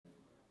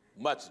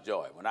Much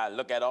joy. When I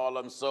look at all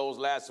them souls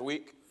last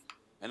week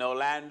in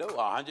Orlando,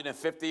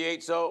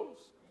 158 souls.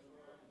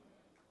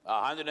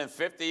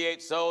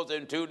 158 souls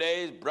in 2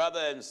 days.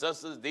 Brother and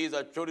sisters, these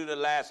are truly the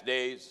last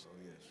days. Oh,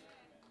 yes.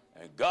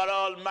 And God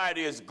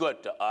Almighty is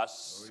good to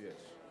us. Oh,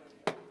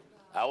 yes.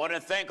 I want to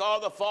thank all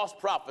the false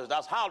prophets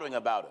that's hollering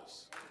about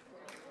us.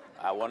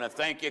 I want to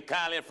thank you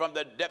kindly from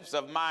the depths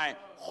of my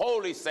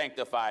holy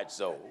sanctified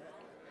soul.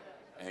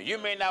 And you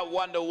may not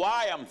wonder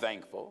why I'm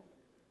thankful.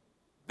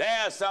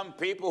 There are some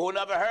people who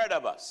never heard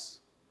of us.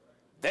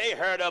 They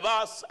heard of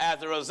us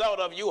as a result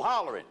of you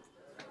hollering.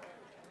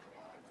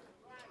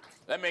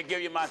 Let me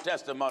give you my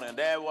testimony.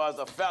 There was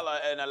a fella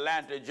in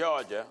Atlanta,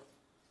 Georgia,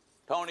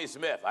 Tony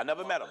Smith. I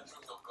never met him.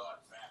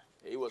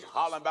 He was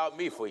hollering about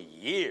me for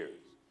years.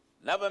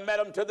 Never met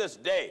him to this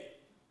day.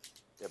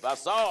 If I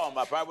saw him,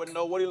 I probably wouldn't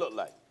know what he looked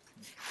like.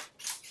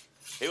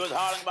 He was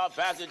hollering about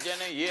Pastor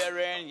Jennings year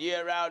in,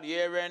 year out,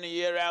 year in and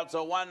year out.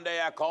 So one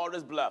day I called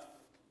his bluff.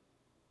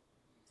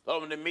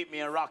 Told him to meet me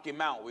in Rocky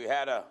Mount. We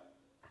had a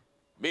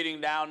meeting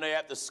down there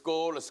at the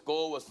school. The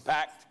school was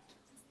packed.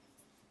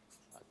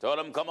 I told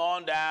him, come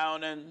on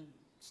down and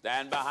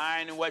stand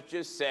behind what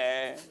you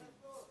said.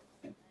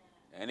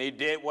 And he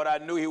did what I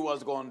knew he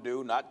was going to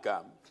do, not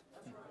come.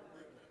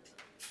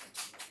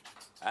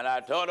 And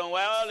I told him,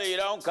 well, if you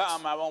don't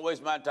come, I won't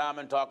waste my time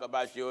and talk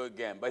about you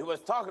again. But he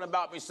was talking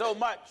about me so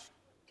much.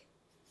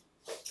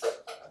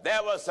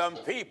 There were some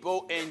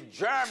people in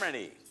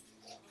Germany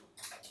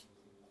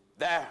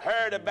that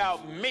heard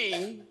about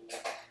me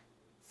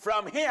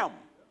from him.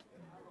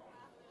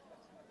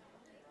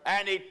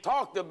 And he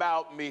talked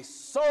about me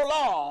so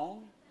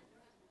long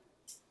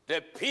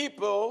that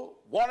people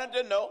wanted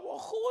to know, well,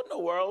 who in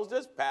the world is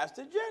this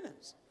Pastor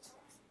Jennings?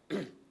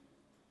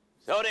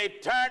 So they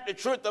turned the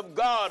truth of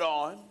God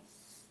on,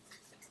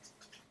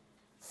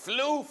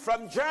 flew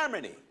from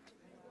Germany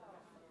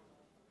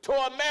to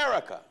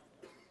America,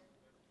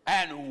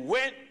 and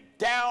went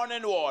down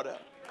in water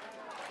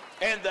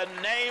in the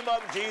name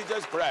of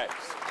Jesus Christ.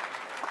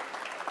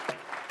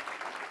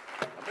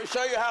 Let me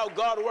show you how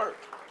God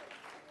works.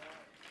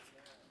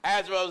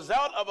 As a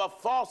result of a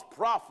false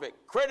prophet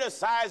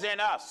criticizing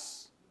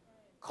us,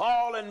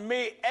 calling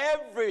me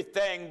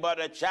everything but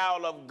a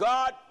child of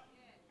God,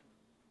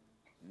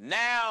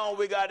 now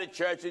we got a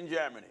church in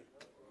Germany.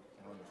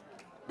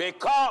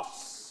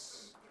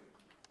 Because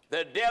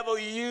the devil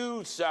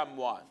used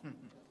someone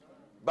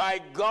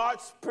by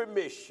God's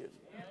permission.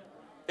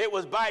 It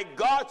was by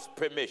God's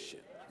permission.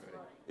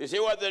 You see,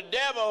 what the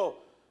devil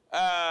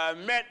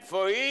meant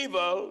for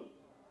evil,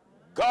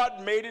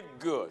 God made it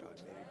good.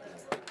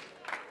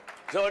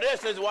 So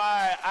this is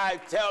why I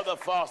tell the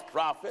false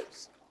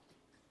prophets,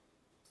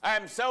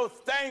 I'm so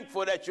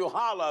thankful that you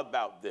holler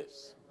about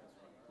this.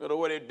 You know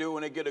what they do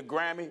when they get a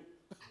Grammy?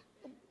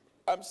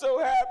 I'm so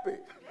happy.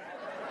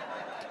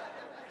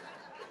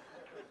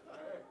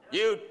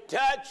 You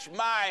touch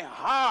my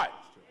heart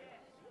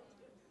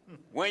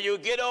when you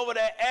get over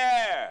the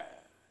air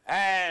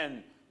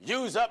and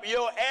use up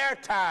your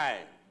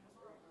airtime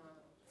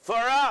for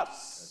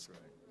us. That's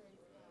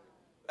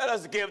right. Let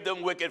us give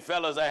them wicked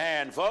fellas a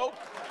hand, folks.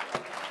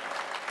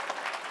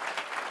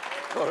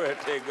 Glory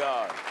to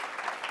God.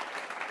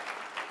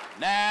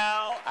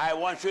 Now, I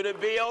want you to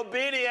be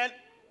obedient.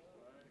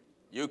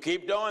 You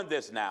keep doing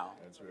this now.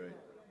 That's right.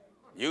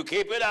 You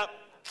keep it up.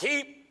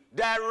 Keep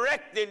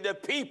directing the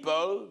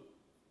people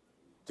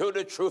to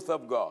the truth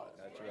of God.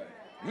 That's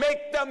right.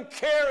 Make them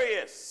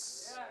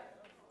curious.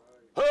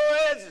 Who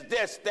is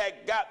this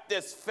that got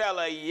this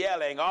fella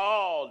yelling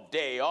all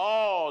day,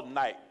 all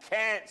night,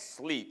 can't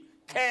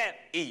sleep, can't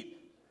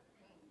eat?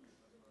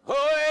 Who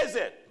is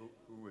it?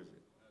 Who is it?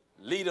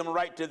 Lead them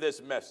right to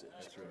this message.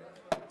 That's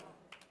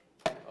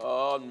right.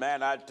 Oh,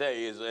 man, I tell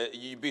you,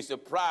 you'd be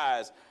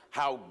surprised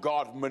how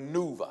God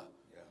maneuver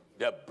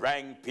to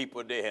bring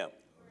people to him.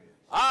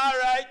 All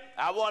right,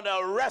 I want to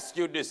arrest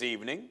you this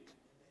evening.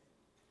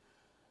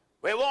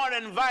 We want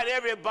to invite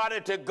everybody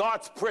to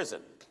God's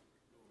prison.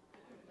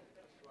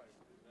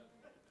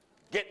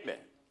 Get me.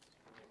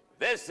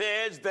 This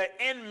is the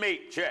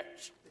inmate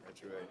church.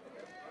 That's right.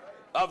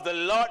 Of the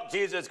Lord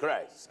Jesus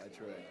Christ. That's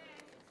right.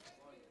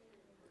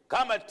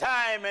 Come a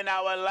time in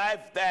our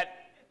life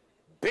that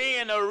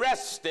being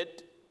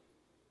arrested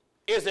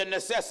is a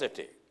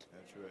necessity.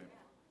 That's right.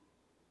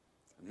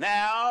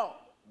 Now,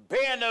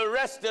 being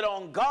arrested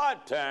on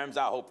God terms,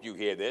 I hope you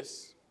hear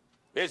this,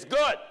 is good.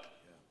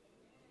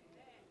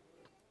 Yeah.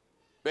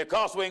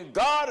 Because when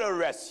God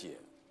arrests you,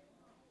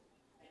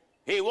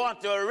 he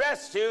wants to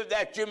arrest you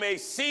that you may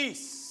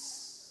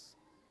cease,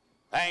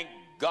 thank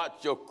God,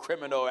 your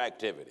criminal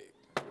activity.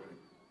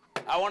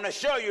 I want to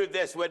show you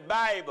this with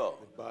Bible.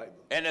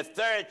 In the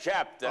 3rd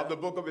chapter. Of the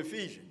book of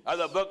Ephesians. Of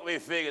the book of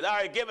Ephesians. All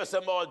right, give us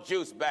some more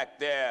juice back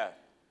there,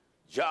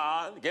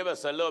 John. Give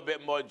us a little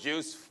bit more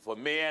juice for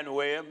me and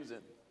Williams.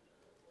 And,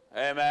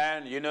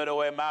 amen. You know the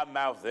way my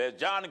mouth is.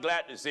 John,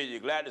 glad to see you.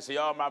 Glad to see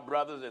all my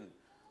brothers and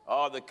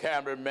all the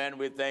cameramen.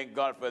 We thank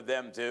God for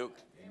them too.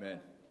 Amen.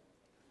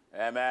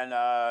 Amen.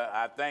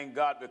 I thank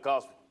God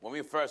because when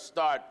we first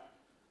start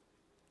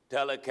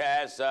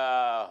telecast,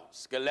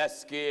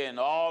 Skeleski and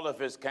all of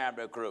his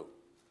camera crew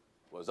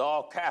was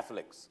all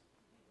Catholics.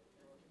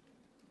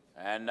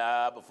 And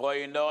before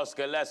you know it,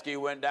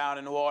 Skeleski went down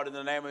in the water in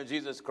the name of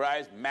Jesus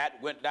Christ.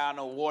 Matt went down in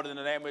the water in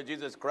the name of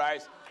Jesus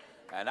Christ.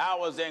 And I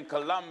was in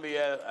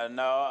Columbia,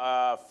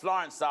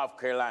 Florence, South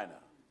Carolina.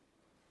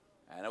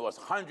 And there was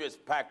hundreds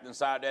packed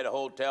inside that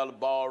hotel, the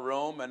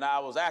ballroom. And I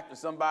was asking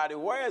somebody,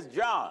 where's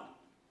John?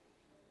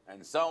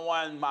 And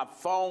my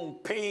phone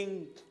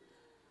pinged.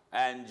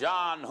 And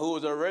John, who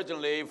was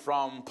originally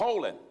from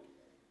Poland,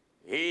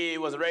 he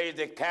was raised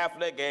a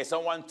Catholic, and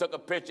someone took a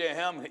picture of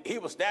him. He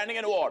was standing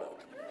in the water,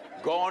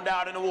 going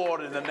down in the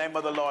water in the name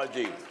of the Lord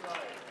Jesus.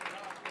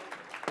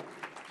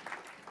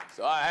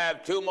 So I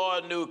have 2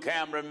 more new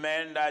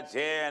cameramen that's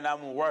here, and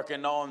I'm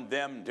working on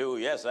them too.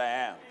 Yes, I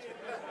am.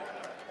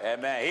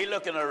 Amen. He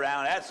looking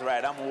around. That's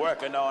right. I'm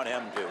working on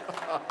him too.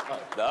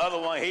 The other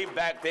one, he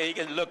back there. He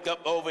can look up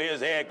over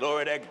his head.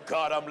 Glory to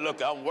God.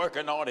 I'm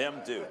working on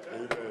him too.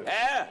 Amen.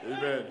 Yeah?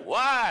 Amen.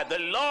 Why? The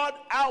Lord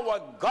our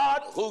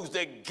God, who's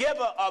the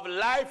giver of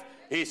life,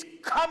 he's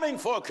coming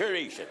for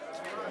creation.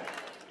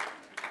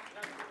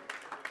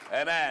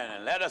 Amen.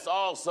 And let us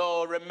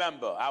also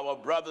remember our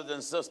brothers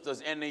and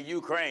sisters in the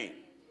Ukraine.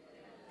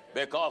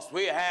 Because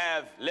we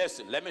have,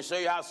 listen, let me show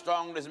you how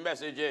strong this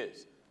message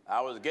is. I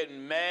was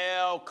getting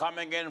mail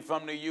coming in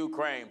from the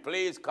Ukraine.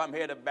 Please come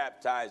here to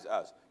baptize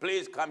us.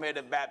 Please come here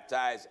to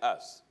baptize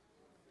us.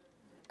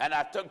 And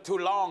I took too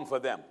long for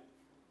them.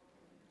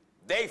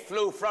 They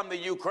flew from the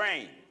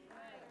Ukraine,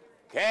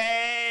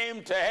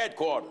 came to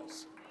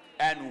headquarters,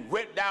 and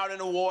went down in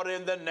the water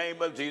in the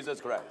name of Jesus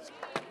Christ.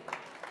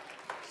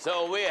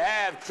 So we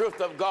have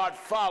Truth of God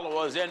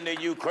followers in the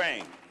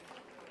Ukraine.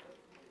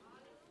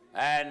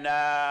 And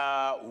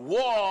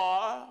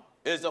war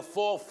is a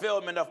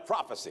fulfillment of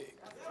prophecy.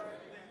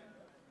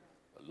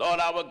 The Lord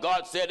our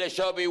God said there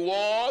shall be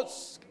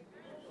wars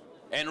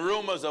and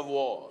rumors of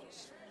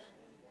wars.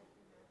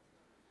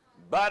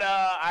 But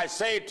I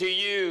say to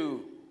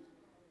you,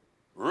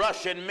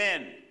 Russian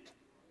men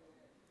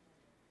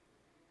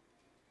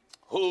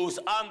who's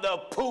under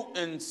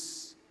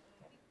Putin's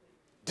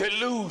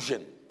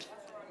delusion.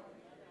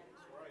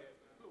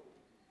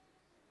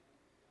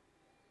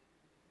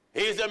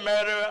 He's a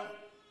murderer.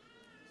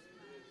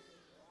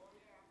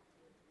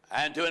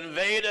 And to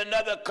invade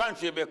another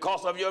country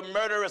because of your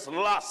murderous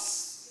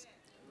lusts.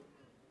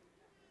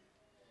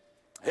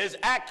 His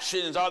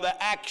actions are the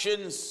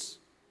actions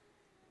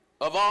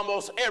of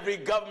almost every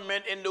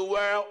government in the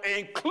world,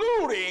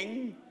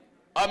 including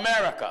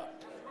America.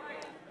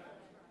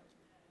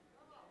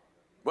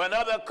 When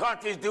other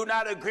countries do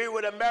not agree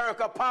with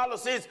America's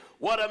policies,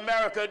 what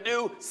America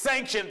do?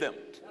 Sanction them.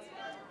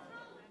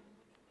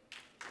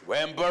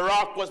 When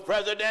Barack was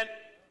president,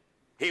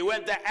 he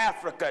went to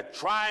Africa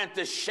trying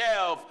to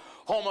shelve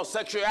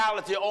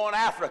homosexuality on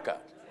Africa.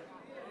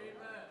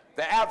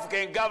 The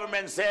African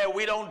government said,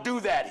 we don't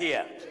do that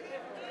here.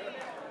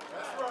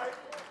 That's right.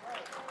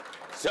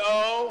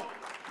 So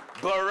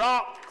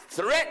Barack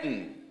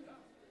threatened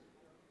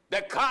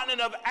the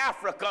continent of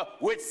Africa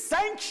with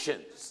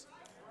sanctions.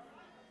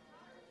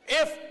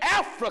 If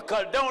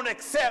Africa don't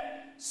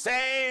accept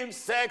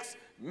same-sex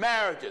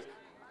marriages,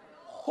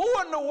 who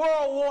in the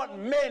world want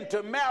men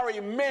to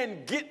marry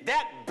men get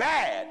that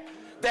bad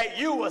that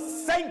you will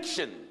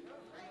sanction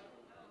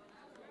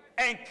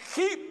and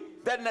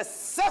keep the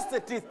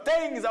necessity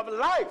things of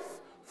life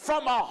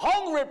from a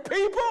hungry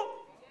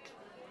people?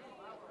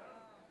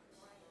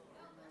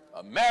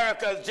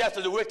 America is just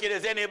as wicked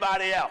as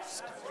anybody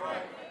else. That's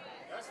right.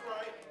 That's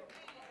right.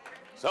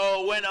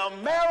 So when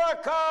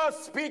America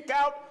speak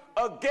out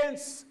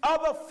against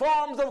other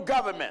forms of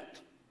government,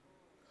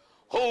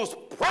 who's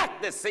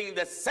practicing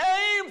the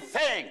same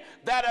thing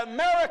that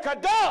America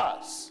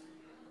does,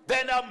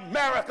 then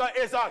America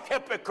is a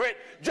hypocrite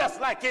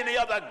just like any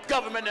other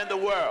government in the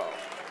world.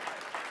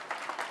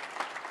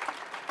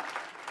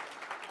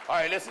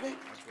 Are you listening?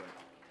 That's right.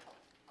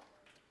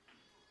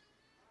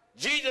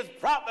 Jesus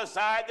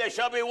prophesied there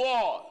shall be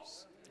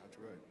wars. That's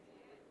right.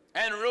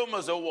 And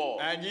rumors of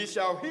war. And ye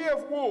shall hear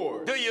of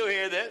wars. Do you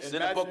hear this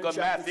in the book of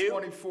Matthew?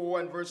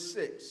 24 and verse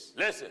 6.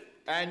 Listen.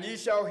 And ye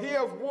shall hear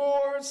of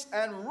wars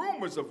and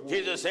rumors of wars.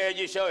 Jesus said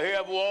ye shall hear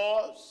of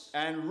wars.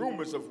 And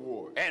rumors of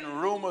wars. And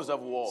rumors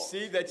of war.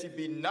 See that ye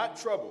be not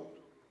troubled.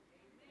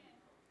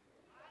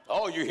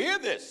 Oh, you hear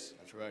this?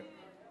 That's right.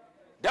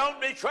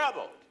 Don't be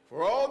troubled.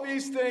 For all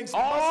these things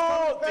All must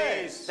come to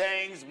pass, these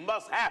things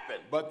must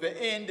happen. but the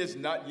end is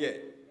not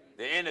yet.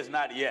 The end is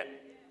not yet.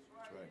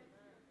 That's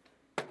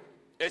right.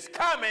 It's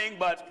coming,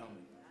 but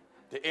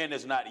the end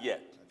is not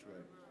yet. That's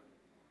right.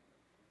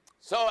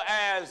 So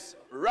as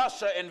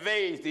Russia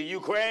invades the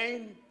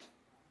Ukraine,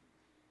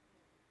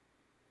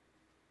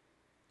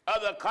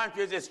 other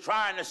countries is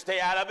trying to stay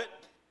out of it.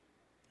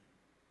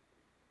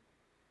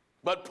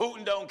 But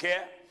Putin don't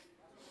care.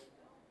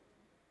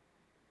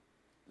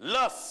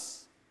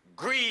 Lust,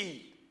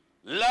 greed,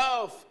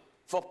 love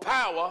for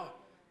power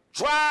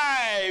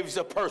drives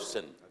a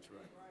person. That's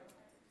right.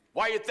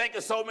 Why you think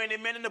there's so many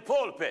men in the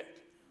pulpit?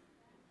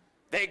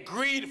 They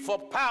greed for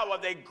power,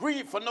 they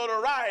greed for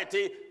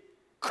notoriety,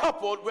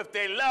 coupled with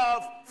their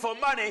love for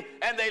money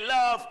and their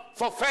love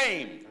for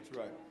fame. That's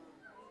right.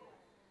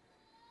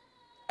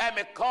 And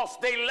because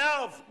they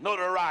love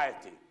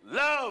notoriety,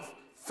 love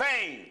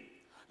fame,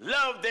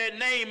 love their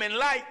name and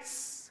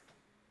lights,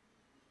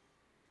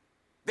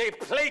 they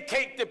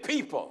placate the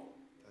people.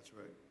 That's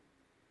right.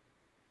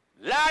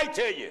 Lie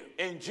to you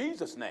in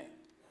Jesus' name.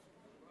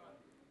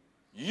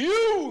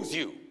 Use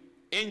you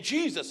in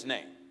Jesus'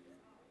 name.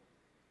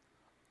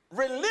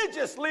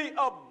 Religiously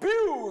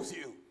abuse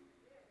you,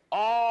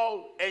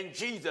 all in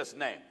Jesus'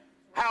 name.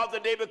 How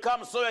did they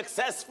become so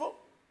successful?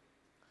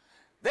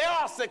 They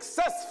are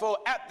successful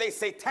at their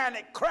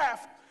satanic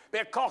craft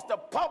because the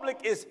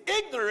public is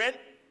ignorant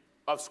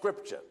of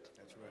Scripture.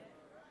 That's right.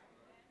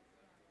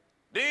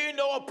 Do you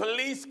know a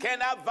police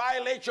cannot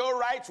violate your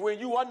rights when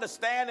you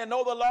understand and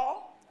know the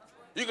law?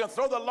 You can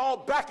throw the law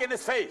back in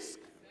his face.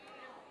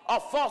 A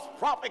false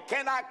prophet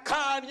cannot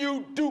con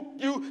you, dupe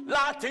you,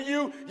 lie to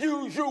you,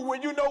 use you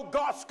when you know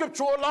God's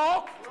scriptural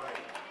law.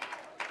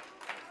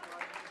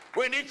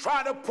 When he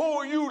try to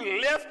pull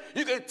you left,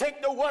 you can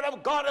take the word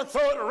of God and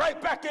throw it right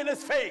back in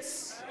his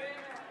face.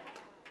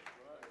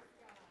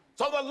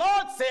 So the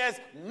Lord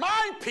says,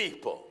 my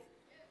people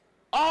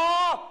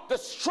are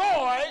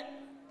destroyed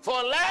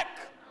for lack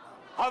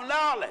of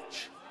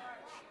knowledge.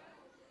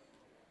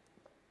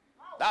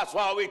 That's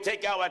why we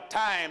take our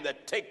time to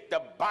take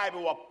the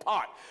Bible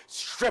apart,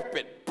 strip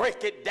it,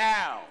 break it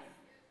down,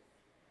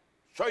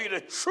 show you the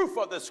truth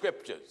of the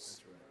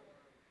scriptures,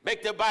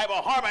 make the Bible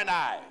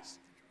harmonize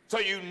so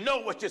you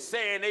know what you're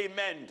saying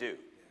amen to,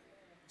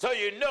 so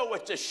you know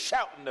what you're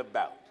shouting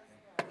about.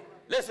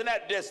 Listen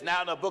at this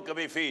now in the book of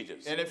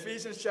Ephesians. In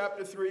Ephesians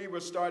chapter 3,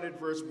 we'll start at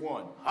verse 1.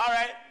 All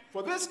right.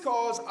 For this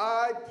cause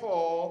I,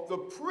 Paul, the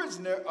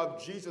prisoner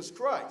of Jesus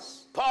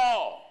Christ.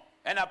 Paul,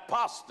 an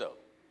apostle,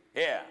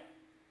 here,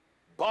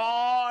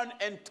 born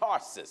in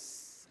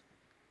Tarsus,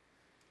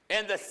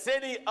 in the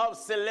city of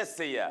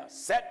Cilicia,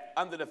 set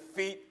under the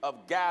feet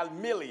of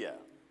Gamaliel.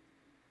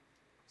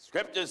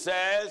 Scripture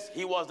says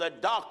he was a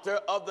doctor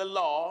of the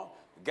law.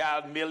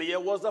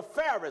 Gamaliel was a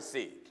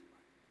Pharisee.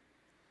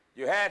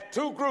 You had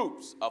two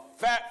groups of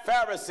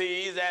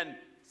Pharisees and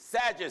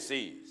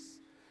Sadducees.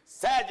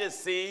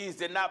 Sadducees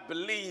did not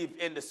believe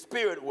in the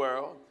spirit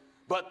world,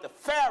 but the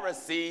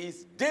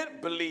Pharisees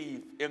did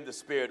believe in the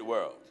spirit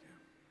world.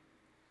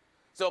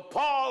 So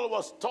Paul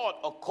was taught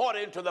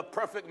according to the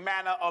perfect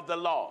manner of the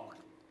law.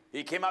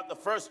 He came out the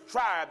first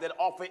tribe that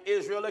offered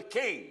Israel a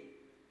king,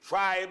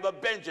 tribe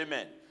of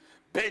Benjamin.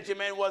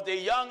 Benjamin was the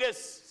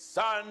youngest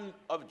son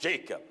of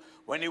Jacob.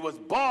 When he was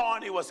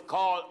born, he was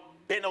called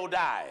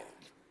Benodi.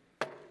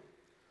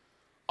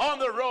 On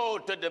the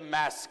road to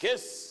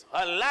Damascus,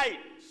 a light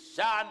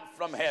shone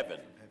from heaven,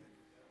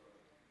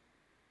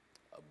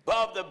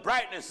 above the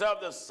brightness of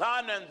the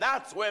sun, and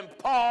that's when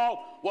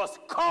Paul was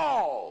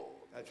called.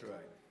 That's right.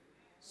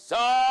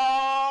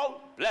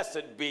 Saul,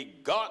 blessed be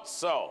God,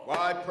 Saul.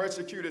 Why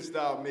persecutest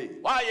thou me?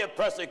 Why are you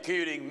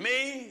persecuting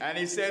me? And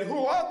he said,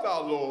 Who art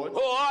thou, Lord?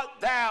 Who art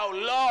thou,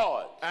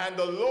 Lord? And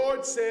the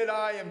Lord said,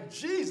 I am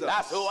Jesus.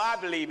 That's who I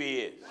believe he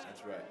is.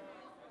 That's right.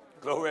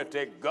 Glory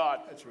to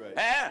God. That's right.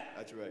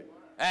 That's right.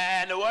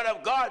 And the word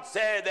of God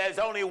said there's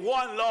only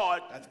one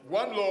Lord. That's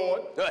one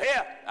Lord. So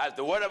here, as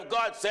the word of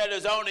God said,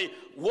 there's only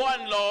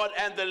one Lord,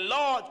 and the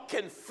Lord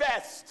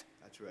confessed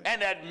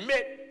and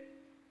admit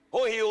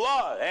who he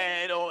was.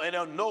 And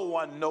no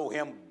one know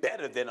him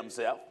better than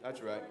himself.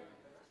 That's right.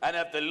 And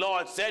if the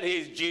Lord said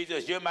he's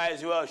Jesus, you might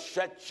as well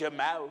shut your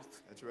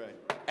mouth. That's right.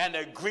 And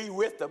agree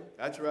with him.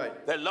 That's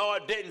right. The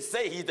Lord didn't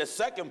say he's the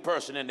second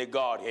person in the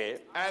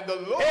Godhead. And the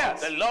Lord. Yeah,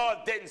 the Lord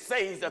didn't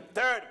say he's the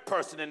third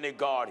person in the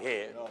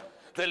Godhead. No.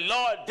 The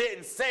Lord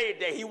didn't say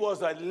that he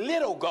was a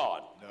little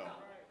God. No.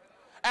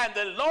 And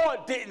the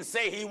Lord didn't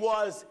say he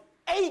was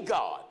a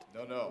God.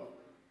 No.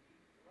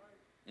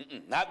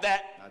 Not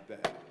that. Not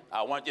that.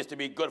 I want this to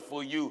be good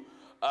for you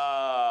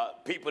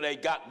people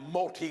that got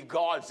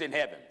multi-gods in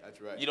heaven.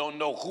 That's right. You don't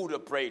know who to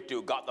pray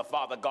to. God the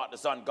Father, God the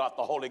Son, God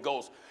the Holy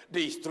Ghost.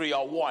 These three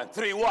are one.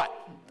 Three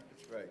what?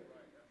 That's right.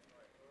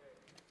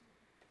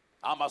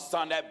 I'm a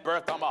son at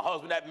birth. I'm a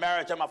husband at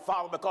marriage. I'm a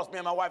father because me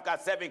and my wife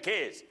got 7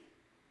 kids.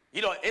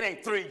 You know, it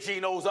ain't 3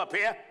 Ginos up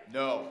here.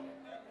 No.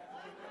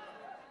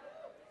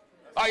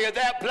 Are you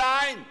that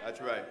blind? That's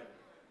right.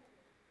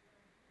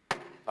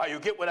 Oh, you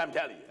get what I'm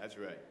telling you? That's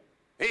right.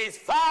 He's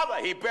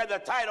Father. He bears the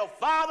title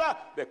Father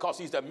because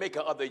he's the maker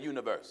of the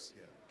universe.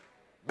 Yeah.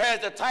 Bears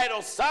the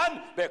title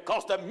Son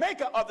because the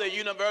maker of the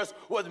universe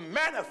was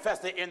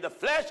manifested in the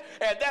flesh,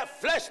 and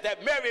that flesh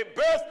that Mary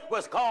birthed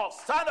was called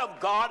Son of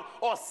God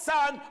or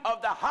Son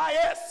of the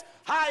highest.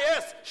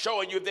 Highest,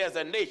 showing you there's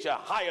a nature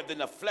higher than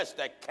the flesh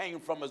that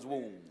came from his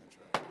womb.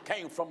 That's right.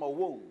 Came from a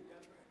womb.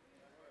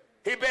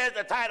 He bears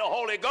the title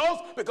Holy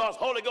Ghost because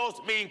Holy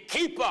Ghost means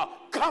keeper,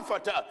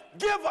 comforter,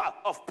 giver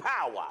of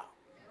power.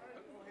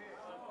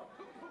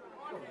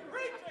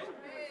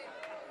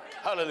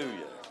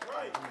 Hallelujah.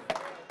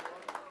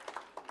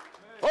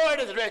 For it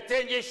is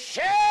written, ye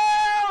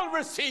shall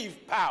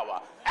receive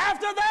power.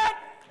 After that,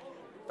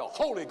 The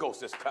Holy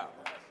Ghost is come.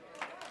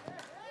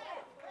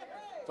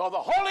 So the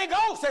Holy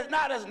Ghost is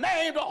not his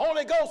name. The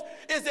Holy Ghost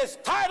is his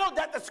title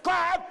that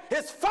describes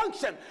his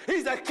function.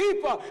 He's a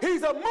keeper.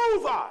 He's a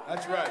mover.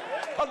 That's right.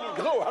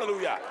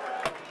 Hallelujah.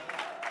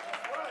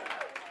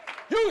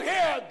 You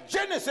hear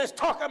Genesis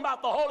talking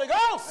about the Holy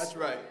Ghost. That's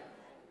right.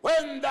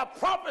 When the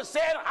prophet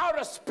said how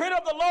the Spirit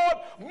of the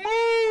Lord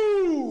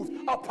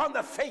moved upon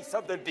the face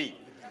of the deep.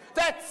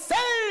 That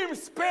same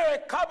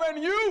Spirit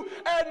covering you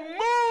and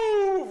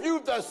move you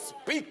to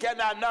speak in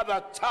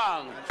another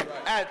tongue. That's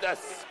right. And the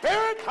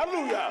Spirit,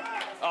 hallelujah,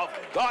 of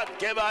God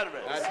give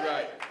utterance. That's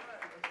right.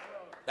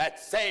 That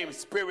same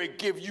Spirit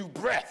give you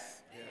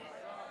breath. Yeah.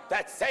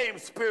 That same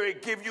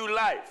Spirit give you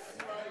life.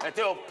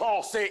 Until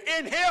Paul said,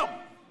 in him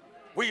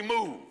we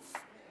move,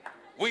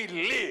 we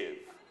live,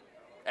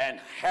 and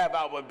have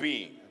our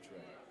being. That's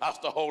right. That's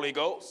the Holy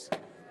Ghost.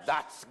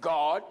 That's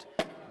God.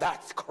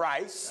 That's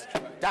Christ.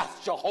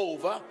 That's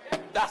Jehovah.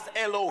 That's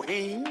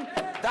Elohim.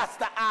 That's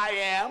the I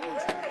am.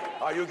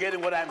 Are you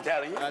getting what I'm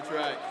telling you? That's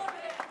right.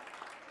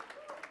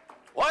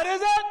 What is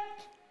it?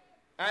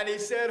 And he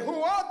said, who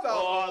art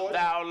thou, Lord?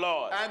 Thou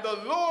Lord. And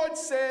the Lord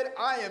said,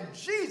 I am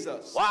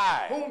Jesus.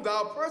 Why? Whom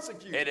thou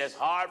persecutest. It is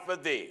hard for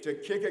thee to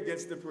kick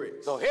against the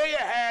pricks. So here you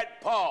had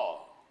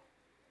Paul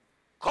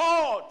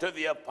called to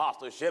the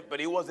apostleship,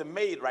 but he wasn't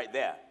made right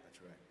there.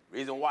 That's right.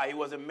 Reason why he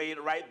wasn't made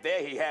right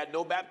there, he had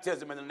no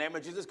baptism in the name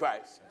of Jesus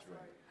Christ. That's right.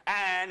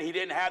 And he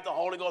didn't have the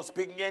Holy Ghost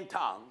speaking in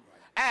tongue.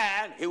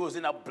 Right. And he was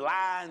in a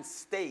blind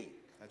state.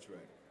 That's right.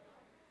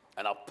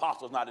 An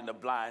apostle's not in a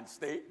blind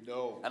state.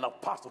 No. An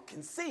apostle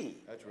can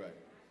see. That's right.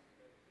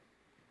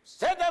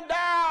 Send them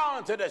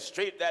down to the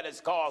street that is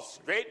called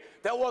Straight.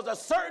 There was a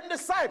certain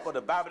disciple.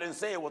 The Bible didn't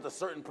say it was a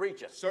certain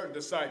preacher. Certain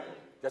disciple.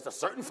 Just a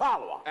certain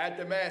follower. At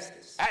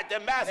Damascus. At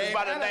Damascus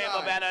by the name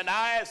of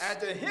Ananias. And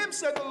to him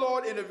said the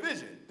Lord in a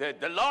vision.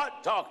 The Lord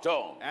talked to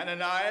him.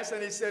 Ananias,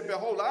 and he said,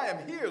 behold, I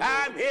am here, Lord.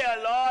 I'm here,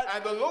 Lord.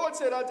 And the Lord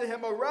said unto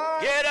him,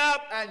 arise. Get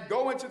up. And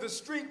go into the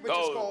street which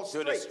is called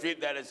Straight. Go to the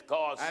street that is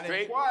called Straight.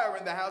 And inquire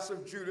in the house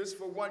of Judas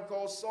for one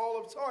called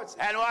Saul of Tarsus.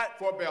 And what?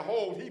 For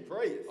behold, he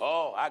prayeth.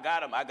 Oh, I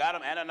got him.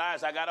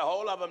 Ananias, I got a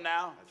hold of him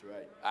now. That's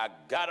right. I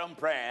got him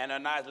praying.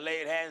 Ananias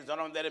laid hands on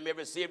him that he may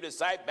receive his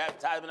sight,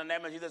 baptized in the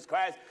name of Jesus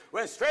Christ,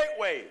 went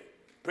straightway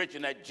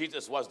preaching that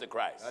Jesus was the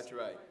Christ. That's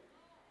right.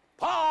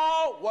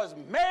 Paul was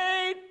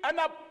made an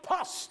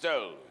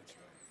apostle. That's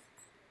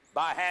right.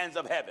 By hands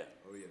of heaven.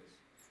 Oh, yes.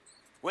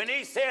 When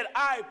he said,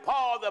 I,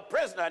 Paul, the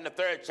prisoner, in the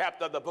 3rd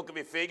chapter of the book of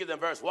Ephesians, in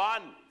verse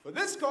 1. For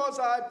this cause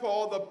I,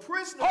 Paul, the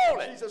prisoner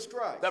of Jesus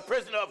Christ. The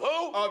prisoner of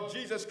who? Of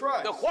Jesus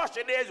Christ. The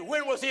question is,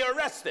 when was he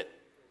arrested?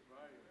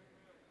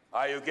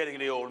 Are you getting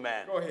the old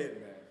man? Go ahead,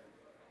 man.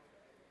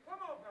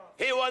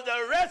 He was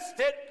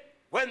arrested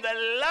when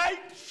the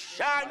light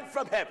shined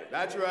from heaven.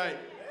 That's right.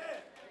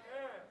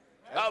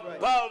 That's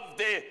above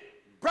the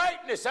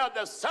brightness of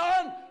the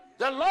sun,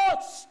 the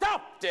Lord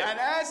stopped him. And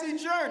as he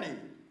journeyed,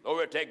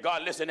 glory to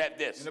God, listen at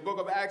this. in the book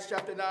of Acts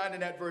chapter 9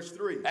 and at verse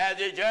 3. As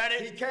he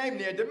journeyed, he came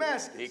near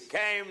Damascus. He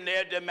came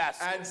near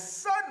Damascus. And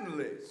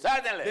suddenly,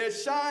 there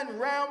shined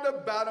round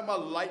about him a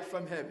light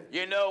from heaven.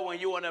 You know, when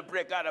you want to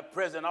break out of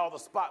prison, all the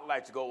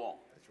spotlights go on.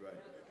 That's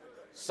right.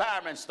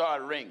 Sirens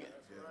start ringing.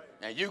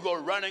 And you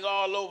go running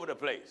all over the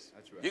place.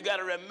 That's right. You got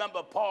to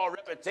remember Paul's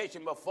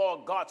reputation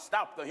before God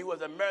stopped him. He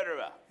was a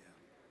murderer,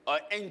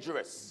 an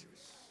injurious,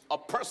 a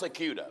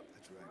persecutor,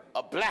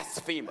 a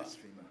blasphemer.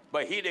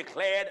 But he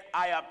declared,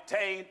 I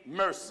obtained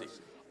mercy.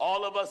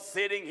 All of us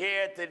sitting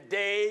here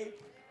today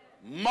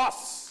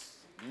must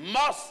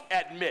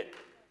admit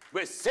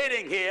we're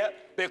sitting here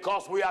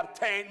because we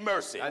obtained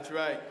mercy. That's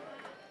right.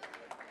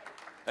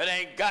 It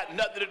ain't got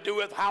nothing to do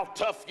with how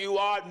tough you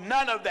are.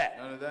 None of that.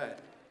 None of that.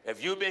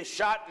 If you've been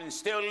shot and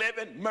still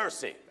living,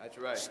 mercy. That's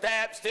right.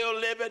 Stabbed, still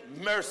living,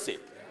 mercy.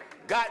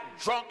 Got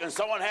drunk and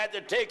someone had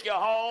to take you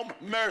home,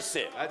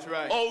 mercy. That's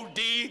right.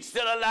 OD'd,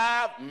 still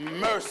alive,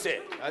 mercy.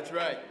 That's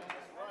right.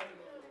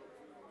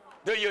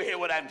 Do you hear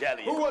what I'm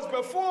telling you? Who was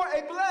before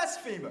a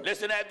blasphemer.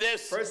 Listen at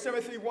this. 1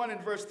 Timothy 1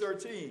 and verse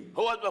 13.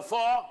 Who was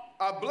before?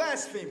 A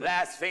blasphemer.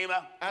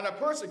 Blasphemer. And a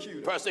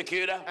persecutor.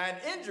 Persecutor. And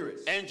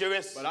injurious.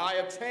 Injurious. But I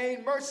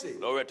obtained mercy.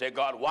 Glory to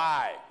God.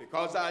 Why?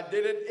 Because I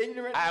did it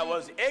ignorantly. I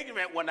was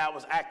ignorant when I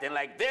was acting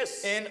like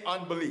this. In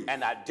unbelief.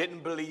 And I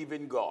didn't believe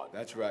in God.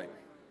 That's right.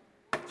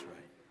 That's right.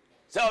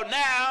 So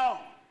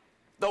now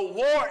the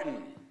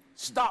warden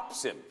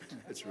stops him.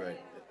 That's right.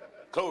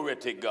 Glory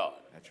to God.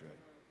 That's right.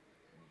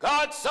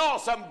 God saw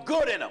some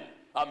good in him.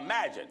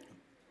 Imagine.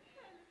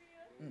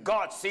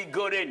 God see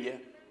good in you,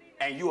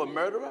 and you a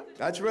murderer?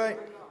 That's right.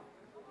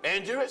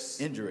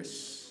 Injurious?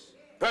 Injurious.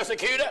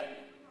 Persecutor?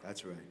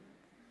 That's right.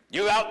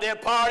 You out there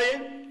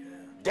partying,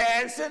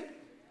 dancing,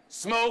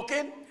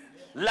 smoking,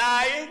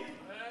 lying,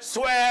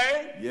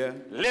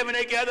 swearing, living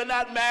together,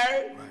 not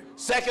married,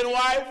 second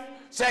wife,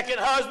 second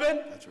husband,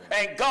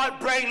 and God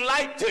bring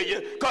light to you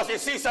because he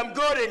sees some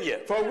good in you.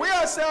 For we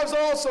ourselves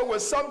also were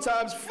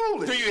sometimes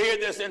foolish. Do you hear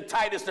this in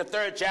Titus, the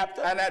 3rd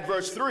chapter? And at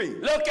verse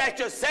 3. Look at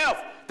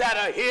yourself that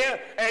are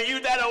here and you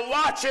that are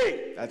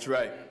watching. That's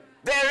right.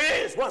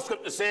 There is, one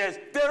scripture says,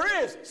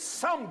 there is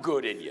some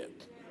good in you.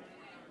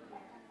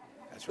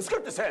 That's The right.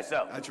 scripture says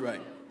so. That's right.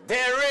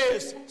 There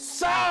is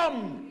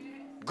some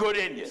good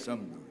in you.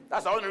 Some good.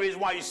 That's the only reason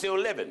why you're still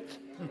living.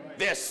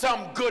 There's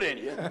some good in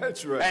you.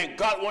 That's right. And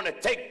God want to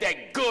take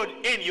that good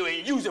in you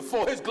and use it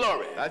for his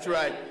glory. That's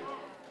right.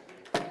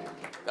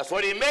 That's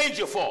what he made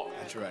you for.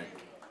 That's right.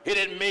 He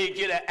didn't make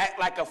you to act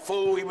like a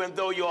fool even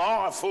though you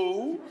are a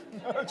fool.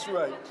 That's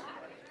right.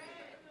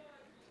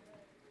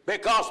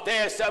 Because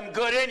there's some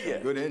good in you.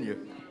 Good in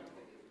you.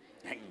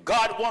 And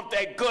God wants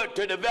that good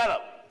to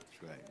develop,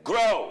 That's right.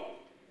 grow,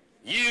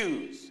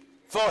 use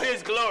for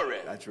his glory.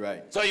 That's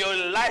right. So your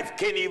life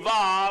can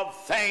evolve,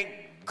 thank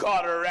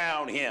God,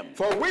 around him.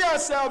 For we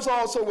ourselves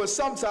also were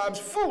sometimes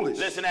foolish.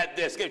 Listen at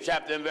this. Give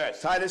chapter and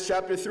verse. Titus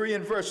chapter 3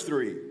 and verse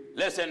 3.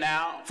 Listen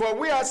now. For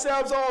we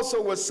ourselves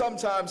also were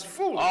sometimes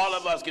foolish. All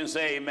of us can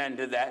say amen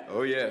to that.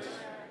 Oh, yes.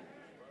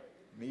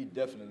 Me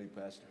definitely,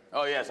 Pastor.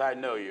 Oh, yes, I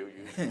know you.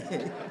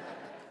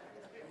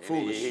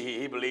 Foolish.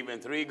 He believed in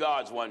 3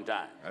 gods one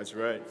time. That's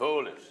right.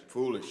 Foolish.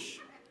 Foolish.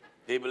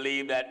 He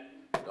believed that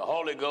the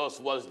Holy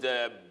Ghost was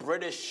the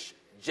British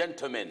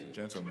gentleman.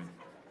 Gentlemen.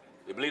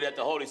 He believed that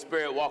the Holy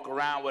Spirit walked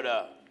around with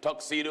a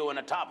tuxedo and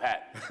a top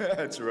hat.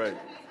 That's right.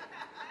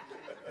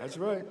 That's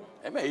right.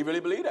 Amen. He really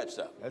believed that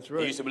stuff. That's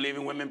right. He used to believe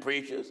in women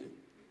preachers.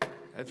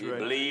 That's He right.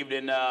 believed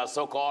in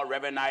so-called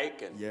Reverend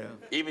Ike. And Yeah.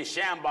 even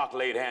Shambach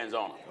laid hands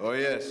on him. Oh,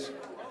 yes.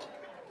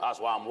 That's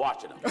why I'm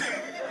watching him.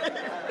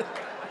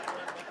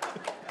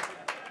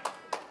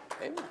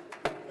 Amen.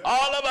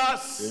 All of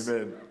us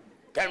Amen.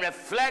 can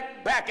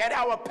reflect back at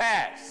our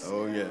past.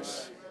 Oh,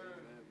 yes.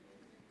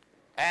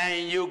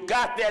 And you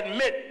got to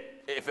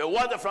admit, if it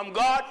wasn't from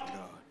God,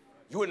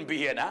 you wouldn't be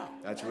here now.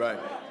 That's right.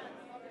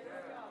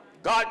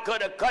 God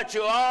could have cut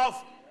you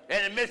off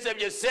in the midst of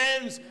your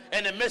sins,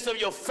 in the midst of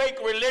your fake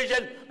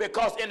religion,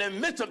 because in the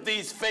midst of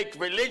these fake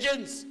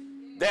religions,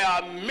 there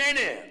are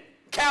many,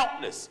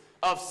 countless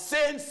of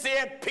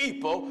sincere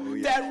people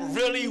that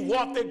really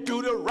want to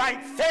do the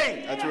right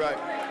thing. That's right.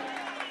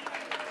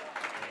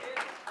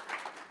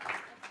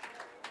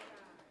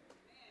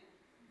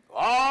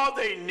 All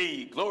they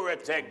need, glory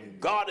to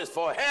God, is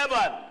for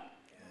heaven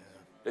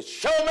to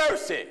show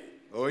mercy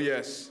Oh,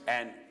 yes.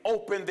 and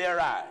open their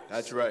eyes.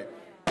 That's right.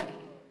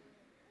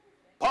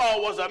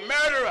 Paul was a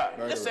murderer.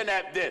 Listen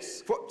at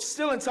this.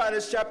 Still in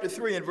Titus chapter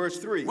 3 and verse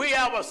 3. We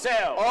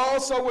ourselves,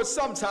 Also were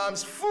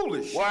sometimes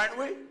foolish. weren't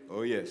we?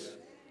 Oh, yes.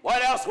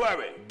 What else were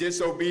we?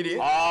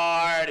 Disobedient.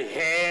 Hard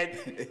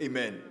head.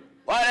 Amen.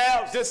 What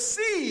else?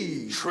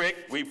 Deceived. Trick.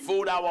 We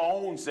fooled our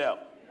own self.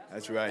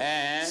 That's right.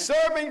 And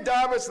Serving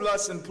divers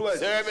lusts and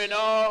pleasures. serving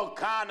all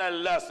kind of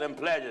lusts and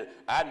pleasures.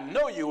 I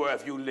know you were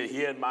if you live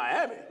here in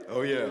Miami.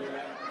 Oh, yeah.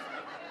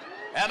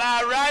 Am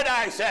I right,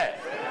 I said?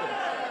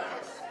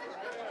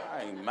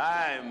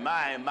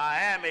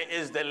 Miami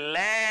is the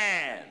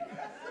land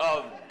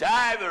of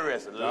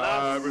diverse lusts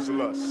Divers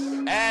lusts.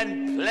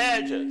 and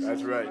pleasures.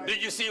 That's right.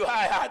 Did you see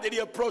how did he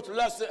approach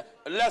lust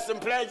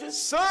and pleasures?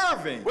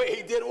 Serving. Wait,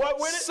 he did what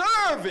with it?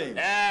 Serving.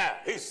 Yeah,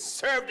 he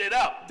served it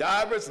up.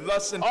 Divers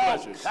lusts and All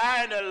pleasures.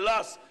 kind of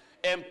lusts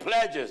and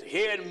pleasures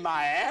here in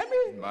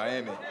Miami.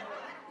 Miami.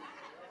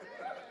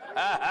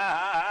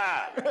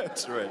 Amen.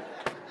 That's right.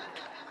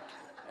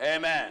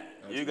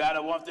 You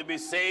gotta want to be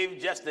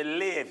saved just to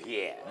live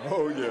here.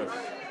 Oh, yes.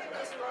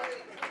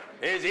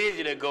 It's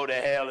easy to go to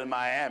hell in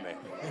Miami.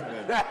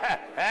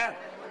 Huh?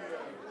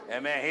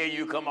 Amen. Here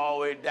you come all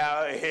the way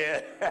down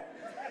here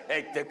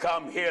to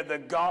come hear the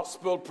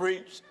gospel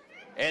preached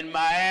in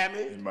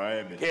Miami. In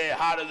Miami. Here,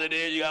 hot as it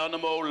is, you got on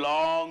them old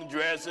long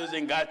dresses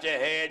and got your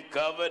head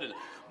covered, and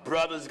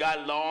brothers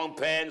got long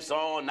pants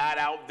on, not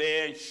out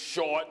there in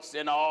shorts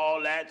and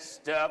all that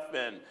stuff,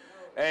 and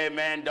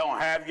amen, don't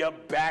have your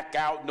back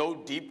out, no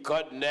deep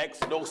cut necks,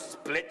 no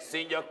splits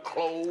in your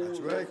clothes.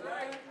 That's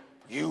right.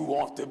 You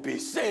want to be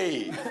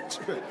saved. That's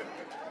right.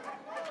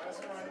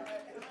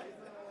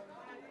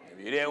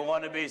 If you didn't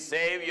want to be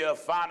saved, you'll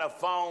find a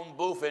phone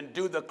booth and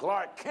do the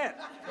Clark Kent.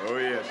 Oh,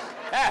 yes.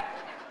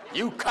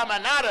 You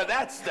coming out of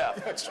that stuff.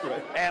 That's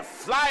right. And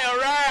fly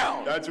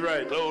around. That's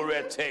right.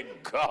 Glory to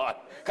God.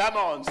 Come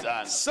on,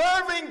 son.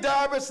 Serving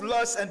divers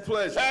lusts and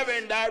pleasures.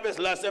 Serving divers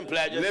lusts and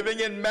pleasures. Living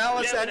in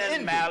malice Living and in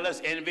envy.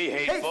 malice, envy,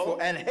 hateful.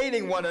 And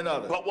hating one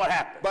another. But what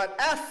happened? But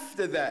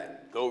after that,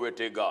 Glory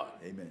to God.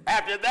 Amen.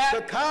 After that,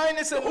 the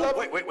kindness and love.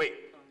 wait.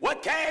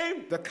 What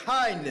came? The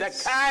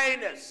kindness. The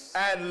kindness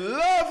and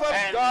love of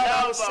and God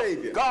love our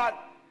Savior. of God,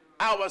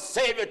 our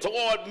Savior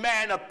toward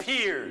man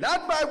appeared.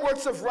 Not by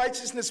works of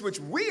righteousness which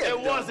we have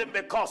It done, wasn't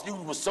because you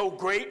were so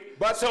great,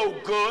 But- so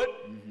good.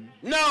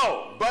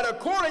 No. but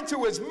according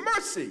to his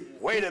mercy.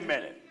 Wait a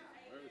minute.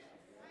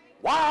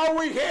 Why are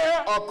we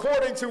here?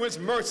 According to his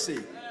mercy,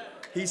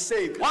 he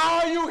saved us.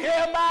 Why are you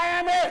here,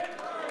 Miami?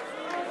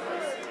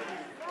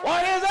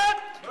 What is it?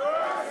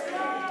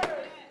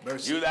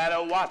 Mercy. You that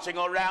are watching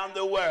around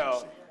the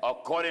world,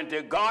 According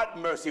to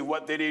God's mercy,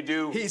 what did he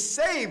do? He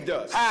saved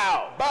us.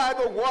 How? By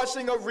the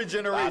washing of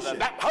regeneration.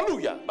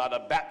 Hallelujah. By the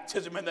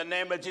baptism in the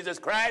name of Jesus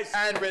Christ.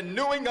 And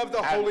renewing of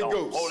the Holy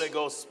Ghost. Holy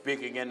Ghost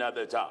speaking in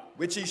other tongues.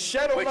 Which he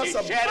shed on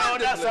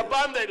us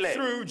abundantly.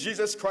 Through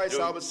Jesus Christ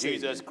our Savior.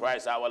 Jesus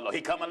Christ our Lord.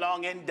 He come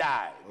along and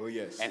died. Oh,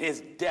 yes. And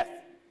his death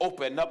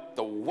opened up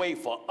the way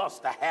for us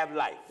to have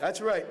life.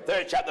 That's right.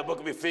 3rd chapter, book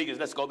of Ephesians.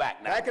 Let's go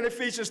back now. Back in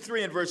Ephesians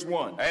 3 and verse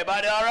 1.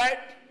 Everybody all right?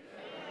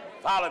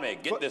 Follow me.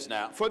 Get this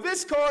now. For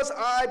this cause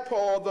I,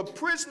 Paul, the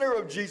prisoner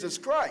of Jesus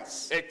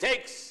Christ.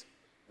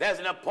 There's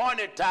an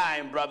appointed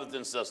time, brothers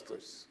and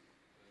sisters,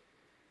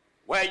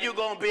 where you're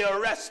going to be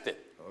arrested.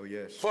 Oh,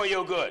 yes. For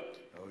your good.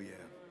 Oh, yeah.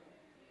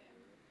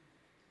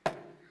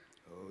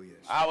 Oh, yes.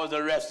 I was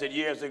arrested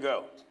years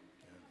ago.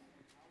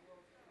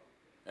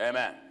 Yeah.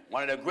 Amen.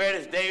 One of the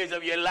greatest days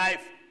of your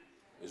life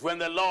is when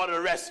the Lord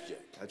arrests you.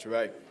 That's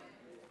right.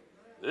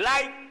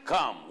 Light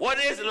come. What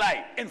is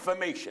light?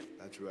 Information.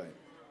 That's right.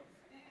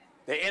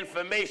 The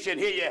information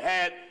here you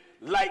had,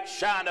 light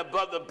shine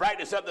above the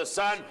brightness of the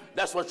sun.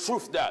 That's what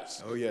truth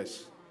does. Oh,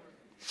 yes.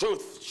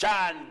 Truth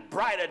shine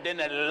brighter than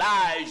the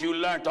lies you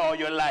learned all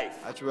your life.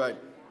 That's right.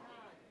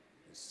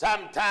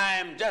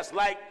 Sometimes, just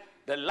like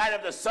the light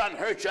of the sun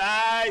hurts your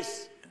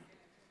eyes,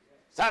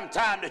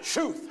 sometimes the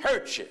truth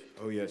hurts you.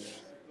 Oh,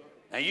 yes.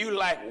 And you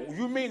like,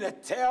 you mean to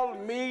tell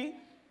me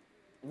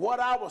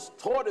what I was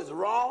taught is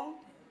wrong?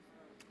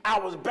 I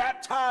was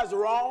baptized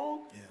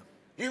wrong? Yeah.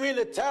 You mean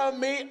to tell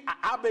me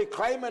I've been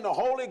claiming the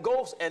Holy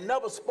Ghost and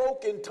never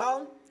spoke in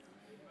tongue?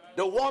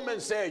 The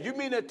woman said, you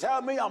mean to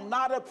tell me I'm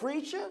not a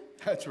preacher?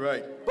 That's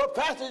right. But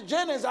Pastor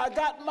Jennings, I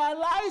got my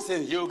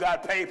license. You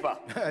got paper.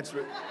 That's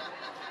right.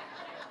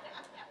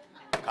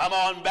 Come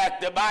on back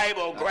to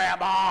Bible,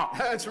 Grandma.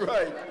 That's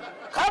right.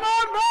 Come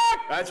on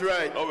back. That's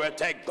right. Oh,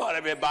 thank God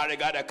everybody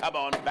got to come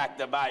on back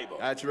to Bible.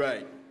 That's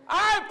right.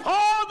 I,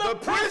 Paul, the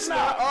prisoner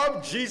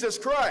of Jesus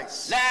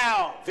Christ.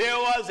 Now,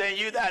 viewers and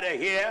you that are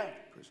here,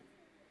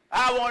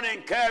 I want to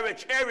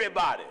encourage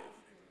everybody,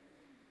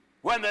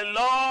 when the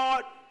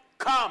Lord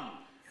come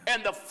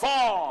in the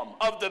form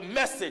of the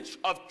message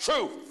of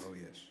truth, oh,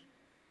 yes.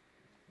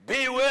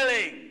 Be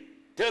willing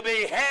to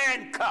be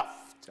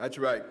handcuffed. That's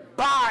right.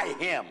 By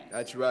him.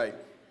 That's right.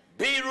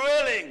 Be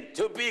willing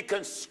to be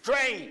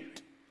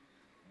constrained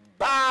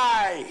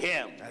by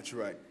him. That's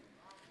right.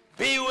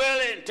 Be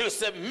willing to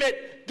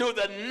submit to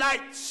the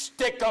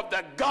nightstick of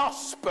the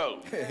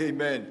gospel.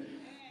 Amen.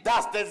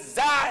 That's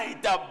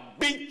designed to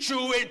beat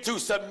you into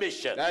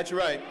submission. That's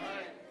right.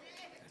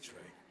 That's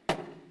right.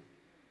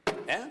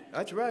 Yeah?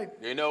 That's right.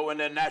 You know, in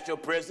the natural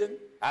prison,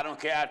 I don't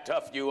care how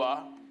tough you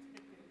are.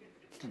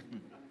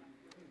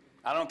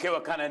 I don't care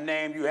what kind of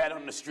name you had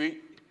on the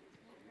street.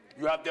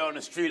 You out there on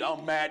the street,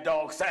 I'm Mad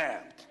Dog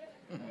Sam.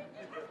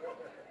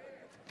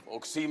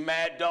 Folks see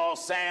Mad Dog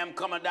Sam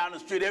coming down the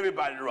street,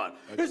 everybody run.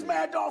 It's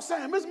Mad Dog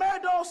Sam, it's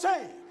Mad Dog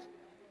Sam.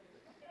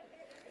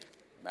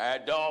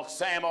 Mad Dog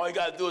Sam, all you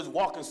gotta do is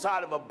walk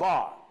inside of a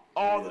bar.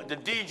 The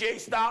DJ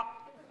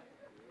stop.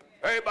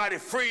 Everybody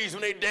freeze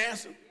when they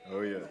dancing.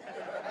 Oh, yeah.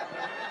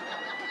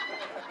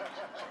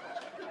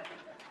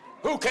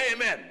 Who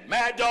came in?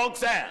 Mad Dog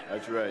Sam.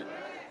 That's right.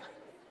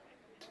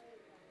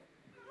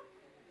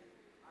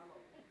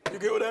 You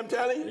get what I'm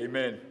telling you?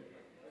 Amen.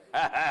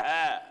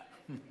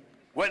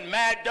 When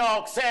Mad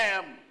Dog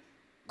Sam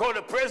go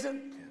to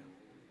prison,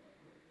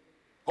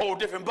 whole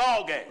different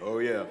ball game. Oh,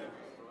 yeah.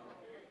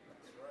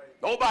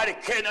 Nobody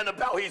cared nothing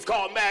about he's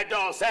called Mad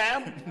Dog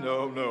Sam.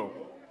 No.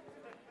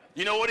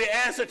 You know what he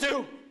answered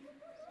to?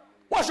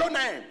 What's your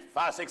name?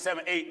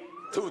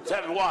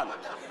 5678271.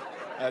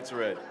 That's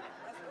right.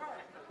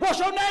 What's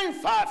your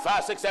name?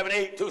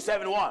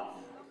 556782271.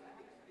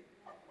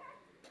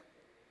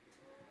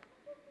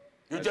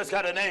 You just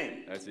got a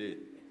name. That's it.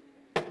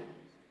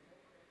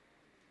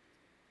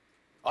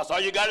 That's all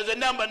you got is a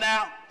number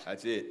now.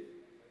 That's it.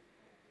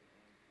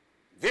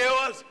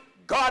 Viewers,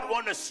 God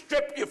want to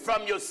strip you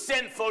from your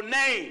sinful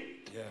name.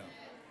 Yeah.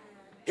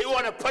 He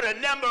want to put a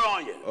number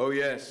on you. Oh,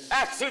 yes.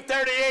 Acts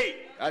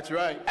 2:38. That's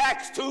right.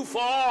 Acts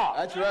 2:4.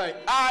 That's right.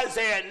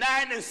 Isaiah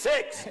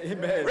 9:6.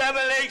 Amen.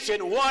 Revelation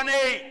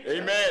 1:8.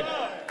 Amen.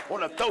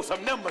 Want to throw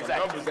some numbers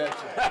at you.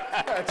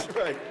 That's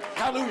right.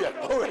 Hallelujah.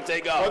 Glory to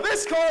God. For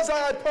this cause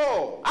I,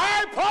 Paul,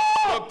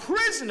 the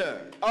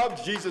prisoner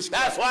of Jesus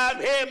Christ. That's why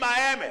I'm here in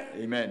Miami.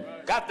 Amen.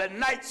 Got the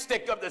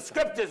nightstick of the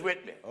scriptures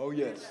with me. Oh,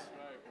 yes.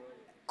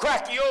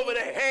 Crack you over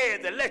the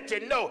head to let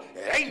you know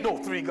there ain't no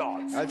three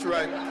gods. That's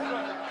right.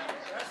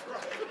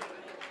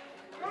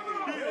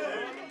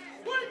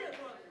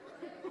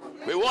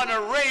 We want to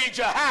raid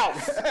your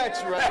house.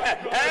 That's right.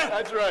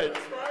 That's right.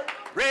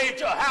 Raid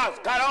your house.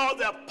 Got all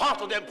the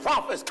apostles and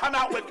prophets come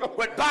out with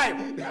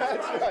Bible.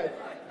 That's right.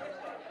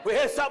 We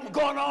hear something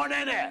going on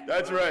in there.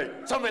 That's right.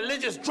 Some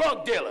religious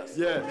drug dealers.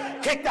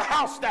 Yes. Kick the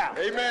house down.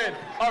 Amen.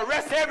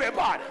 Arrest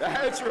everybody.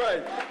 That's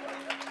right.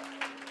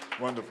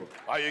 Wonderful.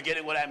 Are you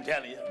getting what I'm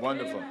telling you?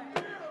 Wonderful.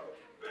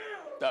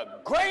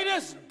 The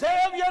greatest day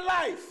of your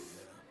life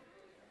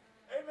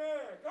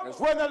is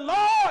when the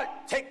Lord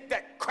take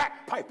that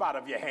crack pipe out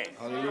of your hand.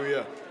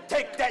 Hallelujah.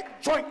 take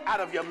that joint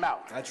out of your mouth.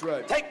 That's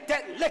right. Take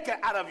that liquor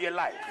out of your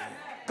life.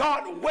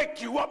 God will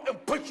wake you up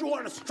and put you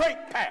on a straight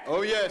path.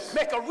 Oh, yes.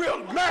 Make a real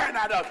man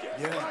out of you.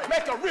 Yeah.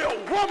 Make a real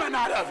woman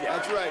out of you.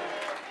 That's right.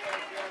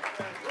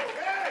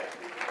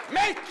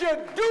 Make you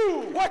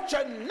do what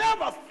you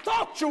never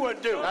thought you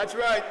would do. That's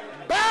right.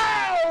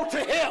 Bow to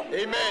him.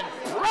 Amen.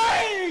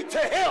 Pray to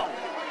him.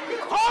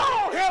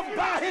 Call him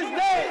by his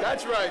name.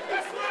 That's right.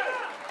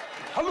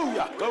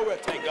 Hallelujah. Glory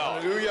to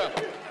God. Hallelujah.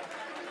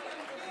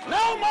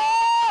 No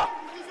more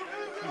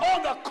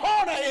on the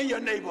corner in your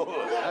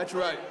neighborhood. That's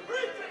right.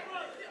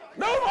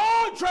 No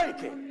more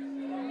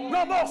drinking.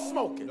 No more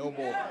smoking. No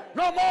more.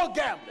 No more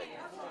gambling.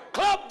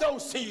 Club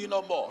don't see you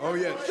no more. Oh,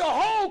 yes. The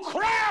whole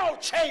crowd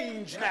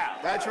changed now.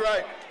 That's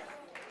right.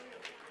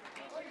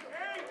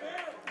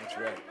 That's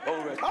right.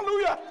 Glory.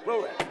 Hallelujah.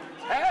 Glory.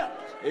 Yeah.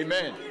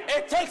 Amen.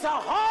 It takes a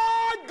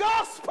hard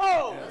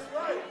gospel.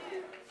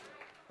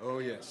 Oh,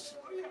 yes.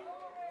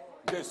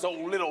 This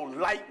old little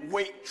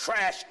lightweight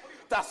trash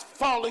that's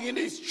falling in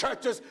these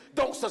churches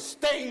don't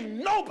sustain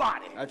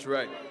nobody. That's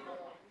right.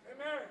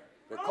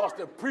 Because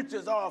the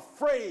preachers are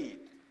afraid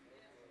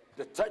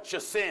to touch your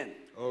sin.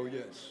 Oh,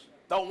 yes.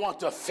 Don't want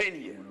to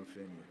offend you. Don't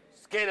offend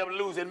you. Scared of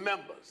losing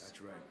members.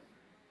 That's right.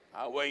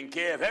 I wouldn't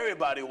care if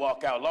everybody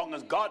walk out, long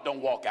as God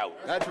don't walk out.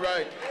 That's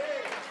right.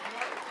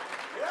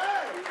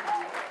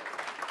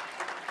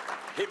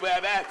 People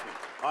have asked me,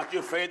 aren't you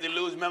afraid to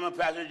lose member,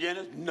 Pastor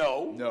Jennings?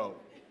 No. No.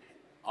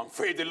 I'm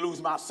afraid to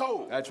lose my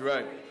soul. That's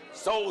right.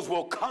 Souls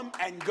will come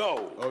and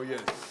go. Oh,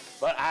 yes.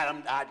 But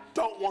I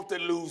don't want to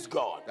lose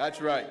God.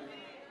 That's right.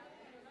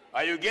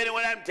 Are you getting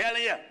what I'm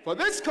telling you? For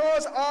this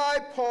cause I,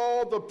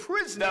 Paul, the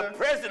prisoner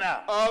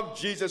of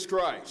Jesus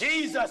Christ.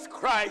 Jesus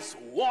Christ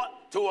want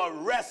to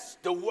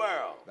arrest the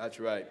world. That's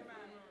right.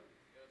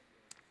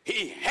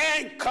 He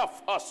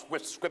handcuffed us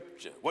with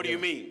scripture. What do you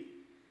mean?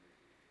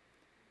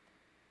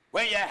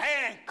 When you're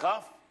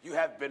handcuffed, you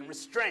have been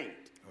restrained.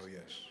 Oh,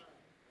 yes.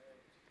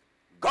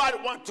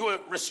 God wants to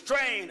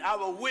restrain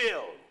our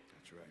will.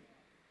 That's right.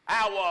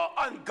 Our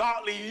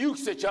ungodly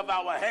usage of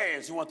our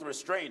hands. He wants to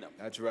restrain them.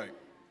 That's right.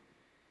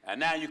 And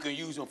now you can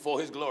use them for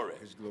his glory.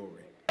 His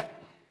glory.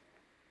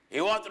 He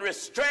wants to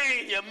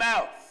restrain your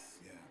mouth.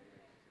 Yeah.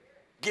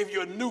 Give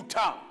you a new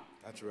tongue.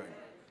 That's right.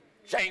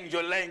 Change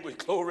your language.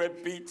 Glory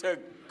be to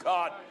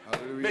God.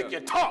 Hallelujah. Make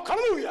you talk.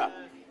 Hallelujah.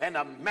 In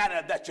a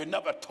manner that you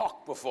never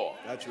talked before.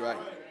 That's right.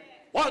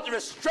 Want to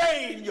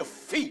restrain your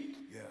feet.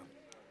 Yeah.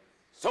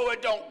 So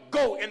it don't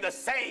go in the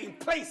same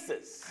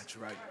places. That's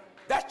right.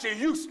 That you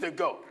used to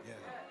go. Yeah.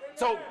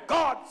 So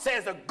God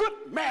says a good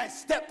man's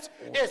steps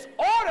is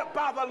ordered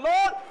by the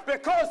Lord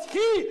because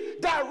he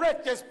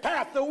directs his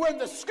path. So when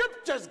the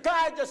scriptures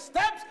guide your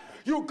steps,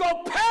 you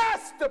go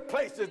past the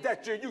places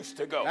that you used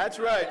to go. That's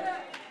right.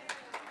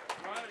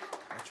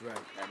 That's right.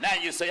 And now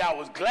you say, I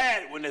was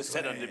glad when they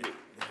said unto me,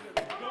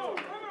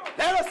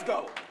 let us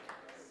go.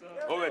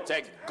 Or we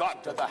take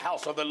God to the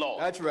house of the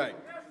Lord. That's right.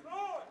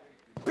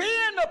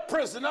 Being a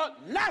prisoner,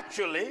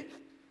 naturally,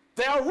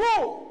 there are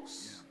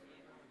rules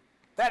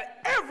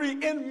that every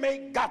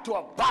inmate got to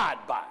abide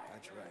by.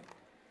 That's right.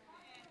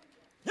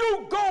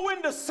 You go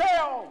in the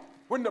cell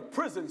when the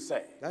prison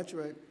say. That's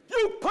right.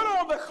 You put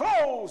on the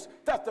clothes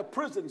that the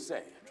prison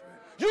say.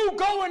 You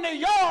go in the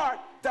yard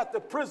that the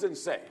prison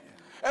say.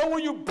 And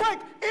when you break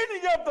any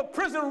of the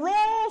prison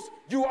rules,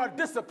 you are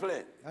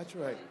disciplined. That's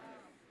right.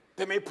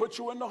 They may put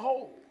you in the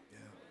hole. Yeah.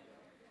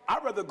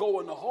 I'd rather go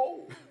in the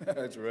hole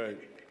That's right.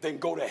 than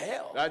go to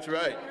hell. That's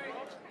right.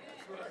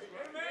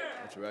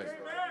 That's right.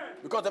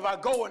 Because if I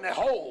go in the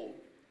hole,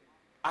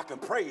 I can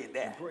pray in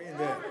there. Pray in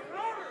there.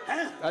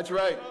 Huh? That's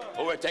right.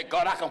 Or take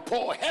God, I can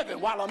pour heaven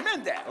while I'm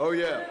in there. Oh,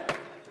 yeah.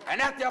 And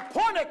at the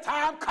appointed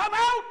time, come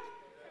out.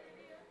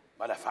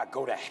 But if I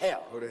go to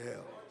hell, Go to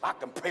hell. I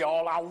can pray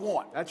all I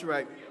want. That's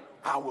right.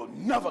 I will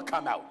never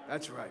come out.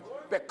 That's right.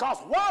 Because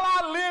while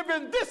I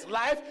live in this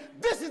life,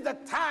 this is the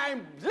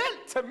time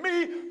lent to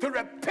me to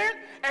repent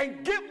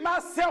and get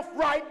myself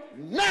right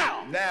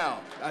now. Now.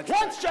 That's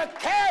Once you're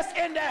cast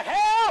into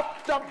hell,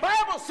 the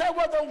Bible said,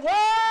 well, the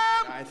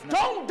worm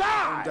don't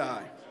die. Don't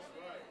die.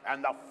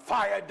 And the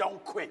fire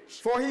don't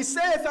quench. For he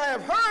saith, I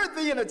have heard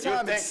thee in a You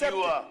time think accepted.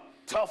 you a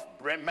tough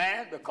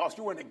man because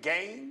you in the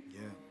gang? Yeah.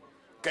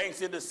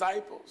 Gangster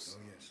disciples?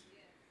 Oh, yes.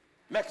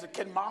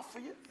 Mexican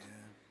mafia? Yeah.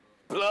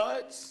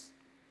 Bloods?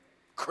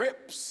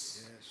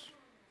 Crips? Yes.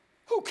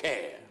 Who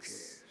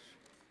cares?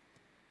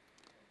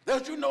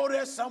 Don't you know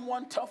there's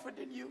someone tougher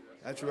than you?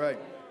 That's right.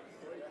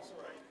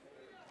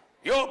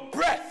 Your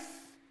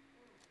breath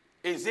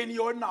is in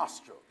your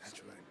nostrils.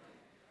 That's right.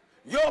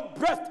 Your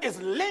breath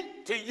is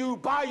lent to you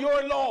by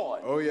your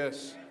Lord. Oh,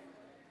 yes.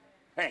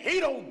 And he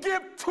don't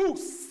give 2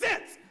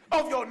 cents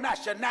of your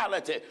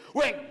nationality.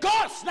 When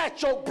God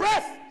snatch your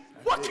breath,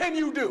 what can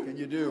you do? What can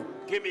you do?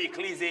 Give me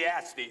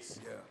Ecclesiastes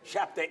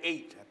chapter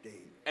 8 Chapter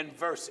 8. and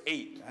verse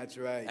 8. That's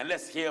right. And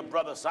let's hear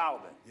Brother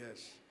Solomon.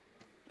 Yes.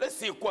 Let's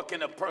see what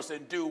can a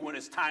person do when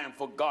it's time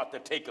for God to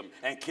take him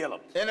and kill him.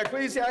 In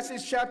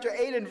Ecclesiastes chapter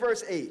 8 and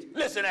verse 8.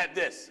 Listen at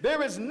this.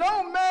 There is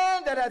no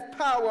man that hath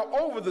power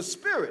over the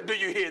spirit. Do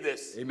you hear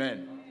this?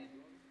 Amen.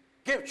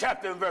 Give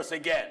chapter and verse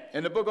again.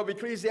 In the book of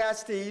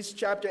Ecclesiastes,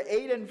 chapter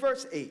 8 and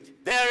verse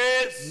 8.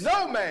 There is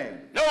no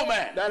man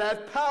that has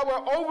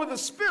power over the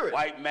spirit.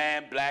 White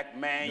man, black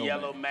man, No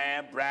yellow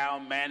man,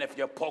 brown man, if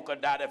you're polka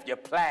dot, if you're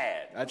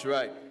plaid. That's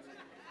right.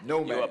 No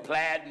man. You're a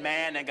plaid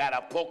man and got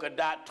a polka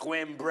dot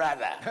twin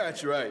brother.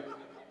 That's right.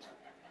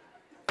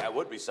 That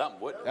would be something,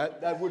 wouldn't it?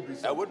 That would be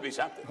something. That would be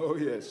something. Oh,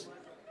 yes.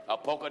 A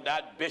polka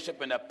dot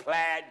bishop and a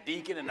plaid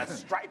deacon and a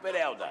striped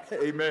elder.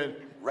 Amen.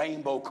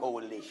 Rainbow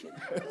coalition.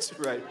 That's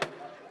right.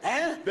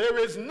 Huh? There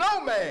is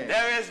no man.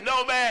 There is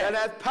no man that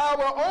has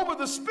power over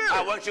the spirit.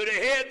 I want you to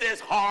hear this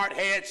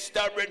hard-headed,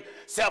 stubborn,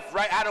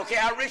 self-right. I don't care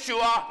how rich you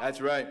are.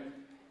 That's right.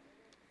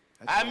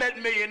 I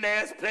met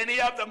millionaires, plenty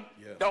of them.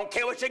 Yeah. Don't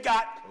care what you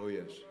got. Oh,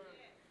 yes.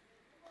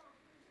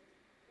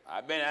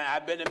 I've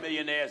been to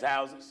millionaires'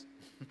 houses.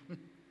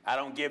 I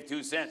don't give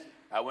 2 cents.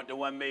 I went to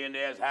one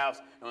millionaire's house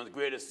and was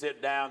ready to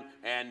sit down,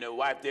 and the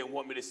wife didn't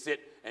want me to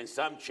sit in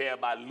some chair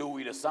by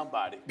Louis to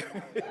somebody.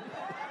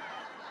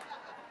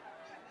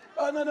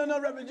 Oh, no,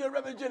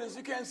 Reverend Jennings,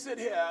 you can't sit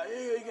here.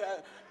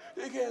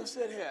 You can't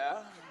sit here.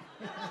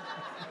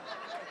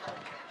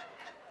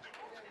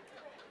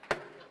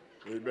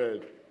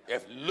 Amen.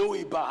 If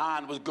Louis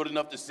behind was good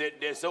enough to sit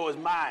there, so is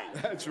mine.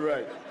 That's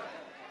right.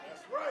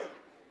 That's right.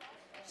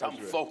 Some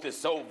folks are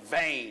so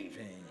vain.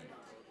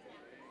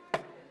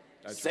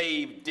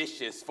 Save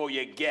dishes for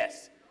your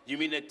guests. You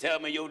mean to tell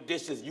me your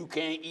dishes you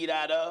can't eat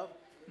out of?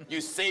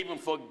 You save them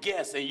for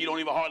guests, and you don't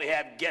even hardly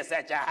have guests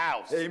at your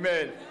house.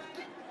 Amen.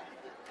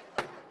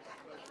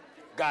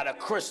 Got a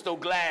crystal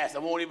glass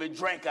and won't even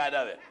drink out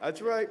of it.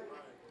 That's right.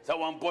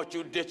 Someone bought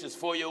you dishes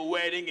for your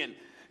wedding and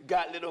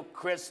got little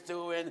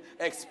crystal and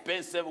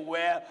expensive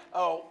ware.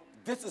 Oh,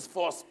 this is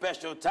for a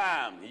special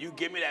time. You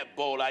give me that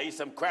bowl, I eat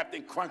some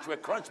Crafton Crunch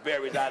with crunch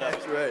berries out of it.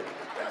 That's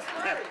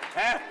right.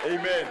 Huh?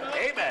 Amen.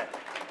 Amen.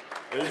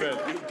 Amen.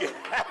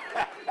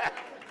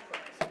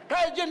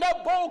 Hey, Jim,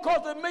 that bowl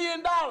cost $1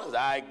 million.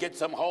 I get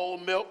some whole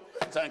milk,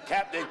 some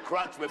Captain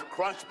Crunch with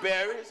crunch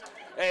berries.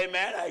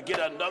 Amen. I get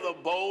another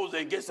bowl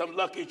and get some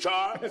Lucky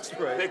Charms. That's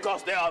right.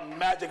 Because they are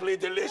magically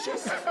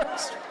delicious.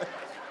 That's right.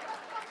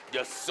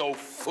 You're so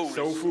foolish.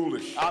 So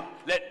foolish.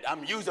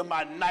 I'm using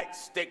my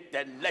nightstick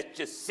that lets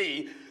you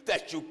see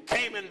that you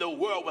came in the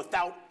world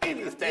without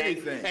anything.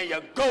 And you're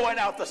going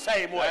out the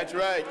same way. That's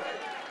right.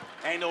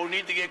 Ain't no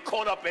need to get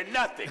caught up in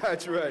nothing.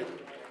 That's right.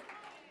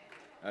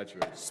 That's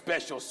right.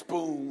 Special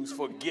spoons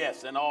for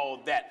guests and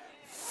all that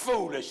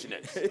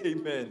foolishness.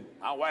 Amen.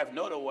 My wife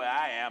know the way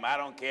I am. I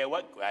don't care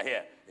what I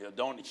hear.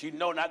 Don't she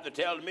know not to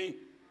tell me?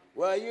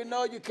 Well, you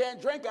know you can't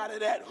drink out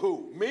of that.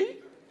 Who? Me?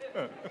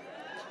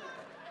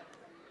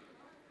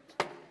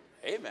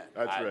 Amen.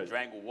 I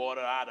drank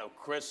water out of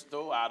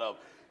crystal, out of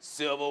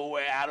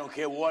silverware. I don't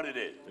care what it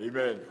is.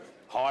 Amen.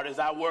 Hard as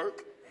I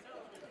work,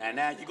 and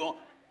now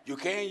you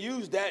can't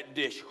use that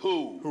dish.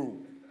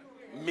 Who?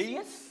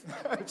 Meeth?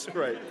 That's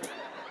right.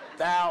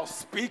 Thou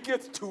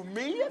speaketh to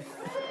me?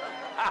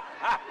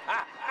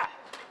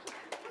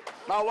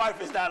 My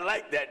wife is not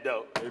like that,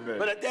 though. Amen.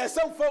 But there's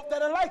some folk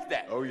that are like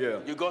that. Oh, yeah.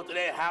 You go to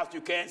their house,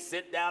 you can't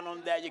sit down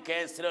on that, you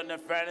can't sit on the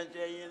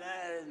furniture, you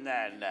know.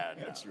 No.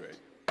 That's right.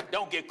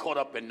 Don't get caught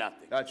up in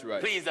nothing. That's right.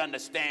 Please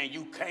understand,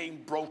 you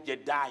came broke, you're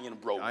dying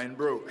broke. Dying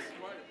broke.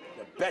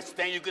 The best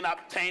thing you can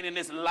obtain in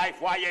this life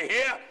while you're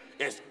here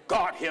is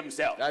God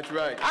himself. That's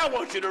right. I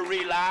want you to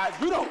realize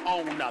you don't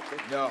own nothing.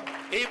 No.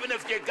 Even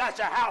if you got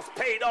your house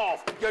paid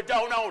off, you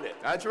don't own it.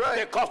 That's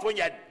right. Because when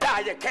you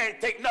die, you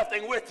can't take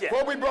nothing with you.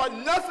 For we brought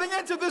nothing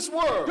into this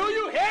world. Do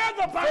you hear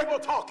the Bible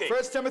talking?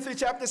 1 Timothy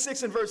chapter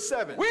 6 and verse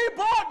 7. We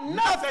brought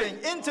nothing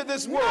into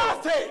this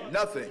world.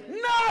 Nothing.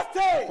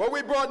 Nothing. For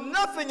we brought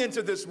nothing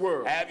into this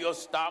world. Have your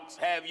stocks,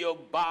 have your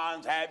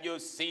bonds, have your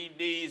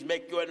CDs,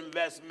 make your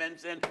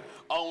investments, and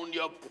own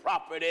your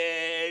property.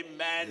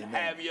 Amen.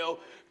 Have your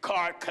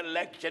car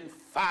collection,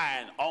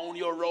 fine. Own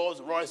your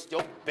Rolls Royce,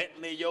 your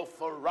Bentley, your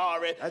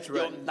Ferrari, That's right.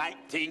 your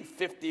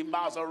 1950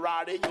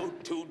 Maserati, your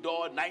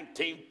two-door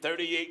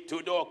 1938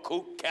 two-door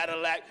coupe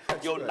Cadillac,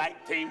 That's your right.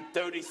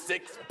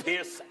 1936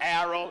 Pierce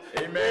Arrow.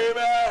 Amen.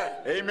 Amen.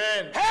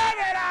 Amen. Have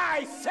it,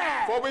 I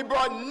said. For we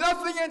brought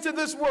nothing into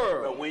this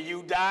world. But when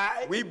you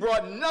die, We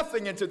brought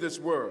nothing into this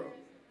world.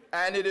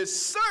 And it is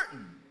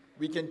certain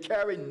we can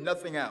carry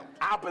nothing out.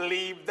 I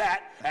believe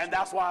that, and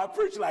that's why I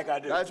preach like I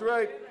do. That's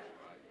right.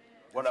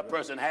 What a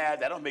person has,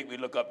 that don't make me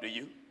look up to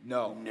you.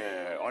 No.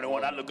 No, only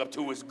one I look up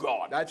to is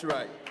God. That's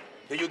right.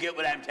 Do you get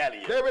what I'm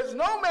telling you? There is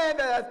no man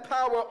that has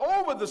power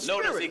over the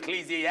spirit. Notice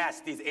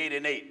Ecclesiastes 8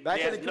 and 8. Back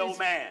in There's no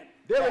man.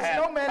 There is that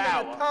no has man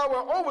that has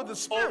power over the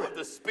spirit. Over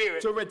the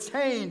spirit. To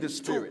retain the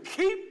spirit. To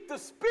keep the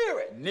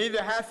spirit.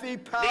 Neither hath he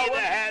power. Neither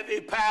have he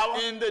power.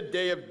 In the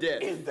day of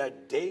death. In the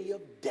day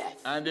of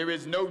death. And there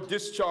is no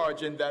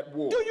discharge in that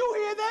war. Do you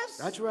hear this?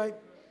 That's right.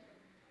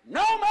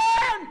 No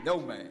man.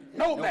 No man.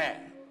 No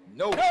man.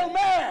 No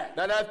man.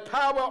 That has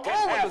power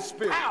over the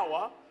spirit.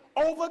 Power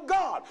over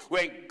God.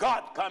 When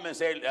God comes and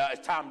says,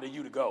 it's time for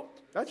you to go.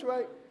 That's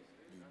right.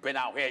 You Been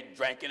out here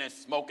drinking and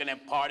smoking and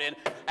partying,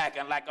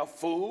 acting like a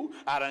fool.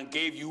 I done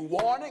gave you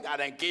warning. I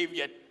done gave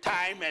you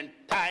time,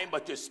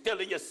 but you're still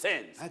in your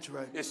sins. That's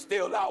right. You're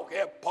still out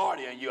here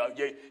partying. You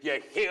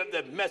hear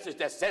the message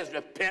that says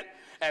repent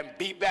and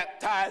be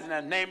baptized in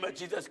the name of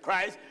Jesus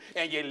Christ,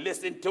 and you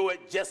listen to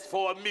it just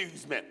for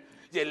amusement.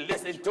 You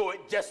listen to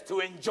it just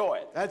to enjoy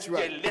it. That's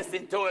right. You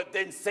listen to it,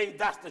 then say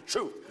that's the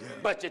truth. Yeah.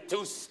 But you're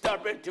too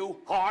stubborn, too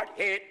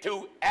hard-headed,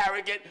 too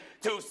arrogant,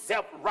 too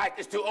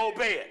self-righteous to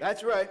obey it.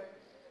 That's right.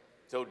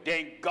 So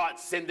then God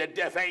send the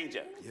death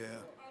angel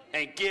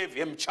and give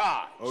him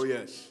charge. Oh,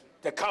 yes.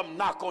 To come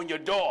knock on your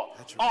door,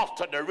 That's right.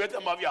 alter the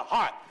rhythm of your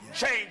heart,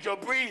 change your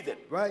breathing.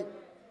 Right.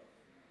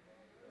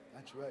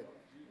 That's right.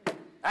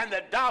 And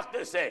the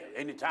doctor said,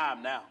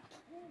 anytime now.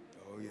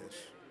 Oh, yes.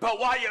 But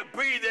while you're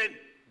breathing,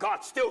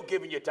 God's still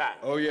giving you time.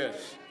 Oh,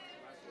 yes.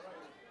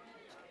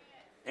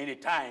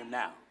 Anytime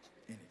now.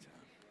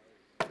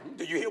 Anytime.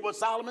 Do you hear what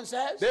Solomon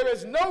says? There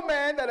is no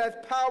man that has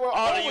power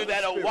All over of you the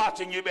that are spirit.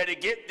 watching, you better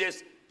get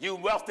this, you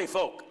wealthy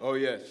folk Oh,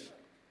 yes.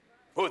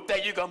 who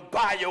think you can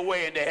buy your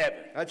way into heaven.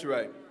 That's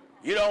right.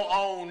 You don't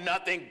own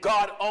nothing.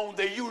 God owns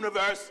the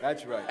universe.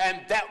 That's right.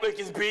 And that which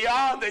is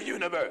beyond the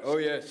universe. Oh,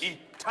 yes.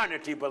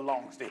 Eternity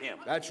belongs to him.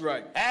 That's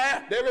right.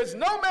 Eh? There is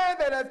no man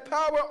that has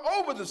power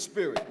over the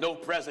spirit. No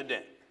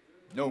president.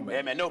 No man.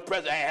 Amen. No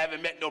president. I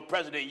haven't met no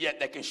president yet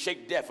that can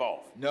shake death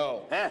off.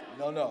 No. Huh?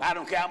 No. I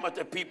don't care how much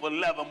the people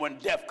love him. When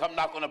death come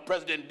knock on the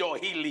president's door,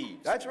 he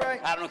leaves. That's right.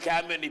 I don't care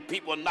how many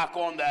people knock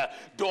on the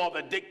door of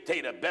a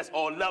dictator, best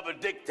or love a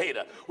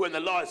dictator. When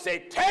the Lord say,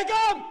 take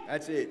him!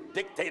 That's it.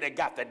 Dictator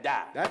got to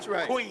die. That's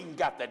right. Queen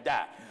got to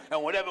die.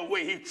 And whatever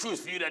way he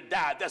chooses for you to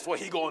die, that's what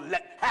he gonna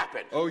let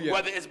happen. Oh, yeah.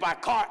 Whether it's by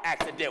car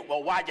accident,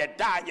 or while you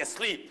die in your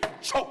sleep,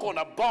 choke on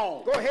a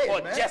bone, Go ahead,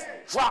 or man. just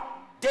drop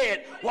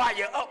dead while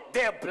you're up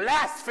there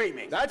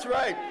blaspheming. That's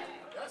right.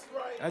 That's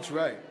right. That's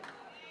right.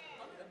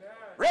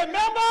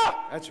 Remember,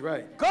 That's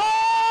right.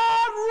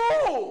 God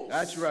rules.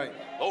 That's right.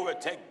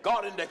 Overtake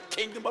God in the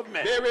kingdom of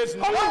men. There is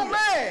no Hallelujah.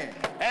 man.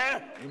 Eh?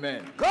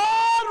 Amen.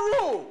 God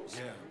rules.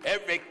 Yeah.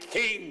 Every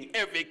king,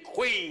 every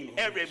queen,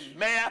 every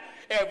mayor,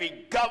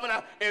 every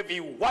governor, every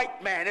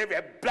white man, every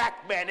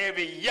black man,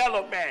 every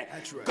yellow man.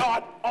 That's right.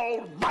 God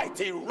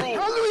Almighty rules.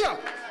 Hallelujah.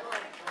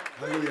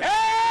 Hallelujah.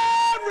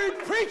 Every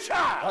preacher.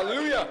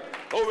 Hallelujah.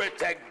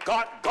 Overtake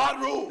God. God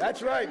rules.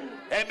 That's right.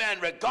 Amen.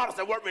 Regardless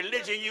of what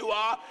religion you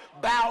are,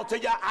 bow to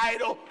your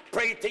idol,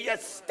 pray to your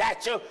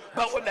statue,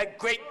 but when the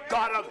great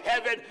God of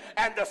heaven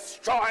and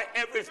destroy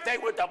everything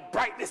with the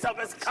brightness of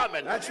his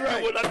coming, That's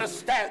right. you will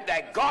understand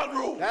that God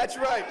rules. That's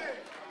right.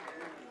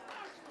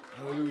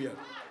 Hallelujah.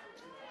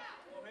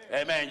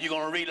 Amen. You're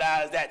going to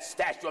realize that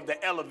statue of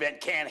the elephant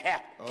can't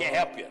help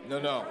you.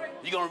 No.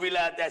 You're going to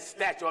realize that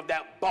statue of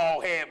that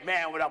bald-headed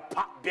man with a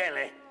pot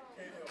belly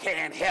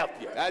can't help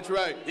you. That's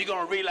right. You're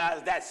going to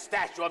realize that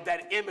statue of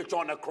that image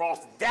on the cross,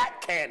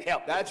 that can't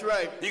help you. That's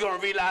right. You're going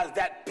to realize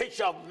that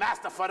picture of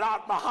Master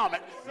Fard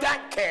Muhammad,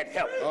 that can't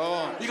help you.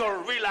 Oh. You're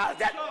going to realize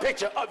that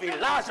picture of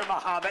Elijah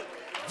Muhammad,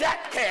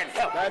 that can't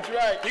help you. That's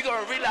right. You're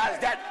going to realize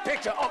that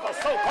picture of a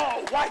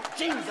so-called white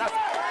Jesus,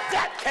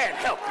 that can't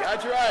help you.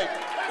 That's right.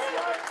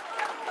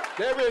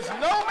 There is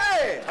no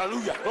man.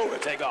 Hallelujah. Glory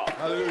to God.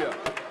 Hallelujah.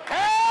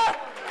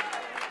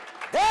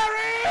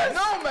 There is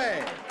No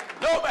man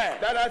no man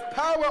that has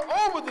power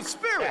over the that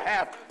spirit.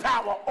 have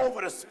power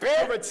over the To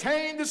spirit.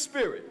 retain the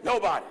spirit.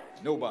 Nobody.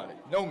 Nobody.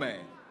 No man.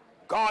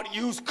 God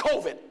used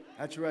COVID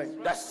That's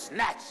right. to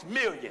snatch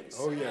millions.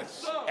 Oh,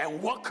 yes.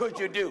 And what could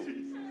you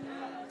do?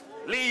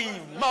 Leave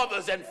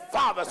mothers and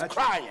fathers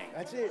crying.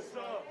 That's it.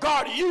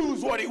 God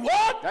used what he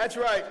wanted. That's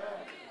right.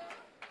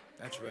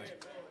 That's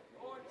right.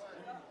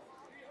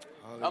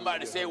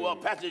 Somebody say, well,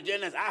 Pastor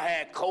Jennings, I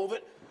had COVID,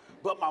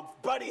 but my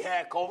buddy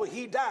had COVID.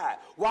 He died.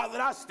 Why did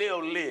I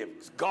still live?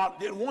 God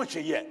didn't want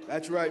you yet.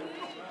 That's right.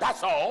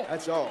 That's all.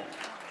 That's all.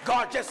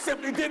 God just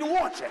simply didn't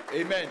want you.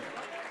 Amen.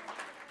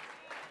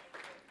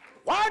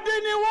 Why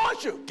didn't he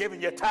want you?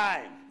 Giving you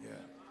time Yeah.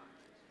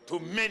 to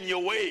mend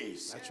your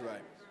ways. That's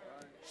right.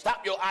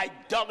 Stop your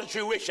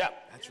idolatry worship.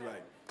 That's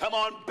right. Come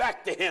on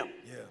back to him.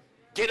 Yeah.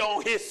 Get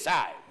on his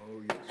side.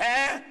 Oh, yes.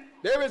 Huh?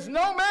 There is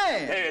no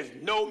man There is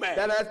no man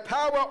that has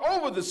power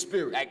over the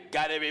spirit. that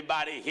got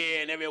everybody here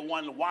and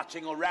everyone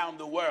watching around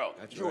the world.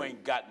 That's you right.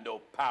 ain't got no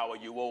power,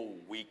 you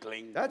old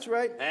weakling. That's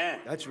right. Eh?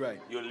 That's right.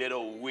 You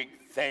little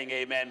weak thing,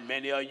 amen.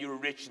 Many of you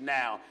rich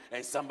now,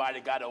 and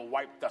somebody got to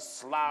wipe the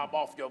slob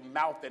off your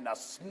mouth and the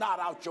snot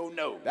out your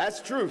nose.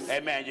 That's truth.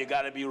 Amen. You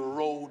got to be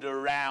rolled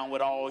around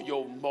with all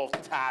your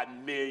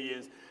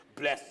multi-millions.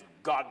 Bless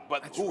God.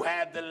 But who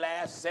have the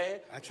last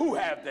say? Who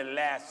have the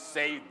last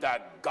say?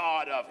 The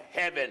God of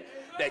heaven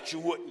that you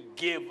wouldn't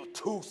give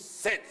 2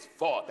 cents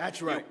for.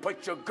 That's right. You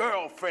put your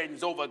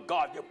girlfriends over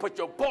God. You put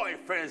your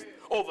boyfriends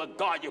over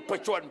God. You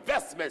put your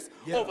investments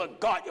over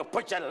God. You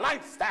put your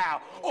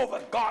lifestyle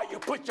over God. You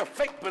put your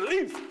fake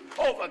beliefs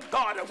over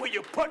God. And when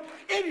you put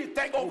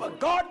anything over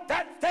God,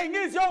 that thing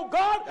is your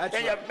God. That's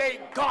and right. you made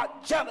God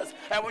jealous.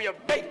 And when you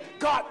make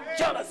God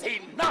jealous, he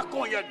knock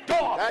on your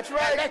door. That's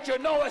right. And let you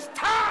know it's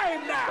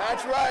time now.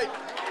 That's right.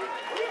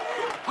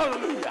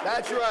 Hallelujah.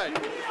 That's right.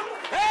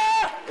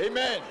 Yeah.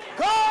 Amen.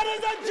 God is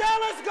a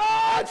jealous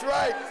God. That's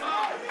right.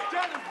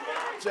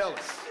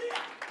 Jealous.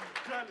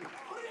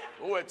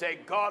 Who would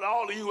take God,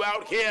 all of you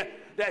out here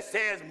that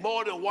says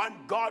more than one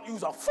God,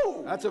 you's a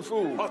fool. That's a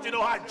fool. But you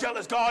know how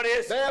jealous God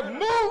is? They have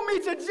moved me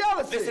to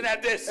jealousy. Listen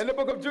at this. In the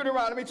book of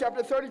Deuteronomy,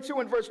 chapter 32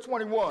 and verse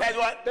 21. That's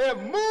what? They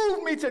have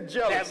moved me to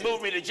jealousy. They have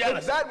moved me to jealousy.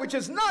 With that which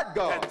is not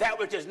God. That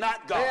which is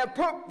not God.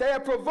 They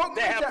have provoked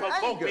me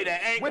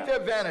to anger. With their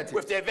vanity.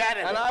 With their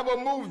vanity. And I will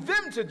move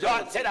them to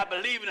jealousy. God said, I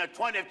believe in the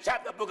 20th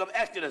chapter, book of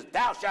Exodus,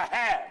 thou shalt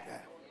have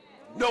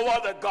no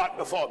other God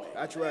before me.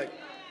 That's right.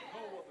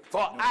 For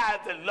I,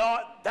 the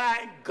Lord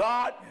thy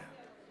God,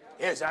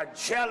 is a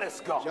jealous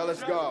God.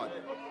 Jealous God.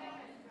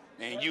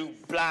 And you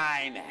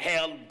blind,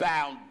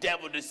 hell-bound,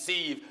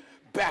 devil-deceived,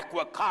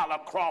 backward collar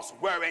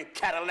cross-wearing,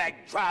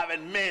 Cadillac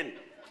driving men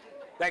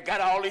that got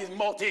all these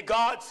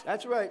multi-gods.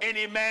 That's right.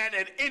 Any man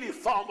in any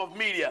form of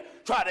media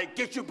try to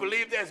get you to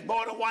believe there's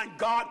more than one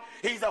God,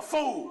 he's a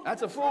fool.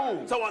 That's a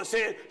fool. Someone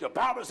said, the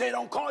Bible said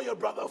don't call your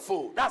brother a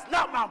fool. That's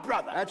not my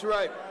brother. That's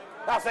right.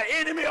 That's an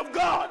enemy of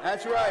God.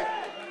 That's right.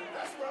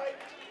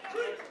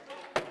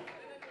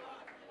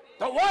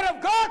 The word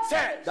of God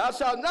says, thou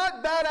shalt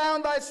not bow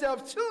down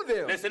thyself to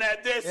them. Listen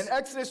at this. In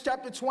Exodus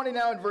chapter 20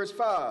 now in verse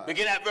 5.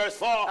 Begin at verse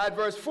 4. At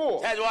verse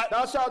 4. That's what?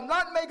 Thou shalt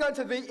not make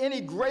unto thee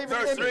any graven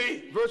Verse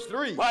image. 3. Verse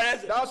 3. What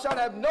is it? Thou shalt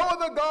have no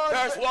other gods.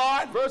 Verse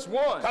 1. Verse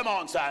 1. Come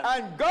on, son.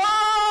 And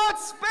God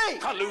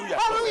spake. Hallelujah.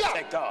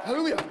 Hallelujah. God.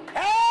 Hallelujah.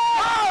 Hey!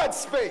 God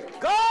spake.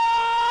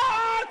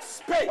 God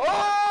spake.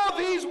 All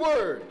these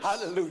words.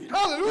 Hallelujah.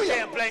 Hallelujah. You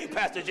can't blame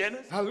Pastor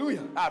Jennings.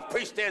 Hallelujah. I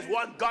preached there's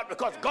one God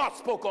because God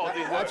spoke all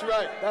these words. That's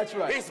right. That's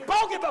right. He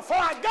spoke it before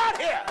I got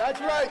here. That's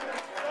right.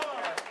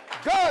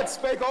 God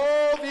spake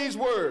all these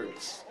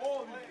words.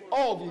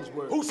 All these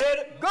words. Who said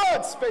it?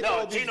 God spake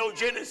all these words. No, Gino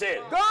Jennings said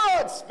it.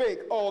 God spake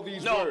all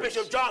these words. No,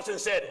 Bishop Johnson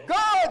said it.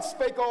 God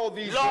spake all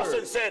these words.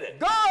 Lawson said it.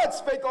 God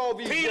spake all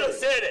these Peter words.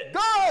 said it.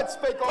 God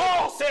spake all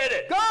Paul said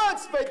it. God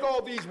spake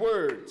all these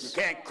words.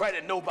 You can't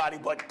credit nobody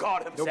but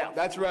God himself.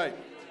 That's right.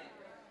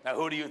 Now,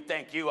 who do you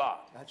think you are?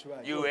 That's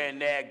right. You in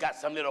there got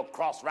some little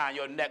cross around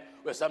your neck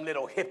with some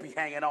little hippie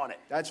hanging on it.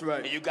 That's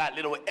right. And you got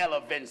little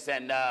elephants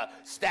and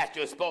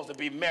statues supposed to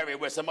be married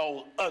with some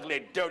old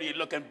ugly,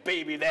 dirty-looking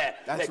baby there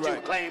that you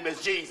claim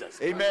is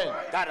Jesus. Amen.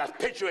 Got a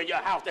picture in your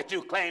house that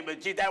you claim is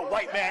Jesus. That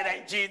white man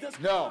ain't Jesus.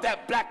 No.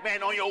 That black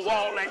man on your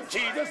wall ain't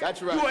Jesus.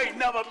 That's right. You ain't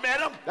never met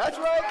him. That's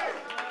right.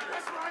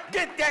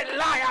 Get that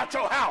lie out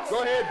your house.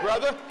 Go ahead,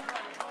 brother.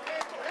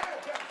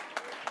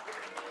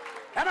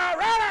 Am I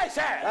right, I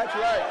said? That's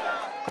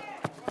right.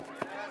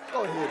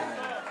 Go ahead,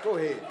 man. Go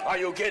ahead. Are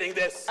you getting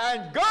this?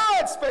 And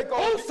God spake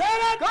all. Who said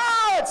it?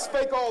 God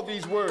spake all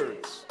these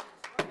words.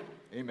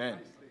 Amen.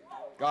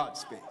 God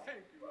spake.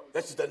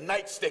 This is the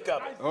nightstick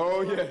of it.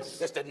 Oh, yes.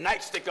 That's the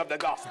nightstick of the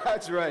gospel.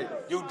 That's right.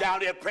 You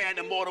down there praying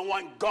to more than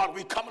one God.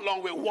 We come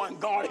along with one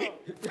God here.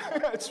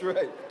 That's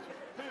right.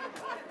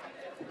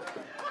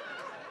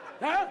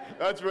 Huh?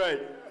 That's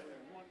right.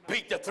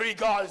 Beat the three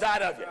gods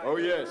out of you. Oh,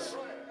 yes.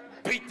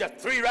 Beat the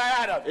three right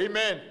out of you.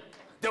 Amen.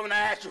 Then when I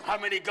ask you how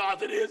many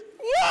gods it is,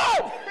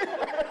 whoa! You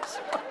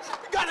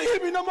gotta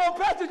hear me no more,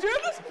 Pastor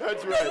Jennings.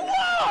 That's right.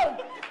 Whoa!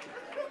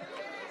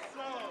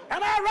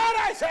 Am I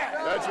right, I said?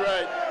 That's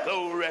right.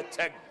 Glory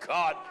to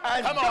God.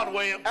 And Come on,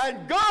 William.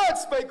 And God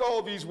spake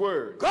all these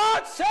words.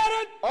 God said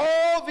it.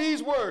 All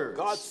these words.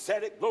 God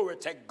said it. Glory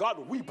to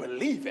God. We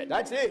believe it.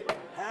 That's it.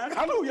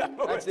 Hallelujah.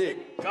 Glory That's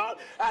it. God.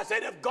 I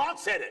said if God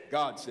said it.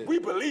 God said it. We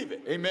believe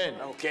it. Amen. I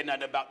don't care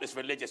nothing about this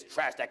religious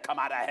trash that come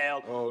out of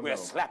hell. Oh, We're no.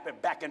 slapping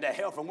back into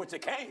hell from whence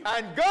it came.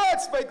 And God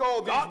spake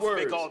all these God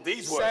words. spake all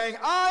these words. Saying,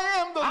 I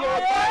am the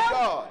Lord thy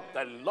God.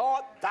 The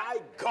Lord thy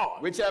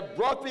God. Which have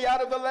brought thee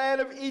out of the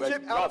land of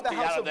Egypt, out of the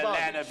house of bondage.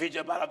 Land of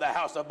Egypt, out of the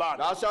house of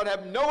bondage. Thou shalt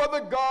have no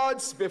other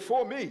gods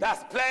before me.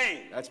 That's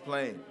plain. That's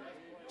plain.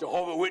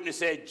 Jehovah's Witness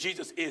said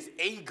Jesus is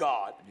a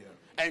God, Yeah.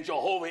 and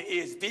Jehovah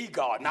is the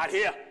God. Not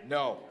here.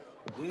 No.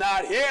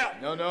 Not here.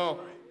 No, no.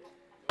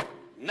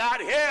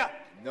 Not here.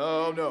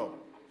 No, no.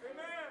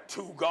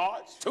 Two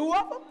gods. Two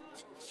of them.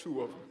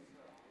 Two of them.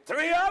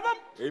 Three of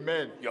them.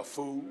 Amen. You're a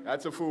fool.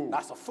 That's a fool.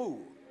 That's a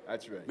fool.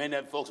 That's right. Many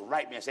of folks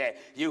write me and say,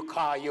 you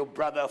call your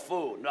brother a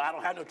fool. No, I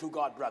don't have no two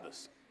God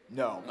brothers.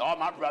 No. All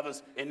my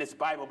brothers in this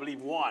Bible believe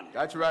one.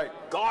 That's right.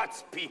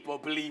 God's people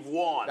believe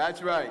one.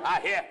 That's right.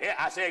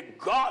 I said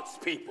God's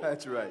people.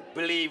 That's right.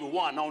 Believe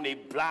one. Only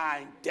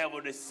blind,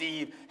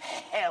 devil-deceived,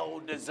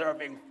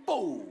 hell-deserving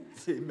fools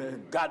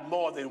Amen. got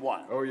more than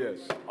one. Oh, yes.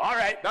 All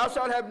right. Thou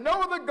shalt have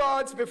no other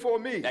gods before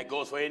me. That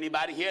goes for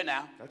anybody here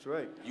now. That's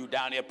right. You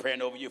down there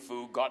praying over your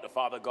food, God the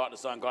Father, God the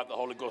Son, God the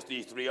Holy Ghost,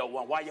 these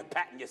 301. Why you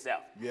patting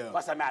yourself? Yeah.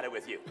 What's the matter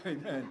with you?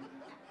 Amen.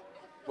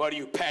 What are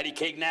you, patty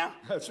cake now?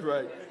 That's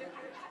right.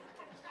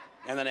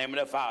 In the name of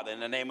the Father, in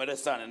the name of the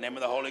Son, in the name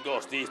of the Holy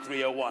Ghost, these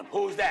 301.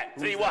 Who's that?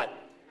 Three what?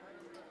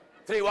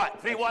 Three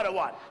what? Three what or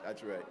one?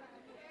 That's right.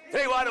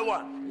 Three what or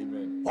one?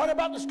 Amen. What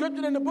about the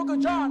scripture in the book of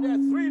John? There are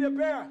three to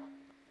bear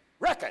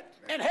record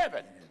in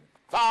heaven.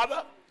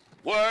 Father,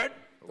 Word,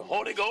 The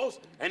Holy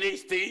Ghost and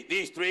these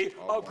three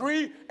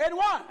agree in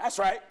one. That's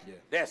right. Yeah.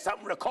 There's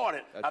something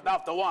recorded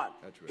about the one.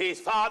 That's right. He's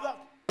Father,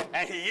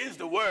 and he is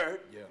the Word,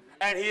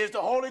 and he is the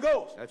Holy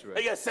Ghost. That's right.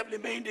 They just simply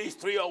mean these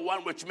three are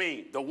one, which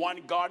means the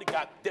one God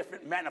got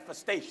different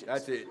manifestations.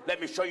 That's it. Let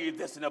me show you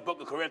this in the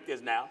book of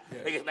Corinthians now.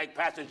 It's like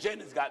Pastor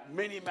Jennings got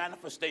many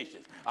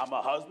manifestations. I'm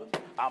a husband,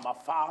 I'm a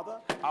father,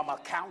 I'm a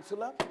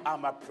counselor,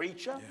 I'm a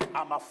preacher,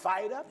 I'm a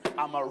fighter,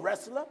 I'm a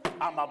wrestler,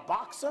 I'm a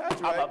boxer,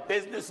 I'm a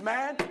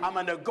businessman, I'm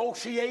a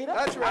negotiator.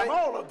 That's right. I'm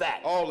all of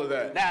that. All of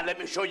that. Now let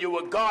me show you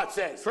what God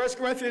says. 1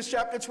 Corinthians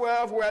chapter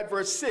 12, we're at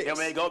verse 6. Then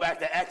we go back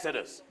to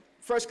Exodus.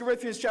 1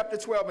 Corinthians chapter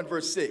 12 and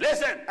verse 6.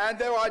 Listen. And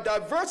there are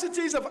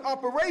diversities of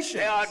operations.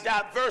 There are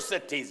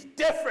diversities,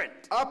 different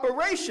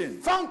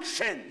operations,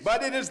 functions.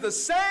 but it is the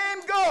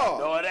same God.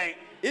 No, it ain't.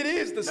 It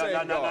is the same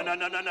God.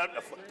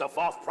 No. The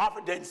false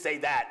prophet didn't say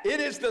that. It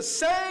is the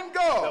same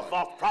God. The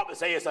false prophet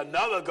say it's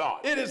another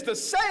God. It is the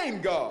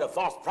same God. The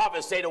false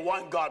prophet say the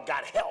one God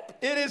got help.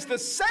 It is the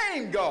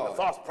same God. The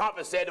false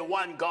prophet said the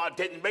one God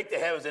didn't make the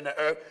heavens and the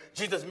earth.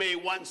 Jesus made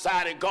one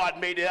side and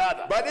God made the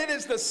other. But it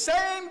is the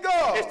same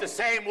God. It's the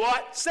same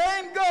what?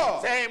 Same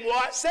God. Same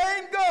what?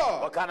 Same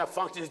God. What kind of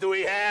functions do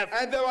we have?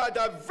 And there are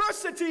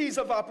diversities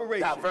of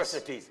operations.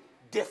 Diversities.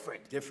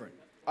 Different.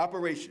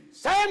 Operations.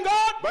 Same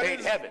God but made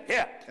heaven.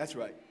 Here. That's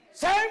right.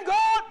 Same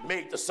God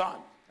made the sun.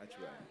 That's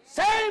right.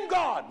 Same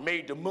God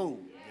made the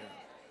moon.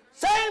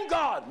 Same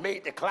God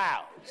made the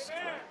clouds. That's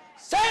right.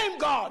 Same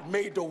God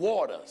made the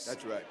waters.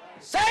 That's right.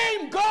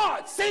 Same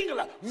God,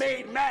 singular,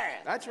 made man.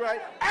 That's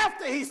right.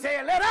 After he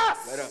said, let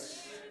us. Let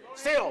us.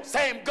 Still,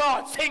 same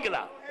God,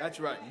 singular. That's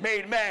right.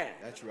 Made man.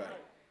 That's right.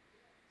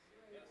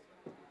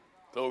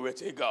 Glory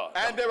to God.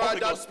 And there are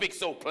don't speak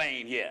so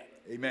plain here.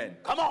 Amen.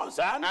 Come on,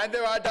 son. And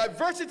there are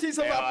diversities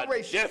of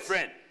operations.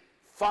 Different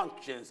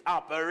functions,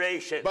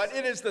 operations. But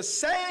it is the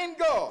same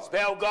God.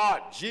 Spell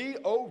God.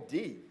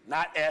 G-O-D.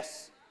 Not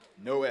S.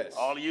 No S.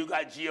 All of you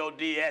got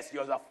G-O-D-S,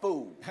 you're a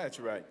fool. That's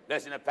right.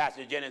 Listen to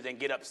Pastor Jennings and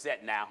get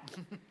upset now.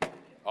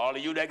 All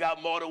of you that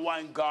got more than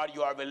one God,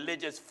 you are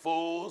religious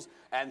fools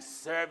and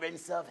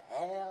servants of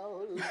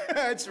hell.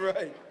 That's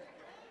right.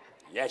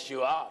 Yes,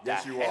 you are.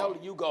 Yes, the you hell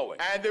are. you going?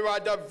 And there are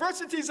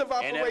diversities of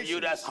operations. Any of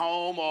you that's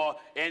home or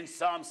in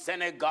some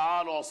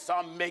synagogue or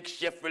some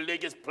makeshift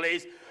religious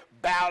place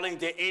bowing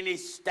to any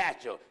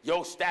statue.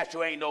 Your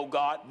statue ain't no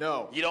God.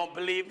 No. You don't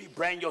believe me?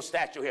 Bring your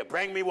statue here.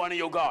 Bring me one of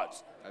your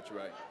gods. That's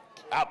right.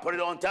 I'll put it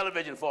on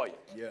television for you.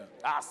 Yeah.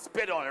 I'll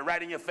spit on it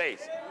right in your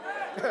face.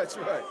 That's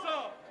right.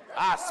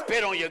 I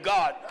spit on your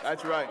God.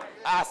 That's right.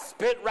 I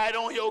spit right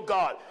on your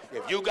God.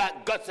 If you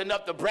got guts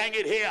enough to bring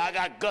it here, I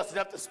got guts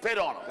enough to spit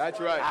on them. That's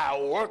right.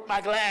 I work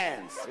my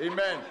glands.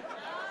 Amen.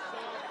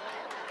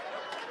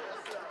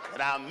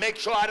 And I make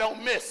sure I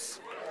don't miss.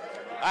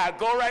 I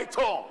go right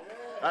to him.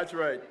 That's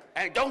right.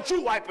 And don't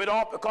you wipe it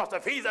off, because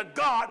if he's a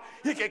God,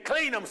 he can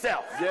clean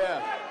himself.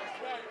 Yeah.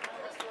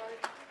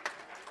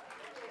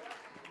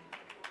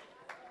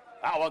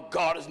 Our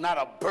God is not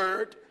a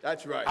bird.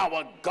 That's right.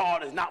 Our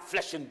God is not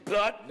flesh and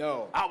blood.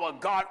 No. Our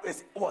God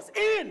was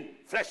in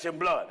flesh and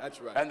blood. That's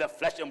right. And the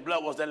flesh and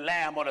blood was the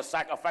lamb or the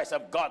sacrifice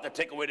of God to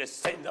take away the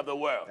sins of the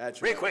world. That's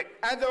Real right. quick.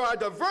 And there are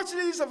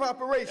diversities of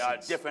operations. There are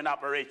different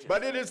operations.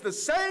 But it is the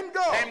same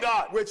God. Same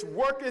God. Which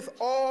worketh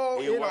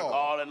all He in work all.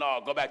 all in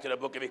all. Go back to the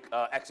book of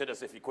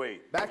Exodus if you please.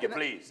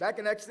 Back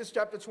in Exodus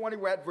chapter 20,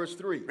 we're at verse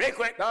 3. Real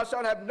quick. Thou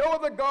shalt have no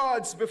other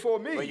gods before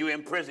me. When you're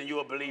in prison, you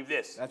will believe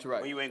this. That's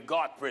right. When you're in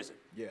God prison,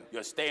 Yeah.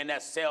 you'll stay in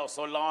that cell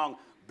so long,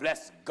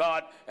 bless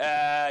God,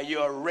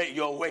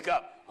 you'll wake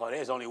up. Oh,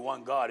 there's only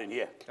one God in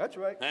here. That's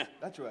right. Huh?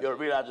 That's right. You'll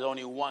realize there's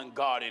only one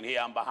God in here.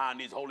 I'm behind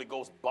these Holy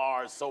Ghost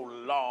bars so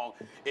long,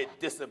 it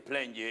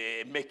disciplines you,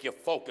 it make you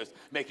focus,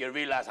 make you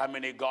realize how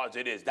many gods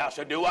it is. Thou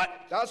shalt do what?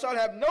 Thou shalt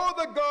have no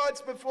other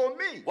gods before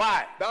me.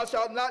 Why? Thou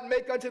shalt not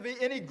make unto thee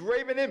any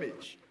graven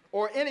image,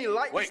 or any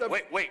likeness of...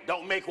 Wait,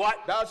 don't make what?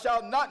 Thou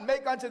shalt not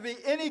make unto thee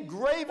any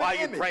graven Why are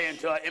you image. praying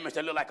to an image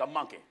that look like a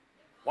monkey?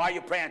 Why are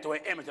you praying to an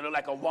image that look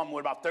like a woman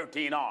with about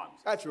 13 arms?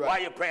 That's right. Why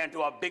are you praying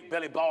to a big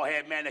belly bald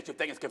head man that you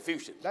think is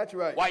Confucius? That's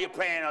right. Why are you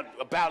praying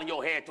bowing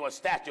your head to a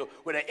statue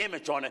with an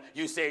image on it?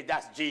 You say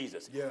that's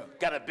Jesus. Yeah.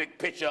 Got a big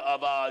picture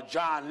of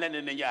John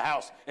Lennon in your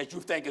house that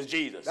you think is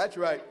Jesus. That's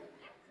right.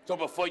 So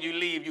before you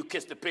leave, you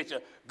kiss the picture.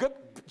 Good,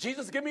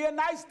 Jesus, give me a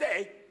nice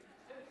day.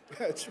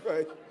 That's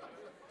right.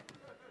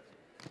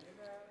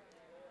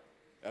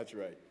 That's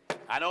right.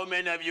 I know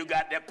many of you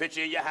got that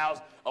picture in your house,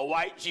 a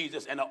white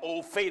Jesus and an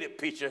old faded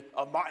picture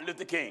of Martin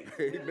Luther King.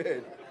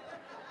 Amen.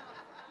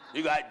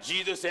 You got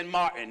Jesus and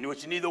Martin,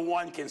 which neither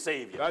one can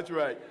save you. That's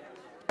right.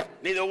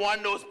 Neither one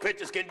of those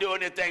pictures can do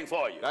anything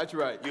for you. That's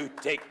right. You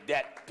take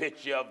that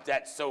picture of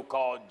that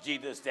so-called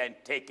Jesus and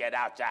take it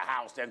out your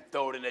house and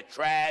throw it in the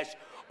trash,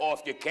 or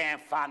if you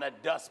can't find a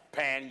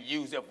dustpan,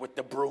 use it with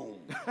the broom.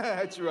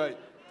 That's right.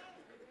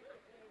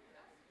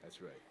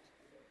 That's right.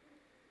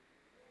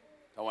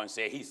 Someone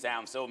said, he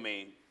sounds so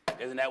mean.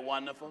 Isn't that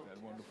wonderful? That's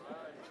wonderful.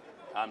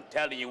 I'm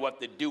telling you what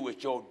to do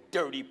with your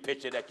dirty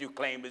picture that you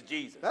claim is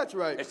Jesus. That's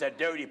right. It's a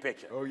dirty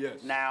picture. Oh,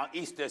 yes. Now,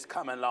 Easter's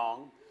coming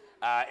along,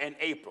 in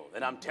April.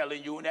 And I'm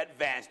telling you in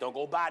advance, don't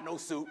go buy no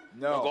suit.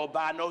 No. Don't go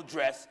buy no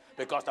dress,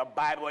 because the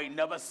Bible ain't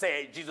never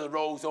said Jesus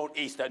rose on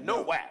Easter.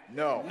 Nowhere.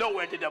 No.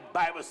 Nowhere did the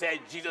Bible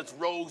say Jesus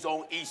rose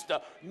on Easter.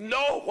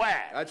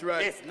 Nowhere. That's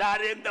right. It's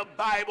not in the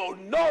Bible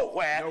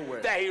nowhere,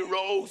 Nowhere. that he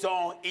rose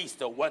on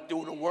Easter. What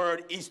do the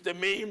word Easter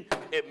mean?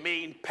 It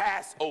means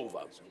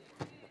Passover.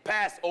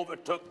 Passover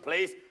took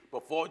place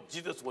before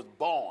Jesus was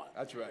born.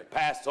 That's right.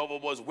 Passover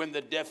was when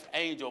the death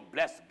angel,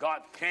 bless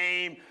God,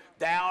 came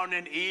down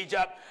in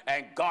Egypt,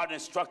 and God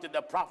instructed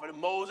the prophet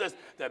Moses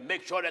to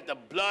make sure that the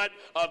blood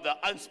of the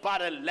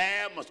unspotted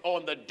lamb was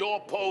on the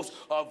doorpost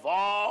of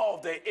all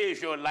the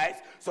Israelites.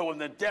 So when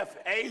the death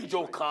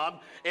angel comes,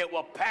 it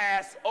will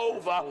pass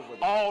over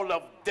all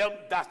of them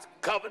that's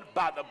covered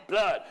by the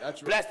blood.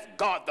 That's right. Bless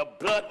God, the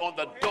blood on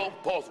the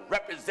doorpost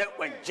represent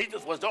when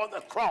Jesus was on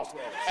the cross,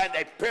 and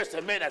they pierced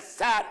him in the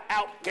side.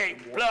 Out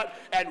came blood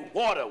and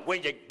water.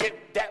 When you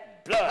get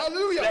that blood,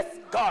 hallelujah, bless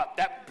God,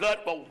 that blood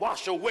will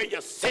wash away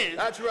your sins.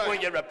 That's right.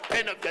 When you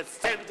repent of your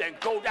sins and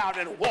go down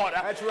in water.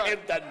 That's right. In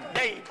the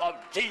name of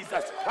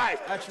Jesus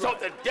Christ. That's so right.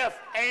 the death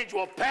angel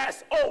will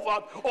pass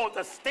over, or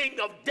the sting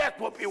of death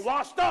will be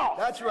washed off.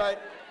 That's right.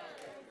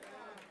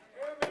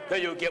 Do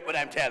you get what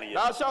I'm telling you?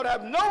 Thou shalt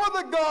have no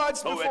other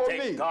gods Oh, before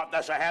take me. God,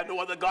 thou shalt have no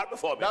other God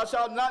before me. Thou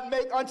shalt not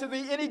make unto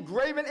thee any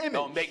graven image.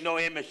 Don't make no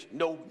image,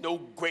 no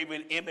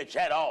graven image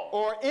at all.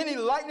 Or any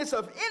likeness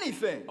of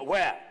anything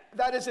Where?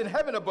 that is in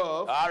heaven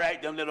above. All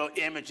right, them little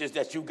images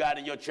that you got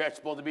in your church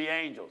supposed to be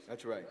angels.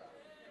 That's right.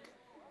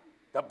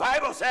 The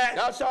Bible says,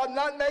 Thou shalt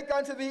not make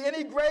unto thee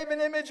any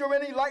graven image or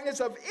any likeness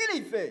of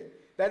anything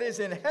that is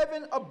in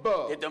heaven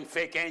above. get them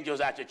fake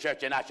angels out your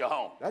church and out your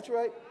home. That's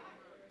right.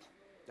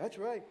 That's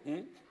right.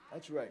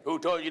 That's right. Who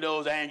told you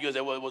those angels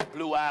that was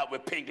blue-eyed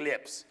with pink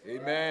lips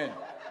Amen.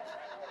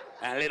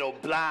 and little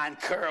blind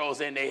curls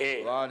in their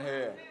head? Blonde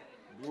hair,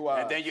 blue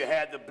eyes. And then you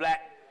had the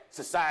black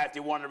society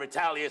wanting to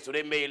retaliate, so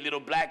they made little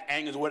black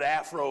angels with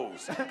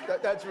afros.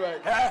 That's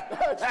right.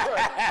 That's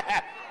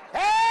right.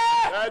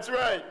 That's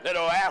right.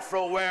 Little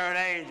afro-wearing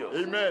angels.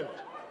 Amen.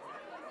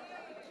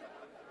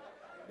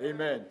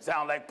 Amen.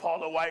 Sound like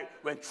Paula White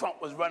when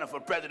Trump was running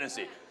for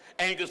presidency.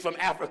 Angels from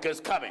Africa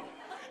is coming.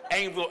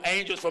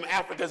 Angels from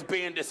Africa is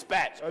being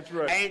dispatched. That's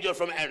right. Angels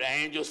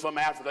from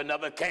Africa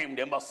never came.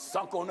 They must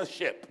sunk on the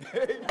ship.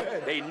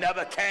 Amen. They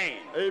never came.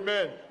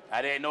 Amen.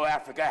 I didn't know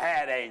Africa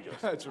had angels.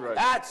 That's right.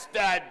 That's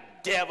the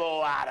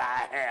devil out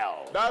of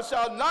hell. Thou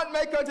shalt not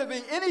make unto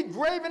thee any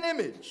graven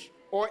image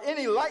or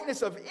any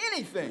likeness of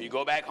anything. You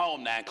go back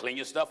home now and clean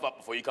your stuff up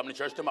before you come to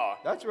church tomorrow.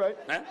 That's right.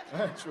 Huh?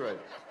 That's right.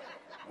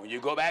 When you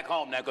go back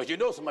home now, because you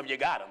know some of you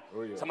got them.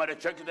 Oh, yeah. Some of the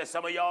churches that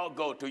some of y'all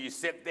go to, you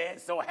sit there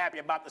and so happy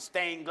about the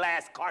stained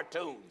glass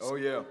cartoons. Oh,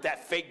 yeah.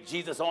 That fake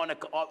Jesus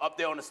up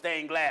there on the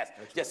stained glass,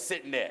 just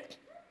sitting there,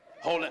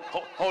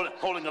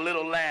 holding a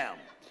little lamb.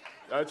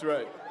 That's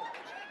right.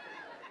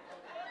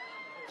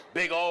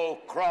 Big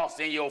old cross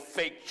in your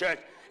fake church,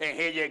 and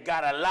here you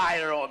got a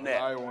liar on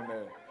there. Eye on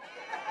there.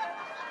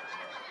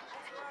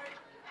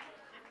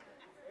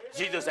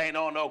 Jesus ain't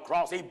on no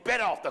cross. He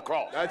bit off the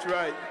cross. That's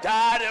right.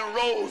 Died and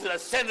rose and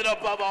ascended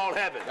above all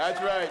heaven.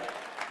 That's right.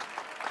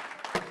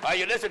 Are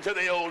you listening to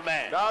the old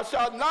man? Thou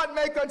shalt not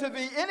make unto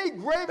thee any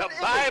graven The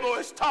image. Bible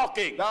is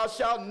talking. Thou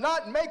shalt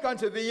not make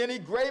unto thee any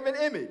graven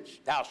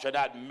image. Thou shalt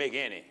not make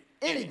any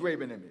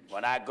graven image.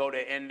 When I go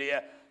to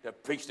India to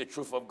preach the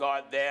truth of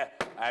God there,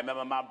 I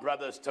remember my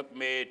brothers took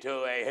me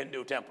to a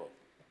Hindu temple.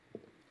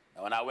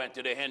 And when I went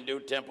to the Hindu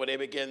temple, they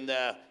began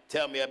to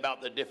tell me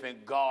about the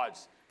different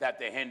gods that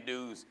the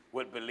Hindus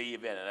would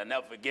believe in. And I'll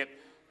never forget,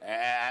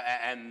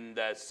 and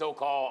the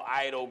so-called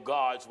idol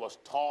gods was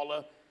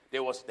taller. They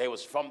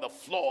was from the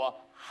floor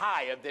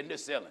higher than the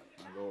ceiling.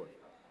 My Lord.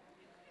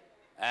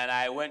 And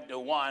I went to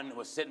one who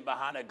was sitting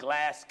behind a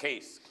glass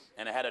case,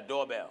 and it had a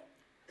doorbell.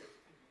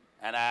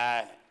 And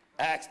I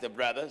asked the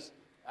brothers,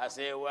 I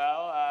said,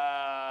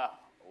 well,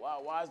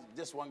 why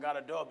this one got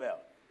a doorbell?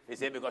 He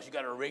said, because you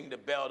got to ring the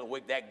bell to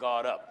wake that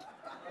God up.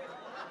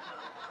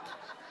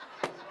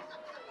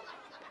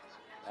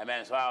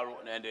 Amen. So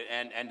and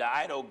the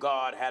idol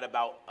god had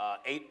about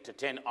 8 to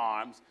 10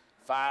 arms,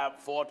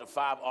 4 to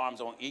 5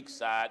 arms on each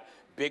side,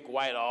 big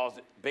white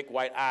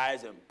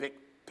eyes, and big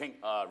pink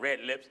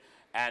red lips,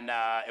 and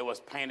it was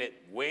painted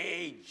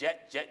way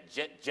jet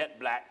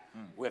black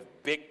with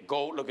big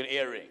gold-looking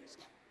earrings.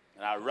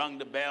 And I rung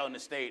the bell and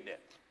it stayed there.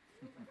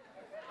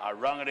 I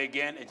rung it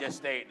again, it just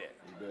stayed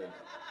there.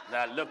 And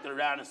I looked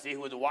around and see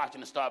who was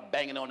watching and started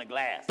banging on the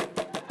glass.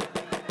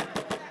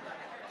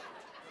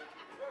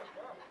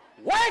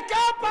 Wake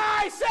up,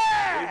 I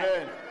said!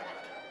 Amen.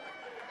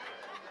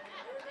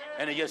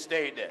 And it just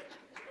stayed there.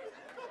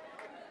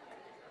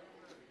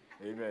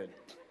 Amen.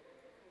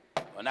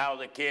 When I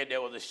was a kid,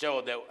 there was a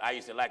show that I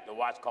used to like to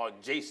watch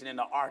called Jason and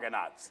the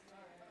Argonauts,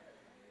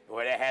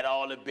 where they had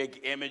all the big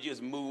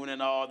images, moon and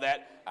all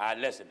that.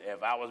 Listen,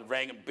 if I was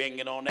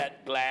banging on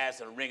that glass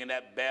and ringing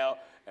that bell,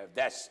 if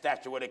that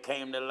statue would have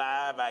came to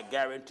life, I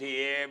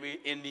guarantee every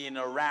Indian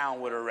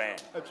around would have ran.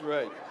 That's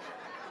right.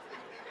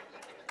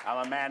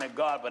 I'm a man of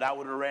God, but I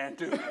would have ran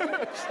too.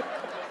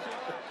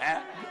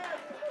 Huh?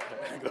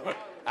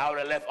 I would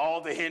have left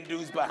all the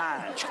Hindus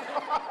behind.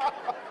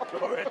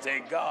 Glory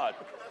to God.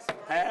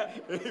 Huh?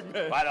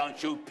 Amen. Why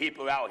don't you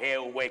people out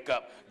here wake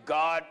up?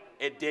 God,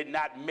 it did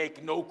not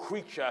make no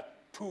creature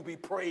to be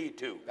prayed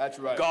to. That's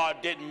right. God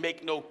didn't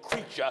make no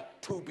creature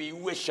to be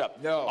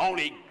worshiped. No.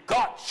 Only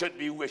God should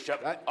be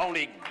worshiped.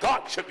 Only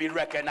God should be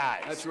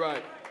recognized. That's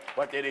right.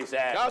 What did he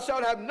say? Thou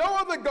shalt have no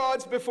other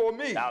gods before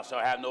me. Thou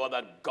shalt have no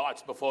other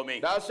gods before me.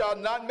 Thou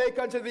shalt not make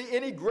unto thee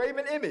any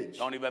graven image.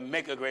 Don't even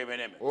make a graven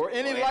image. Or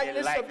any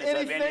likeness of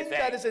anything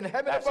that is in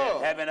heaven above.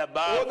 In heaven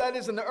above. Or that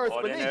is in the earth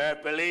or beneath. In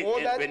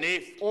the earth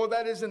beneath. Or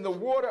that is in the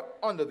water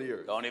under the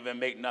earth. Don't even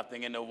make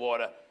nothing in the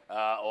water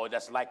or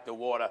that's like the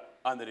water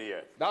under the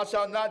earth. Thou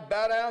shalt not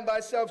bow down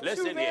thyself to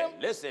them.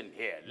 Listen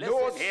here.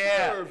 Nor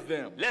serve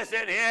them.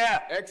 Listen here.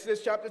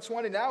 Exodus chapter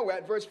 20, now we're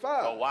at verse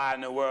 5. So why in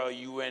the world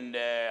you in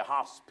the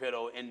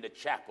hospital, in the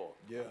chapel,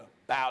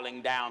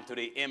 bowing down to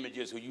the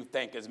images who you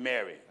think is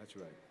Mary? That's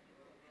right.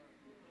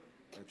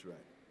 That's right.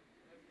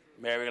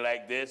 Mary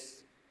like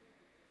this,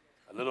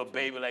 a little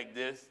baby like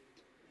this,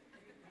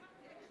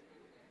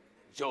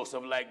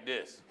 Joseph like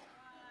this.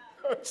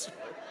 That's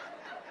right.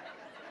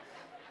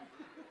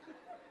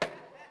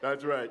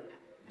 That's right.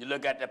 You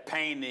look at the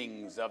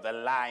paintings of the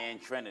Lion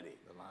Trinity.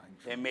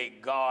 They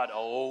make God an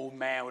old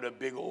man with a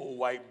big old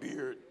white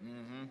beard.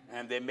 Mm-hmm.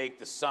 And they make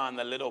the Son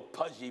a little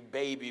pudgy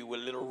baby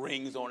with little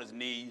rings on his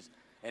knees.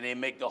 And they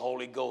make the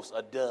Holy Ghost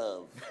a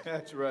dove.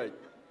 That's right.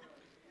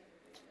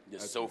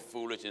 You're so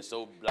foolish and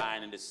so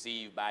blind and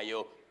deceived by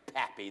your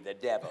pappy, the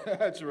devil.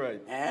 That's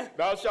right. Huh?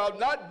 Thou shalt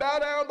not bow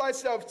down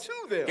thyself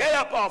to them. Get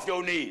up off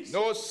your knees.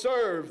 Nor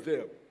serve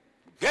them.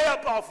 Get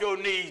up off your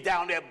knees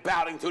down there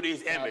bowing to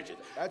these images.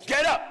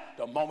 Get up.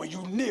 The moment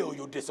you kneel,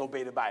 you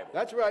disobey the Bible.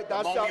 That's right.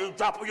 The moment you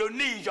drop on your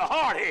knees, you're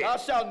hard-headed. Thou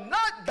shalt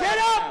not bow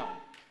down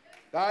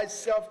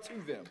thyself to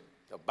them.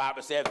 The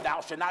Bible says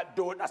thou shalt not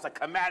do it. That's a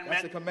commandment.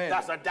 That's a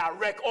commandment. That's a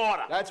direct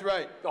order. That's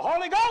right. The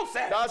Holy Ghost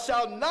says. Thou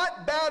shalt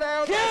not bow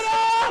down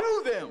thyself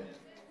to them.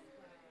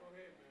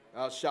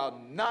 Thou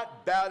shalt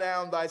not bow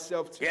down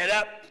thyself to them. Get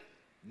up.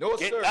 Nor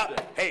serve them.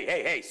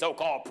 Hey,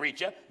 so-called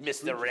preacher,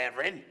 Mr.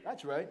 Reverend.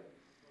 That's right.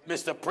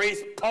 Mr.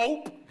 Priest,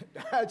 Pope.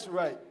 That's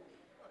right.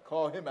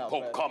 Call him out.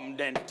 Pope come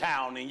in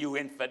town and you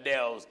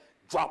infidels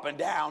dropping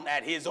down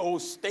at his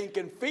old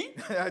stinking feet.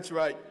 That's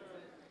right.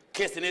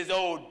 Kissing his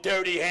old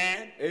dirty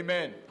hand.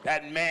 Amen.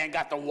 That man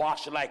got to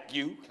wash like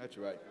you. That's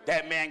right.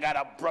 That man got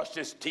to brush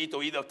his teeth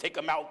or either take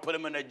them out, put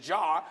them in a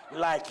jar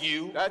like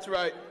you. That's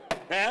right.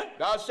 Huh?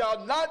 Thou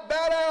shalt not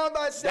bow down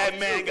thyself. That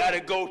man got to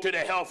go to the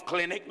health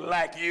clinic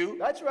like you.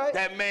 That's right.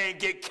 That man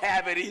get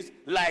cavities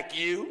like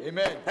you.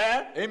 Amen.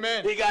 Huh?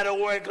 Amen. He got to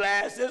wear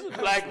glasses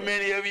like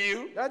many of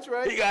you. That's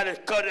right. He got to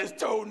cut his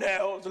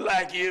toenails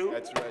like you.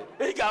 That's right.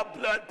 He got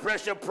blood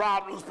pressure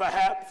problems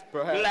perhaps.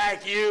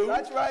 Like you.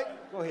 That's right.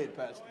 Go ahead,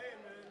 Pastor.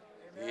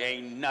 He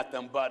ain't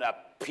nothing but a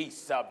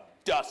piece of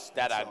dust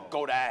that'll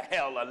go to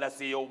hell unless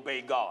he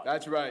obey God.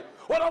 That's right.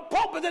 Well, the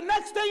Pope is the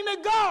next thing to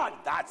God.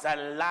 That's a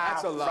lie,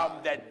 That's a lie.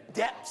 From the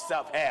depths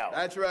of hell.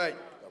 That's right.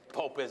 The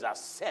Pope is a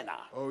sinner.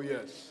 Oh,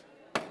 yes.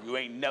 You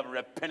ain't never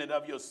repented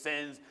of your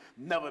sins,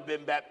 never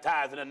been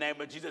baptized in the name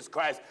of Jesus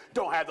Christ,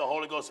 don't have the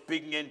Holy Ghost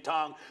speaking in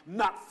tongues,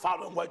 not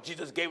following what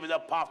Jesus gave his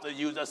apostles,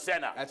 you's a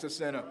sinner. That's a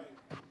sinner.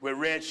 With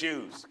red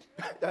shoes.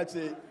 That's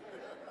it.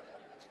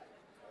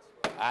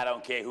 I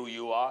don't care who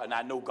you are, and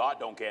I know God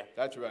don't care.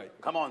 That's right.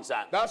 Come on,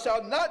 son. Thou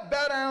shalt not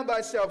bow down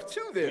thyself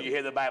to them. Do you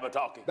hear the Bible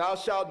talking? Thou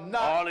shalt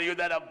not. All of you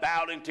that are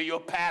bowing to your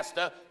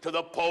pastor, to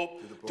the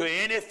Pope, to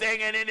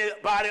anything and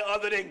anybody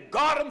other than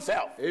God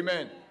himself.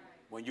 Amen.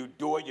 When you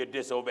do it, you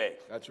disobey.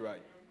 That's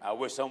right. I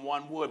wish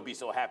someone would be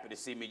so happy to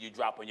see me, you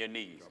drop on your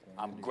knees.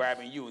 I'm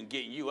grabbing you and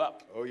getting you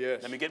up. Oh,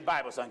 yes. Let me get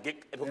Bible, son.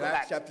 Get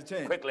Acts chapter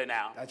 10. Quickly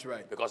now. That's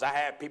right. Because I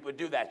have people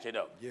do that, you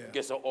know. Yeah.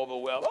 Get so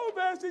overwhelmed. Oh,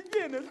 Pastor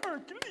Jennings,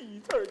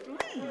 Hercules.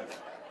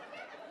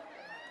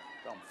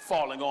 I'm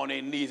falling on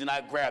their knees and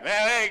I grab,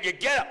 hey, you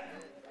get up.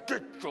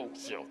 Get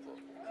yourself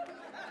up.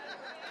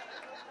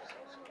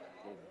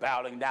 Go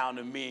bowing down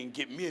to me and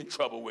get me in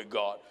trouble with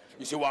God.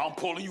 You see why I'm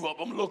pulling you up?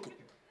 I'm looking.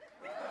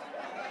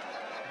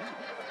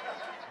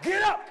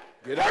 Get up.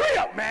 Hurry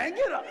up, man.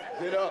 Get up.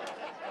 Get up.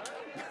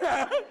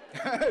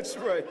 That's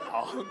right.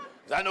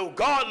 I know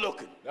God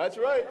looking. That's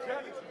right.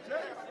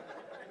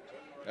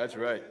 That's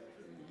right.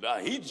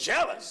 He's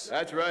jealous.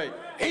 That's right.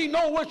 He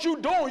know what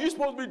you doing. You're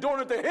supposed to be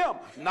doing it to him,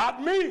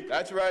 not me.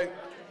 That's right.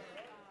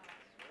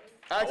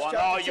 I want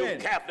all you 10.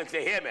 Catholics to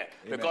hear me,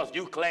 because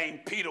you claim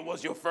Peter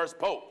was your first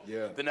pope.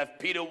 Yeah. Then if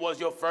Peter was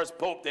your first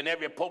pope, then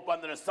every pope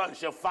under the sun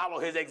shall follow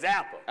his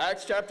example.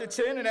 Acts chapter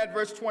 10 and at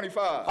verse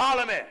 25.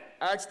 Follow me.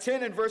 Acts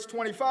 10 and verse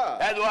 25.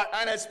 That's what?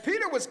 And as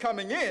Peter was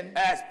coming in.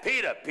 As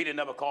Peter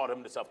never called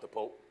himself the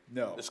pope.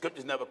 No. The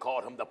scriptures never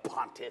called him the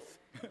pontiff.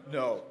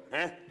 No.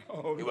 Huh?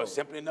 Oh, he was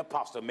simply an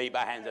apostle made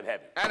by hands of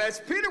heaven. And as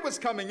Peter was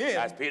coming in.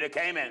 As Peter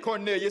came in.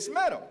 Cornelius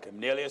met him.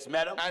 Cornelius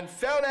met him. And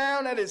fell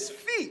down at his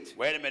feet.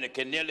 Wait a minute.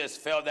 Cornelius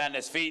fell down at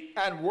his feet.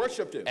 And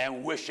worshiped him.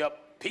 And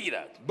worshiped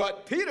Peter.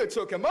 But Peter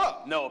took him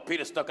up. No,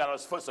 Peter stuck out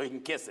his foot so he can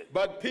kiss it.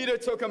 But Peter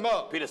took him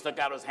up. Peter stuck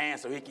out his hand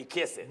so he could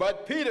kiss it.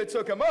 But Peter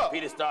took him up.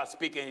 Peter started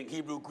speaking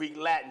Hebrew, Greek,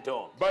 Latin to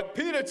him. But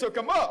Peter took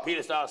him up.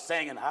 Peter started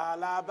singing, ha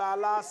la ba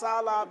la sa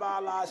la ba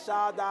la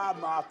sha da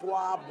ma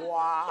bwa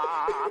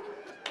bwa.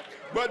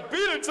 But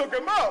Peter took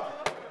him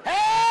up.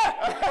 Hey!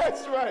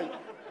 That's right.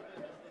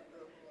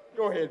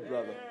 Go ahead,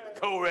 brother.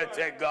 Go ahead,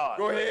 take God.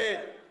 Go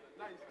ahead.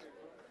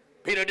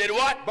 Peter did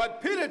what?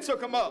 But Peter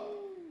took him up.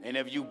 And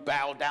if you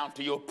bow down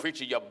to your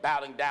preacher, you're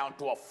bowing down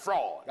to a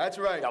fraud. That's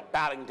right. You're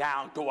bowing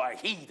down to a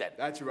heathen.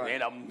 That's right.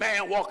 And a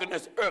man walking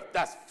this earth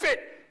that's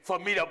fit for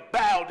me to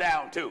bow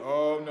down to.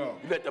 Oh, no.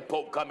 You let the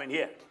Pope come in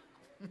here.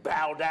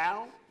 Bow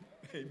down.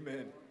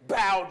 Amen.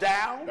 Bow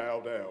down. Bow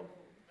down.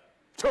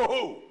 To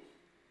who?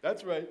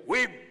 That's right.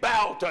 We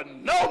bow to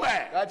no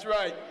man. That's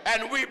right.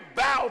 And we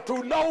bow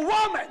to no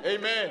woman.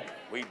 Amen.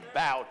 We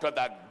bow to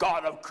the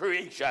God of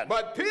creation.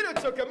 But Peter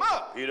took him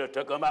up. Peter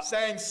took him up.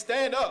 Saying,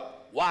 stand up.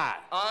 Why?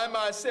 I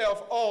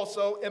myself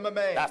also am a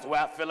man. That's the way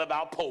I feel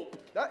about Pope.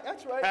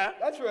 That's right. Huh?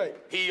 That's right.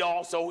 He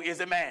also is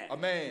a man. A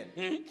man.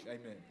 Hmm?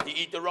 Amen. He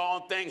eat the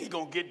wrong thing, he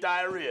gonna get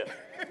diarrhea.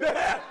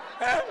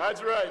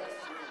 That's right.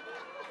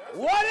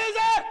 What is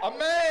it? A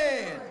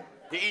man.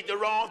 He eat the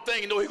wrong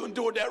thing, you know what he gonna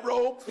do with that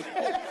robe?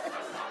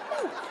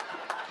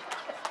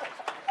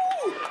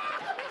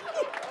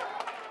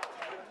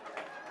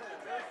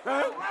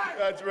 Huh?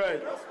 That's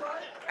right.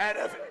 And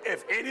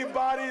if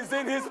anybody's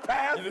in his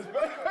path,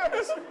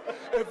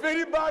 if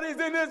anybody's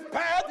in his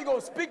path, you gonna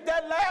speak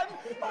that Latin?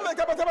 Am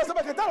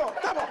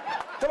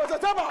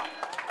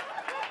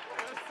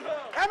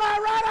I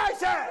right, I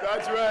said?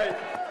 That's right.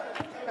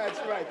 That's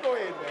right. Go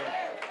ahead, man.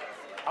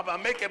 I'm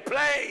gonna make it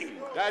plain.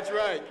 That's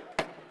right.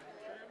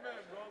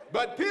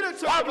 But Peter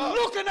took I'm him up.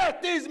 looking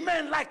at these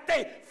men like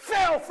they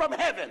fell from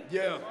heaven.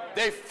 Yeah.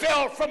 They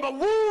fell from the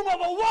womb of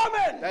a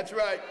woman. That's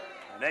right.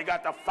 And they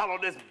got to follow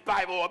this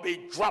Bible or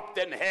be dropped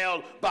in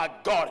hell by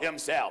God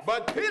himself.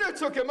 But Peter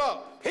took him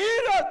up.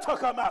 Peter took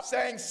him up.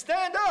 Saying,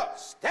 stand up.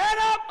 Stand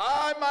up.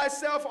 I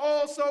myself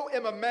also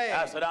am a man.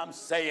 That's what I'm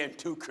saying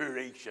to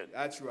creation.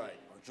 That's right.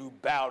 Don't you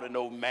bow to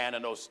no man or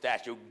no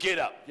statue. Get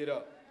up. Get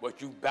up. What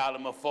you bow to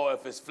him for,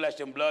 if it's flesh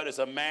and blood, it's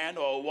a man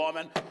or a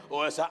woman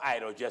or it's an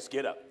idol. Just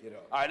get up. Get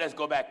up. All right, let's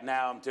go back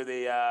now to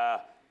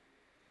the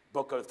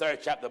third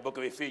chapter, book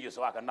of Ephesians,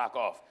 so I can knock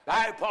off.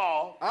 I,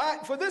 Paul.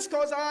 For this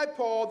cause I,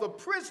 Paul, the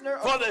prisoner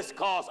For this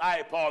cause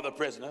I, Paul, the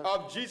prisoner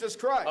of Jesus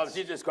Christ. of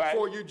Jesus Christ.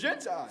 For you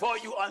Gentiles. For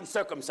you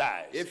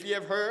uncircumcised. If ye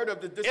have heard of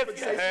the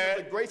dispensation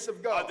of the grace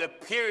of God. Of the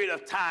period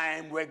of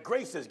time where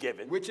grace is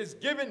given. Which is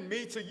given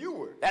me to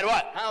you. That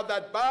what? How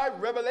that by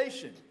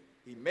revelation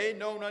he made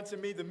known unto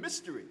me the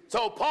mystery.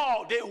 So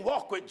Paul didn't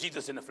walk with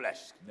Jesus in the flesh.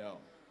 No.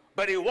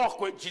 But he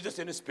walked with Jesus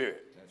in the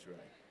spirit. That's right.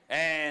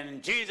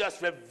 And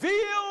Jesus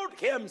revealed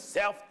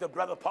himself to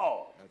brother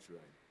Paul. That's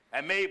right.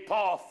 And made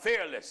Paul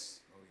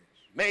fearless. Oh,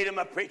 yes. Made him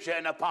a preacher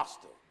and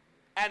apostle.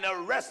 And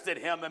arrested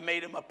him and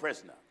made him a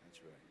prisoner. That's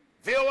right.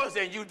 Viewers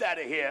and you that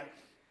are here,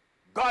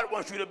 God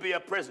wants you to be a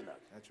prisoner.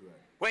 That's right.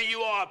 When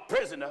you are a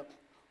prisoner,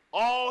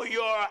 all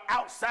your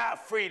outside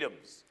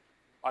freedoms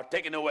are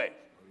taken away.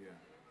 Oh, yeah.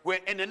 We're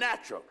in the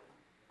natural.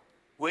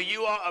 When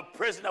you are a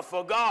prisoner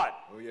for God,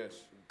 Oh,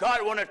 yes.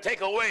 God want to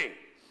take away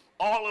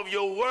all of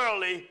your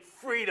worldly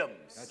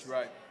freedoms. That's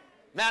right.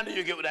 Now do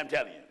you get what I'm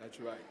telling you? That's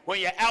right.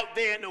 When you're out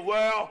there in the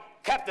world,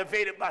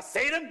 captivated by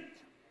Satan,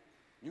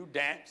 you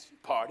dance, you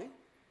party.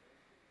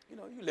 You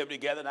know, you live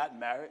together, not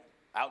married,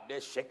 out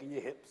there shaking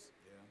your hips.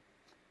 Yeah.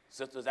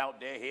 Sisters out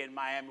there here in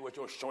Miami with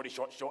your short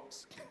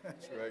shorts.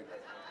 That's right.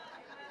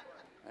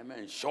 I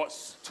mean,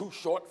 shorts too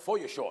short for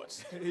your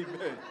shorts.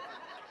 Amen.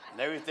 And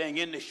everything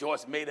in the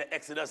shorts made an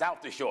exodus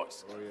out the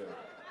shorts. Oh, yeah.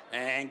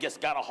 And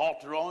just got a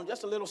halter on,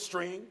 just a little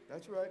string.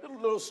 That's right.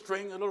 A little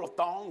string, a little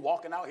thong,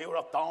 walking out here with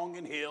a thong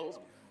in heels.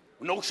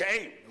 No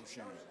shame. No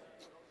shame.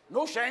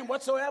 No shame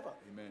whatsoever.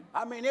 Amen.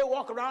 I mean, they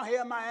walk around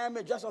here in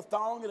Miami just a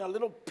thong and a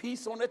little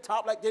piece on the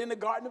top like they're in the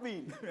Garden of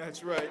Eden.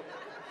 That's right.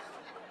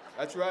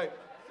 That's right.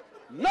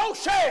 No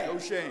shame. No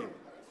shame.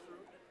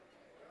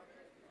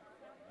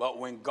 But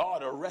when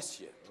God arrests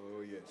you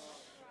Oh, yes.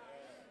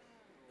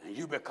 and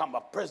you become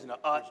a prisoner,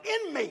 an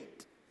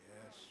inmate,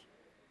 Yes.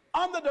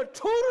 under the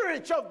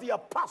tutorage of the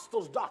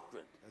apostles'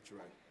 doctrine, That's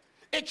right.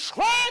 it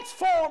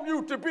transforms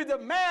you to be the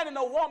man and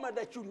the woman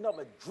that you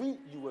never dreamed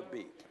you would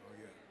be. Oh,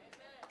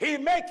 yeah. He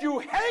make you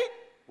hate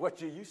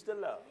what you used to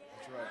love.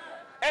 That's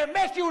right. And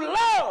make you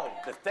love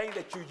the thing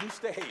that you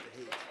used to hate.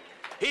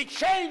 He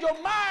changed your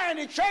mind,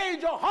 he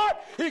changed your heart,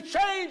 he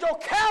changed your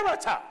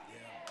character.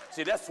 Yeah.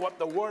 See, that's what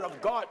the word of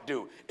God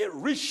do. It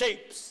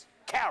reshapes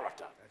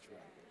character. That's right.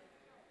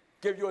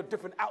 Give you a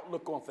different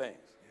outlook on things.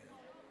 Yeah.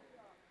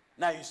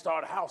 Now you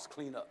start house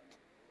cleanup.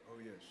 Oh,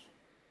 yes.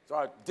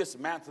 Start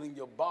dismantling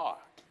your bar.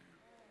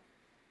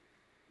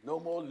 No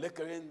more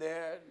liquor in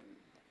there,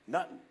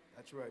 nothing.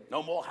 That's right.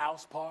 No more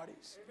house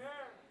parties. Amen.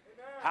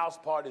 House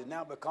parties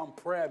now become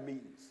prayer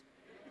meetings.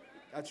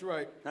 That's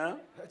right. Huh?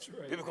 That's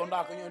right. People come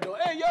knock on your door.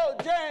 Hey, yo,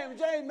 James,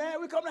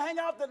 man, we come to hang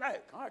out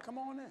tonight. All right, come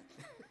on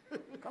in.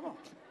 Come on.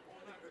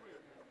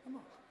 Come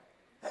on.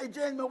 Hey,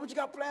 James, man, what you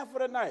got planned for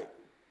tonight?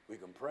 We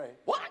can pray.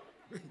 What?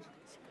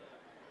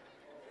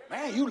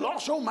 Man, you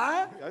lost your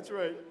mind? That's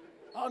right.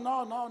 Oh,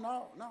 no.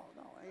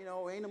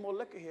 Ain't no more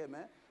liquor here,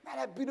 man. Man,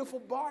 that beautiful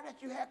bar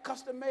that you had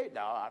custom made.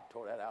 No, I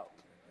tore that out.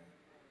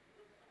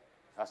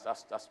 That's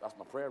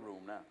my prayer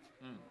room now.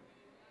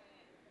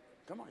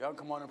 Come on, y'all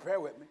come on and pray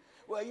with me.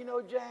 Well,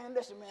 Jan,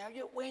 listen, man,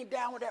 we ain't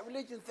down with that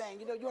religion thing.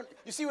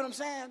 You see what I'm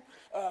saying?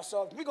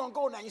 So we're going to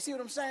go now. You see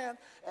what I'm saying?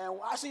 And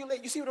I'll see you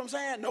later. You see what I'm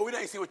saying? No, we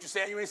didn't see what you're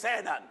saying. You ain't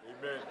saying nothing.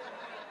 Amen.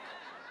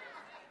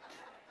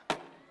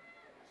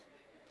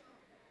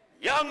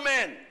 Young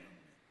men,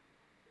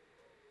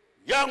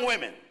 young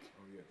women,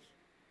 Oh, yes.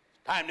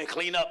 time to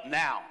clean up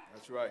now.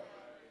 That's right.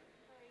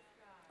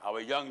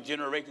 Our young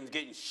generation's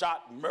getting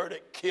shot,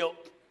 murdered, killed,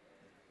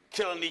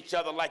 killing each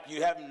other like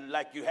you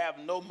have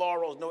no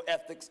morals, no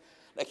ethics,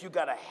 like you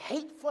got a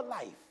hate for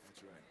life.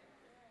 That's right.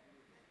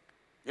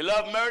 You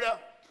love murder?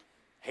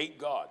 Hate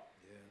God.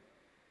 Yeah.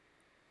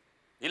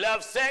 You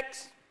love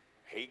sex?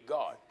 Hate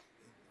God.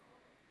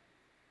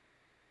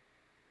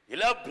 You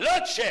love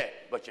bloodshed,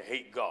 but you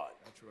hate God.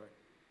 That's right.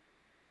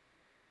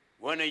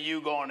 When are you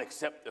going to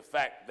accept the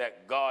fact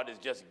that God is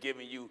just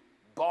giving you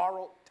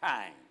borrowed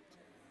time?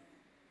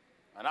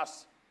 And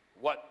that's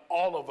what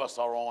all of us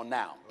are on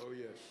now. Oh,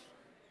 yes.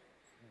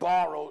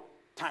 Borrowed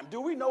time.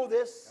 Do we know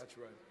this? That's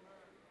right.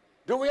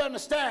 Do we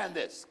understand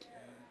this?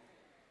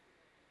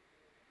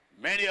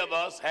 Many of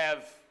us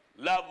have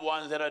loved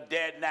ones that are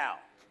dead now.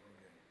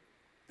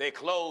 Their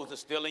clothes are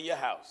still in your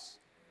house.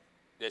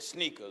 Their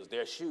sneakers,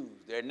 their shoes,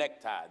 their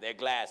necktie, their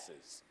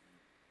glasses,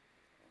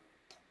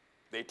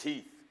 their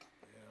teeth.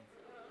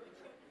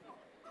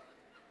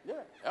 Yeah.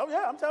 Oh,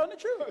 yeah, I'm telling the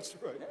truth. That's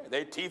right. Yeah,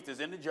 their teeth is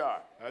in the jar.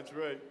 That's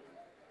right.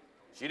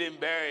 She didn't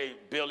bury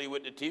Billy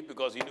with the teeth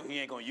because he knew he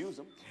ain't going to use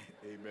them.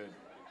 Amen.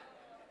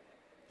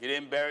 He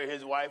didn't bury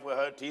his wife with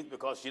her teeth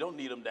because she don't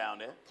need them down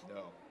there.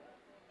 No.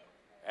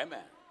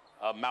 Amen.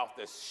 Her mouth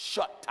is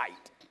shut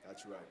tight.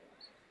 That's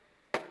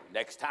right.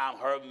 Next time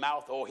her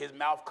mouth or his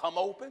mouth come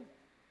open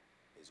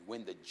is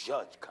when the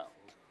judge comes.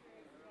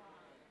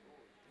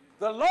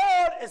 The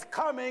Lord is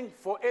coming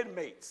for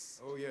inmates.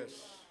 Oh, yes.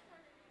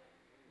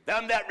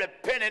 Them that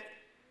repented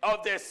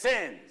of their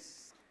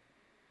sins,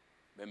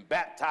 been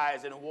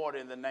baptized in water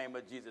in the name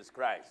of Jesus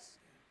Christ,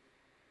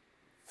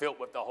 filled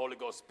with the Holy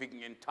Ghost,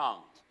 speaking in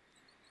tongues.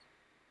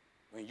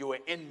 When you're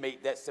an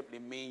inmate, that simply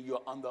means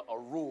you're under a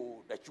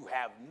rule that you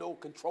have no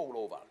control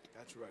over.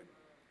 That's right.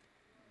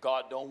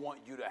 God don't want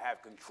you to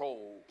have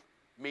control,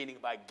 meaning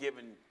by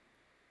giving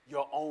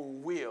your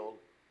own will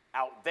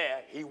out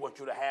there, he wants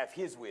you to have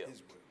his will.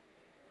 His will.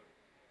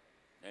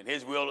 And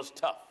his will is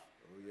tough.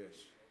 Oh, yes.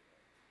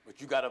 But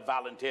you got to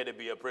volunteer to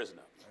be a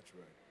prisoner. That's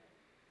right.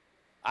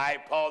 I,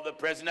 Paul the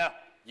prisoner,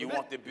 you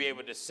want to be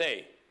able to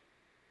say,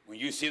 when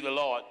you see the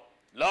Lord,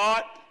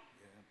 Lord,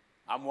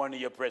 I'm one of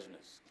your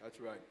prisoners. That's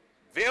right.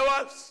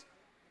 Viewers,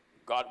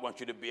 God wants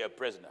you to be a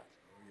prisoner.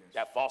 Oh, yes.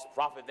 That false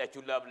prophet that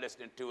you love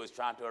listening to is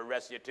trying to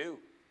arrest you too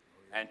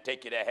and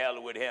take you to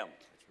hell with him.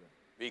 That's right.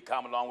 We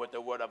come along with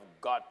the word of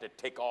God to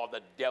take all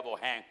the devil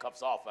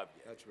handcuffs off of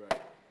you. That's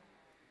right.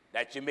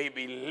 That you may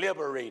be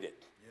liberated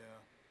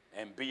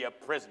and be a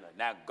prisoner.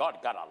 Now, God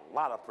got a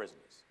lot of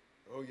prisoners.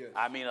 Oh, yes.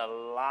 I mean, a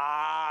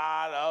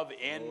lot of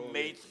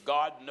inmates,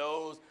 God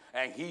knows,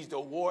 and he's the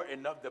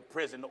warden of the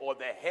prison or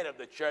the head of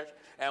the church,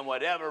 and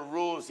whatever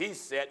rules he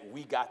set,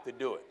 we got to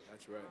do it.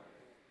 That's right.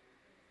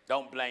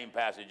 Don't blame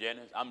Pastor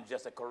Jennings. I'm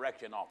just a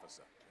correction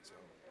officer. That's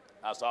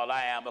all. That's all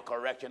I am, a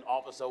correction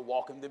officer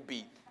walking the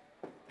beat.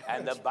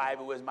 And the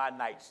Bible is my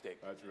nightstick.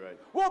 That's right.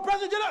 Well,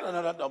 Pastor Jennings,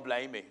 no, don't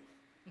blame me.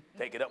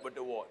 Take it up with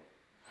the warden.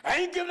 I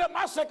ain't giving up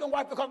my second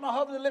wife because my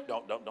husband lived.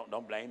 Don't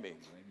blame me.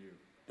 Blame you.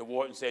 The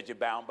warden said you're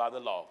bound by the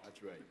law.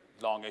 That's right.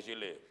 As long as you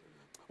live.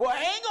 Well,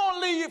 I ain't gonna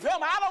leave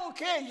him. I don't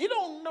care. You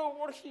don't know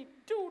what she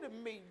do to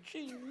me,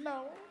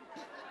 Gino.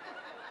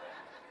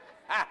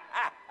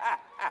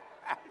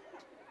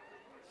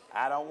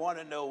 I don't want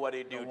to know what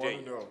he do to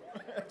you. Know.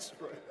 That's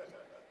right.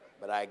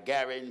 But I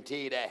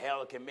guarantee that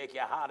hell can make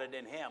you hotter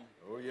than him.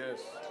 Oh, yes.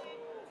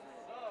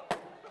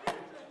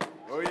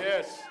 Oh,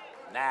 yes.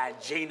 Now,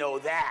 Gino,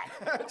 that.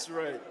 That's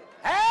right.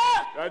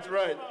 Huh? That's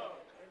right.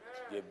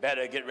 You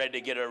better get ready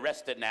to get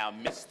arrested now,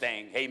 Miss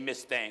Thing. Hey,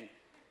 Miss Thing.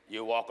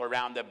 You walk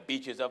around the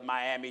beaches of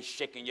Miami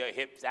shaking your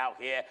hips out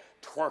here,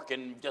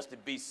 twerking just to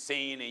be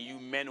seen, and you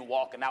men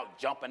walking out,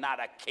 jumping out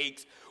of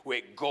cakes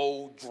with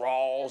gold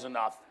draws and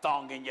a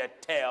thong in your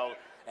tail,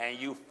 and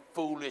you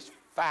foolish,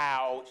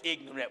 foul,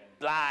 ignorant,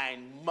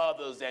 blind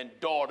mothers and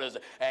daughters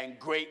and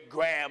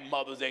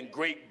great-grandmothers and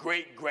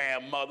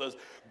great-great-grandmothers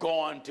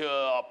going to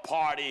a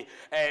party,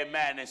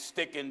 amen, and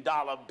sticking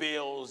dollar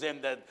bills in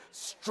the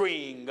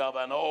string of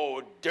an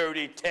old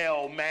dirty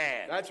tail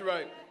man. That's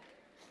right.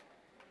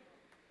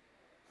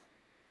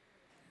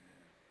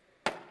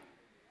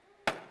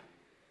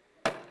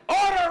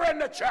 Order in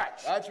the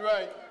church. That's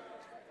right.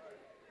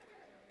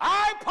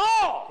 I,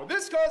 Paul. For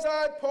this cause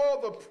I, Paul,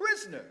 the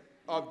prisoner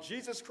of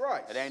Jesus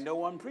Christ. There ain't no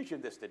one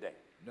preaching this today.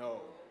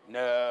 No.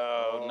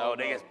 No,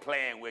 they just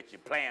playing with you,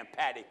 playing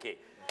patty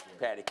cake.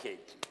 Patty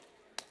cake.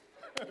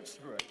 That's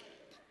right.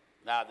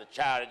 Now the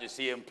child that you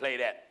see him play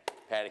that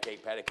patty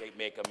cake,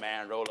 make a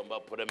man, roll him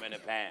up, put him in a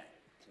pan.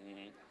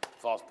 Mm-hmm.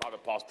 False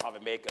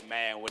prophet, make a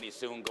man when he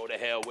soon go to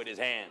hell with his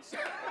hands.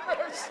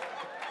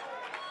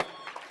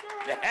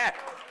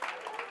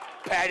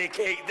 Patty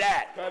cake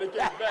that. Patty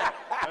cake that.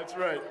 That's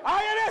right.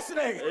 Are you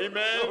listening?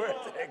 Amen.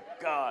 Thank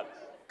God.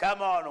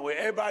 Come on,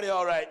 everybody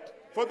all right?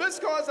 For this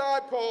cause I,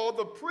 Paul,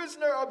 the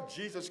prisoner of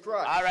Jesus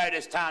Christ. All right,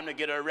 it's time to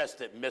get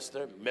arrested,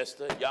 mister,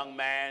 young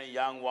man,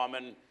 young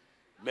woman,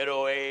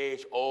 middle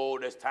age,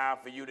 old. It's time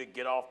for you to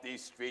get off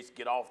these streets,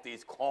 get off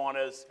these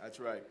corners. That's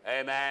right.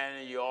 Hey,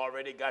 man, you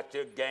already got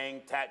your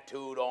gang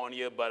tattooed on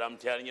you, but I'm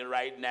telling you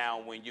right now,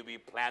 when you be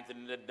planted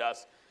in the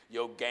dust,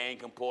 your gang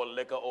can pour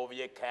liquor over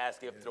your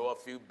casket, throw a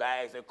few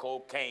bags of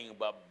cocaine,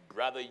 but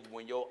brother,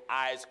 when your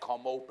eyes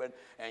come open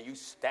and you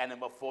standing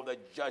before the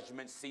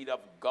judgment seat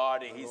of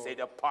God and he say,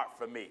 depart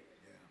from me,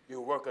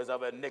 you workers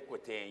of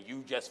iniquity, and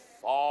you just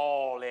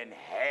fall in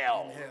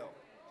hell.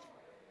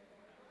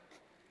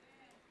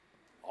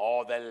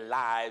 All the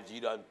lives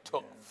you done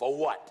took for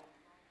what?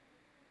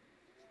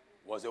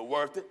 Was it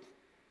worth it?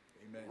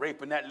 Amen.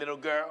 Raping that little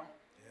girl?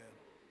 Yeah.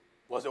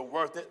 Was it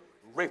worth it?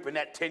 Raping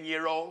that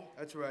 10-year-old?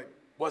 That's right.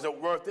 Was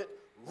it worth it?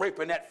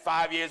 Raping that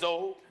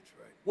 5-year-old? That's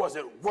right. Was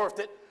it worth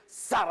it?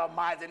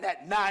 Sodomizing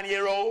that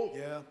 9-year-old?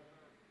 Yeah.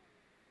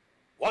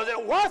 Was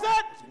it worth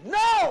it?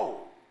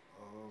 No!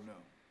 Oh, no.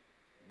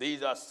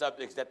 These are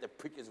subjects that the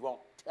preachers won't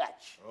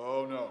touch.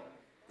 Oh, no.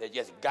 They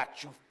just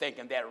got you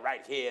thinking that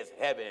right here is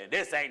heaven.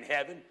 This ain't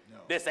heaven. No.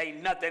 This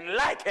ain't nothing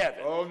like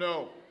heaven. Oh,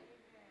 no.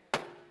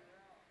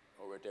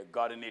 Over there,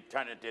 God in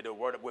eternity, the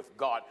word with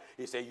God,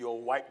 he said,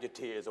 you'll wipe your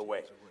tears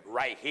away.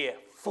 Right here,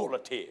 full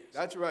of tears.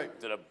 That's right.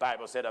 So the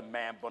Bible said a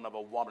man born of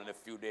a woman in a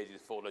few days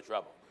is full of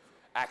trouble.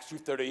 Acts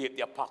 2:38,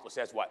 the apostle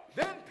says what?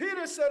 Then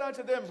Peter said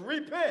unto them,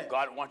 repent.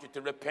 God wants you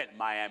to repent,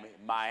 Miami.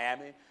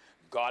 Miami,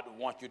 God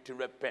wants you to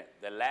repent.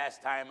 The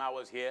last time I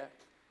was here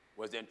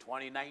was in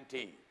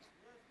 2019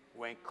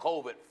 when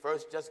COVID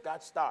first just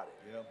got started.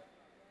 Yeah.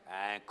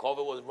 And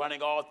COVID was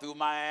running all through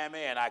Miami,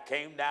 and I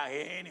came down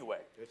here anyway.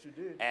 Yes, you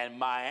did. And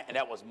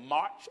that was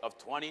March of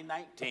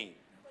 2019.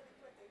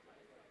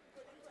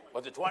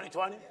 Was it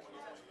 2020?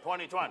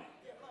 2020.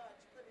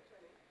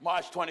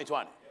 March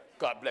 2020.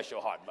 God bless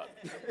your heart, mother.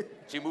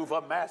 She moved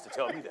her mask to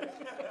tell me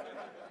that.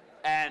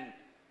 And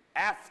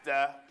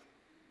after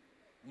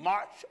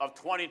March of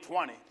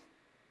 2020,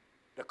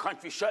 the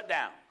country shut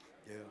down.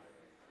 Yeah.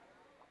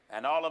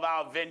 And all of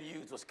our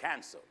venues was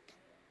canceled.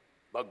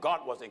 But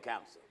God wasn't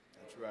canceled.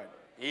 That's right.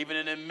 Even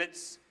in the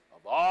midst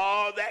of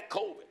all that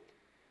COVID.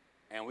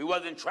 And we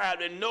wasn't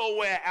traveling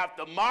nowhere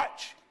after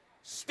March,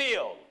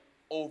 still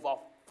over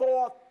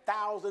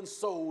 4,000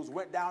 souls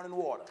went down in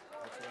water.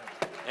 That's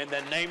right. In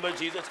the name of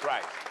Jesus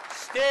Christ.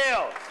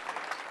 Still.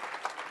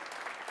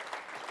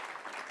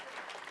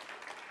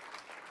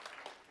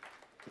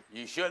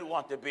 You should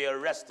want to be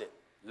arrested,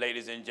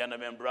 ladies and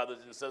gentlemen, brothers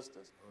and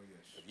sisters. Oh, yes.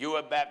 If you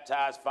were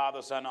baptized,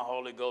 Father, Son, and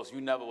Holy Ghost,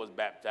 you never was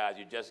baptized.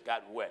 You just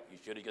got wet. You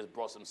should have just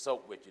brought some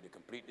soap with you to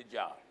complete the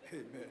job.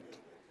 Amen.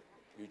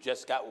 You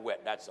just got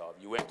wet, that's all.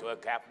 You went to a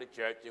Catholic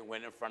church and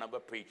went in front of a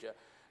preacher,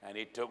 and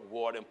he took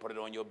water and put it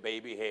on your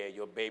baby head.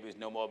 Your baby's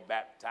no more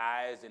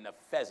baptized, and the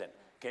pheasant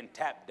can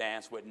tap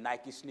dance with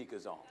Nike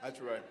sneakers on.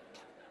 That's right.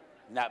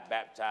 Not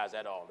baptized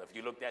at all. If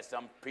you looked at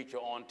some preacher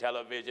on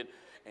television,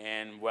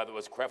 and whether it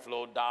was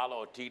Creflo Dollar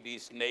or T.D.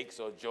 Snakes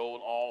or Joel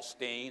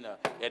Osteen,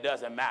 it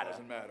doesn't matter.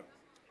 Doesn't matter.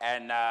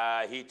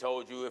 And he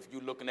told you, if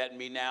you're looking at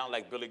me now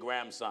like Billy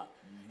Graham's son,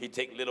 he'd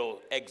take little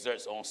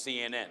excerpts on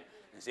CNN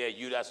and say,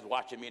 you that's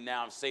watching me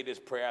now, say this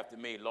prayer after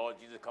me. Lord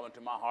Jesus, come into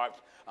my heart.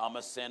 I'm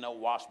a sinner.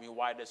 Wash me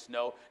white as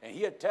snow. And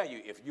he'll tell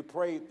you, if you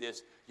prayed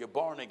this, you're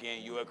born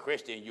again, you're a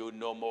Christian. You're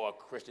no more a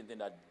Christian than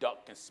a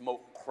duck can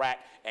smoke crack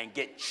and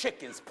get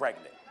chickens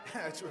pregnant.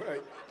 That's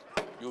right.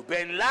 You've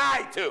been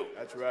lied to.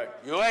 That's right.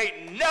 You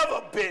ain't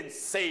never been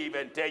saved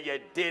until you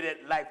did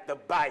it like the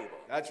Bible.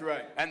 That's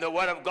right. And the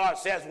word of God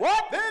says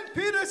what? Then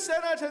Peter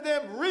said unto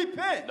them,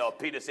 repent. No,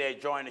 Peter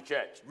said join the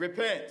church.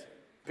 Repent.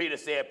 Peter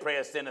said pray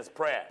a sinner's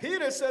prayer.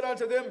 Peter said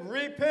unto them,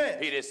 repent.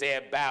 Peter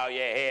said bow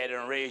your head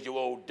and raise your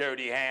old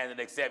dirty hands and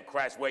accept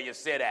Christ where you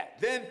sit at.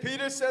 Then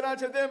Peter said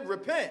unto them,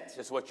 repent.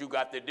 That's what you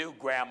got to do,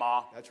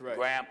 grandma. That's right.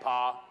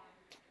 Grandpa.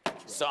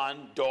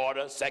 Son,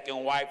 daughter,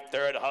 second wife,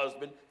 third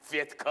husband,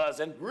 fifth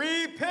cousin.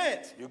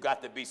 Repent. You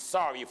got to be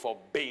sorry for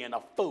being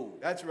a fool.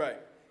 That's right.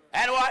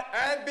 And what?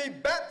 And be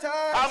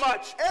baptized. How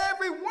much?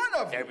 Every one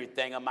of you.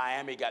 Everything in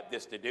Miami got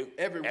this to do.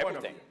 Everything. One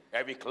of you.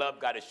 Every club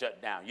got it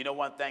shut down. You know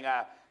one thing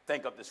I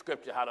think of the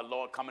scripture, how the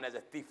Lord coming as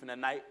a thief in the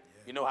night.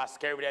 Yeah. You know how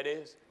scary that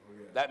is? Oh,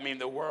 yeah. That means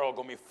the world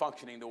going to be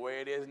functioning the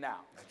way it is now.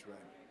 That's right.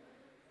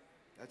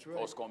 That's right.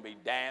 Folks going to be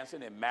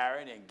dancing and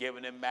marrying and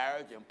giving in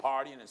marriage and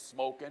partying and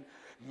smoking,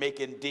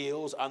 making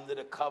deals under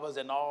the covers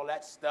and all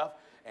that stuff.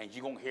 And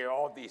you're going to hear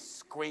all these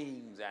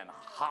screams and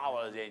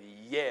hollers and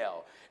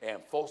yell. And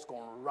folks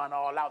going to run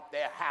all out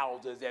their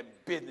houses and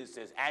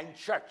businesses and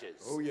churches.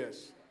 Oh,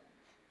 yes.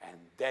 And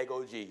there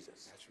go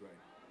Jesus. That's right.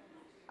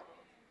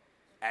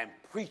 And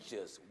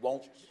preachers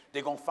won't,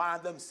 they're going to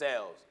find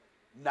themselves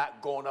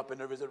not going up in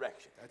the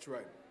resurrection. That's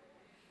right.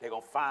 They're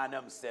going to find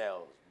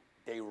themselves,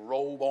 they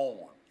robe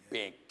on,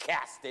 being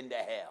cast into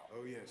hell.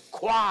 Oh, yes.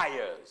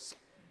 Choirs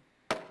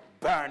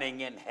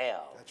burning in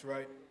hell. That's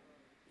right.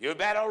 You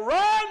better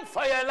run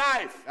for your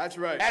life. That's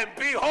right. And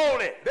be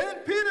holy. Then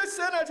Peter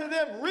said unto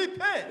them,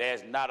 repent.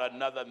 There's not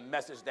another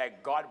message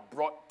that God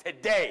brought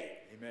today.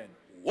 Amen.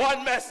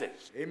 One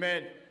message.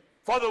 Amen.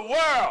 For the world.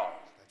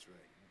 That's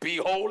right. Be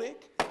holy,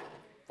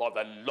 for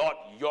the Lord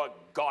your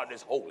God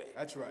is holy.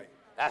 That's right.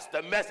 That's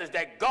the message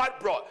that God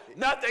brought.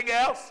 Nothing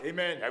else.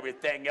 Amen.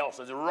 Everything else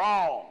is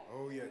wrong.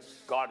 Oh, yes.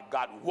 God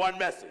got one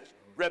message.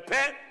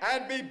 Repent.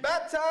 And be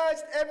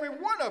baptized, every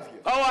one of you.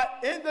 For what?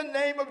 In the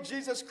name of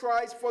Jesus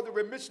Christ for the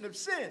remission of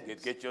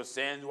sins. Get your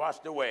sins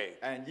washed away.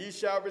 And ye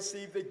shall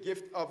receive the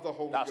gift of the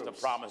Holy Ghost. That's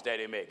the promise that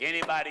he make.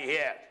 Anybody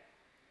here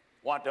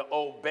want to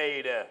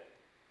obey the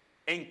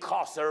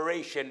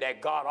incarceration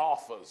that God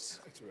offers?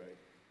 That's right.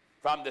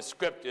 From the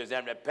scriptures,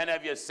 and repent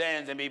of your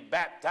sins and be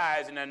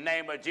baptized in the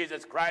name of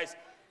Jesus Christ.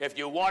 If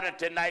you want it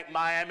tonight,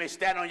 Miami,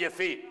 stand on your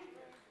feet.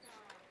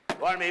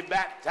 Want to be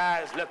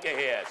baptized? Look at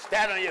here.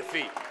 Stand on your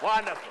feet.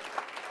 Wonderful.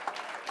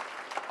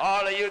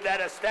 All of you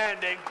that are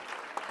standing,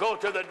 go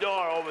to the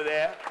door over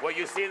there where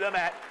you see them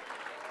at.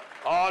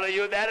 All of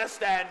you that are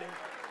standing.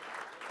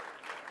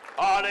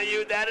 All of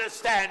you that are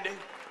standing.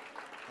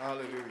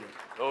 Hallelujah.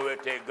 Glory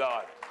to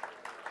God.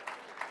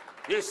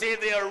 You see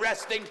the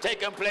arresting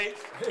taking place?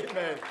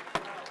 Amen.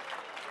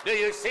 Do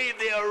you see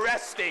the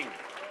arresting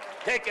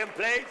taking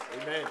place?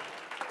 Amen.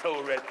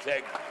 Glory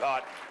to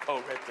God.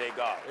 Glory to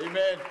God.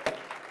 Amen.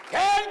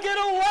 Can't get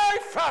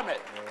away from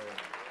it.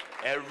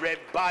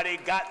 Everybody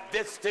got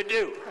this to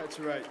do. That's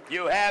right.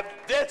 You have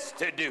this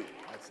to do.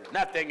 That's it.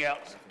 Nothing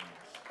else.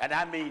 And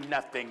I mean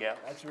nothing else.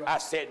 That's right. I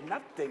said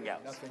nothing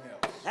else. Nothing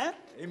else. Huh?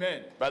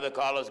 Amen. Brother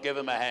Carlos, give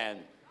him a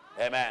hand.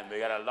 Amen. We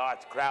got a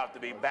large crowd to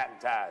be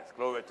baptized.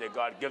 Glory to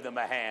God. Give them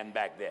a hand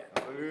back there.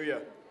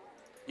 Hallelujah.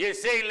 You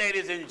see,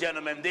 ladies and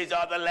gentlemen, these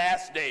are the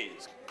last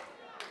days.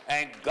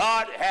 And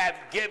God have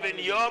given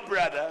your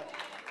brother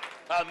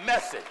a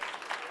message.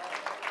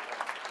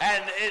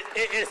 And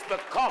it's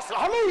because,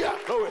 hallelujah,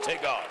 glory to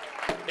God.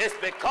 It's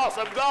because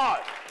of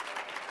God.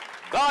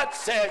 God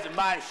says,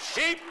 my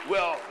sheep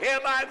will hear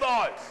my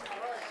voice.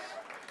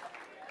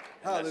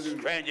 And a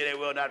stranger they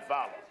will not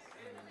follow.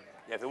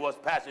 If it was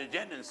Pastor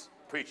Jennings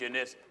preaching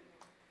this,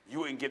 you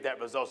wouldn't give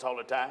that results all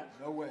the time.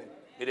 No way.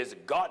 It is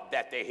God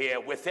that they hear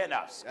within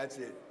us. That's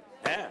it.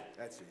 Yeah.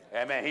 That's it.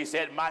 Amen. He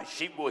said, my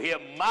sheep will hear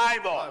my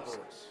voice.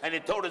 And he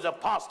told his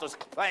apostles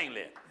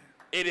plainly,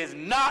 it is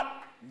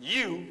not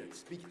you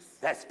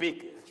that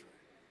speaketh,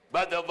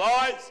 but the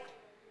voice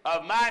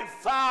of my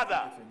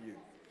Father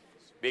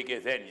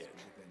speaketh in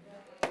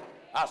you.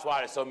 That's why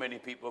there's so many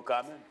people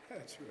coming.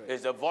 That's right.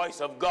 It's the voice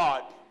of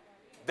God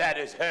that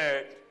is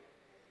heard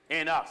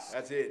in us.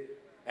 That's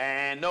it.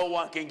 And no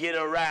one can get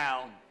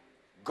around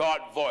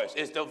God's voice.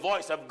 It's the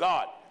voice of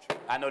God.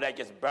 I know that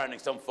just burning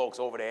some folks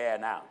over the air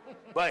now.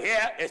 But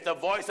here, it's the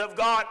voice of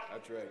God.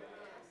 That's right.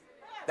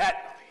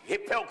 That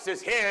folks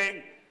is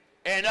hearing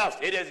in us.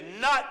 It is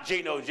not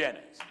Gino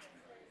Jennings.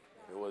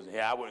 If it wasn't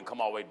here, I wouldn't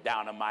come all the way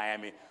down to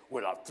Miami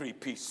with a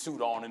three-piece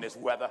suit on in this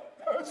weather.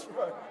 That's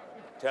right.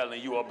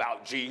 Telling you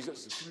about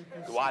Jesus.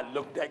 Do I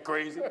look that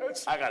crazy?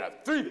 I got a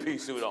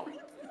three-piece suit on.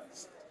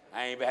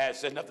 I ain't even had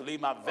sense enough to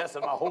leave my vest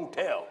in my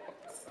hotel.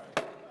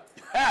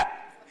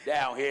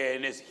 Down here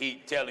in this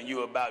heat telling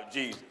you about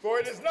Jesus. For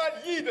it is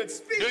not ye that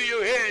speak. Do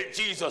you hear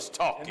Jesus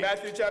talking? In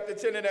Matthew chapter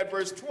 10 and at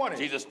verse 20.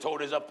 Jesus told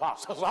his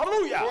apostles,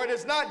 hallelujah. For it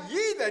is not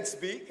ye that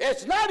speak.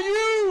 It's not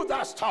you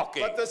that's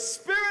talking. But the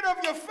Spirit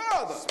of your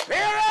Father.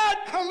 Spirit,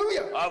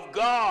 hallelujah, of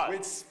God.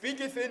 which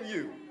speaketh in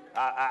you.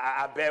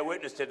 I bear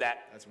witness to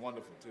that. That's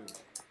wonderful too.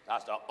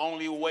 That's the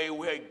only way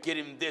we're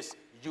getting this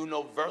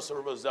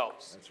universal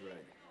results. That's right.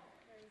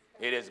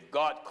 It is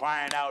God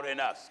crying out in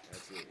us.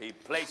 That's it. He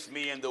placed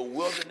me in the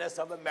wilderness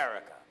of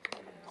America,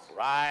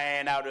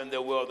 crying out in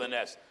the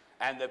wilderness.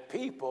 And the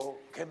people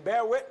can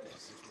bear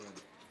witness.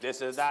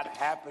 This is not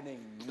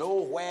happening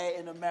nowhere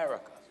in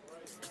America,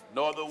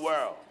 nor the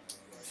world.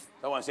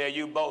 Someone say, are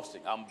you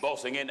boasting? I'm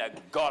boasting in the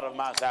God of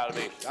my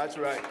salvation. That's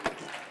right.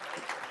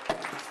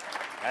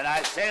 And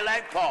I say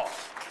like Paul,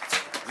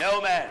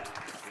 no man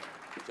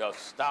shall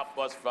stop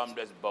us from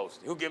this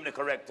boasting. Who give me the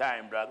correct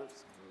time,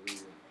 brothers?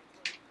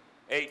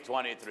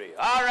 8:23.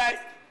 All right.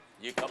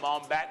 You come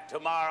on back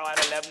tomorrow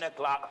at 11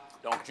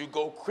 o'clock. Don't you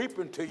go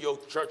creeping to your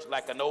church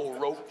like an old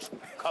roach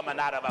coming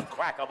out of a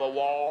crack of a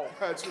wall.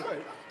 That's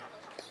right.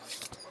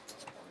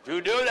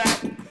 You do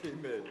that.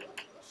 Amen.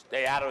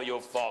 Stay out of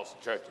your false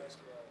churches.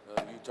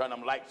 You turn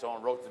them lights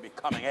on, roaches will be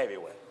coming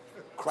everywhere.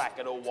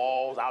 Cracking the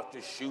walls, out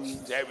your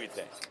shoes,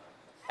 everything.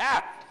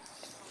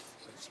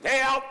 Stay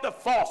out the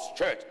false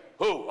church.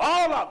 Who?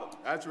 All of them.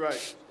 That's right.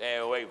 Stay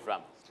away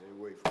from it. Stay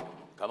away from it.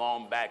 Come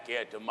on back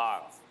here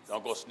tomorrow.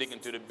 Don't go sneaking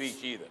to the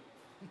beach either.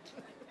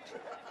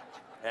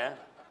 Yeah?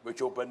 With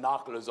your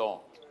binoculars on.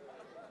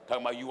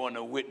 Talking about you want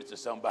to witness to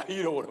somebody.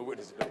 You don't want to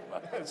witness to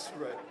somebody. That's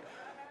right.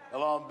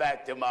 Come on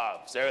back tomorrow.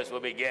 Service will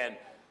begin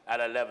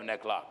at 11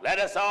 o'clock. Let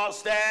us all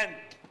stand.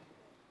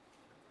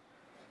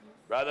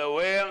 Brother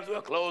Williams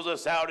will close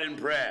us out in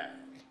prayer.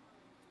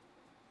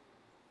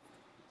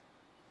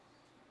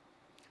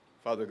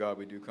 Father God,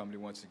 we do come to you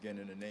once again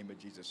in the name of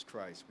Jesus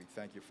Christ. We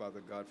thank you,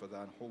 Father God, for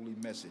thine holy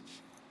message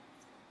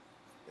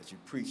that you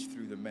preached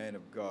through the man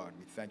of God.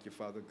 We thank you,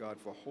 Father God,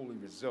 for holy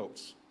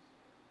results.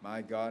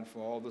 My God, for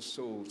all the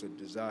souls that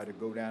desire to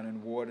go down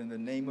in ward in the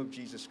name of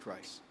Jesus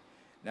Christ.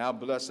 Now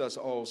bless us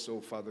also,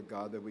 Father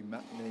God, that we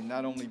may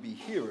not only be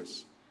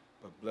hearers,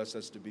 but bless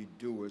us to be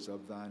doers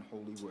of thine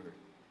holy word.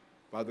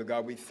 Father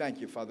God, we thank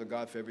you, Father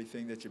God, for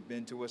everything that you've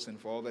been to us and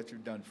for all that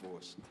you've done for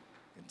us.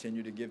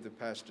 Continue to give the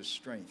pastor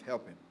strength.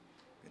 Help him.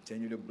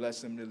 Continue to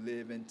bless him to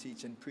live and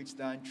teach and preach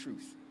thine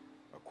truth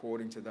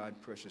according to thy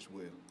precious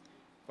will.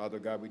 Father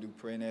God, we do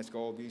pray and ask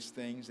all these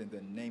things in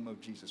the name of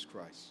Jesus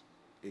Christ.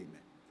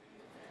 Amen.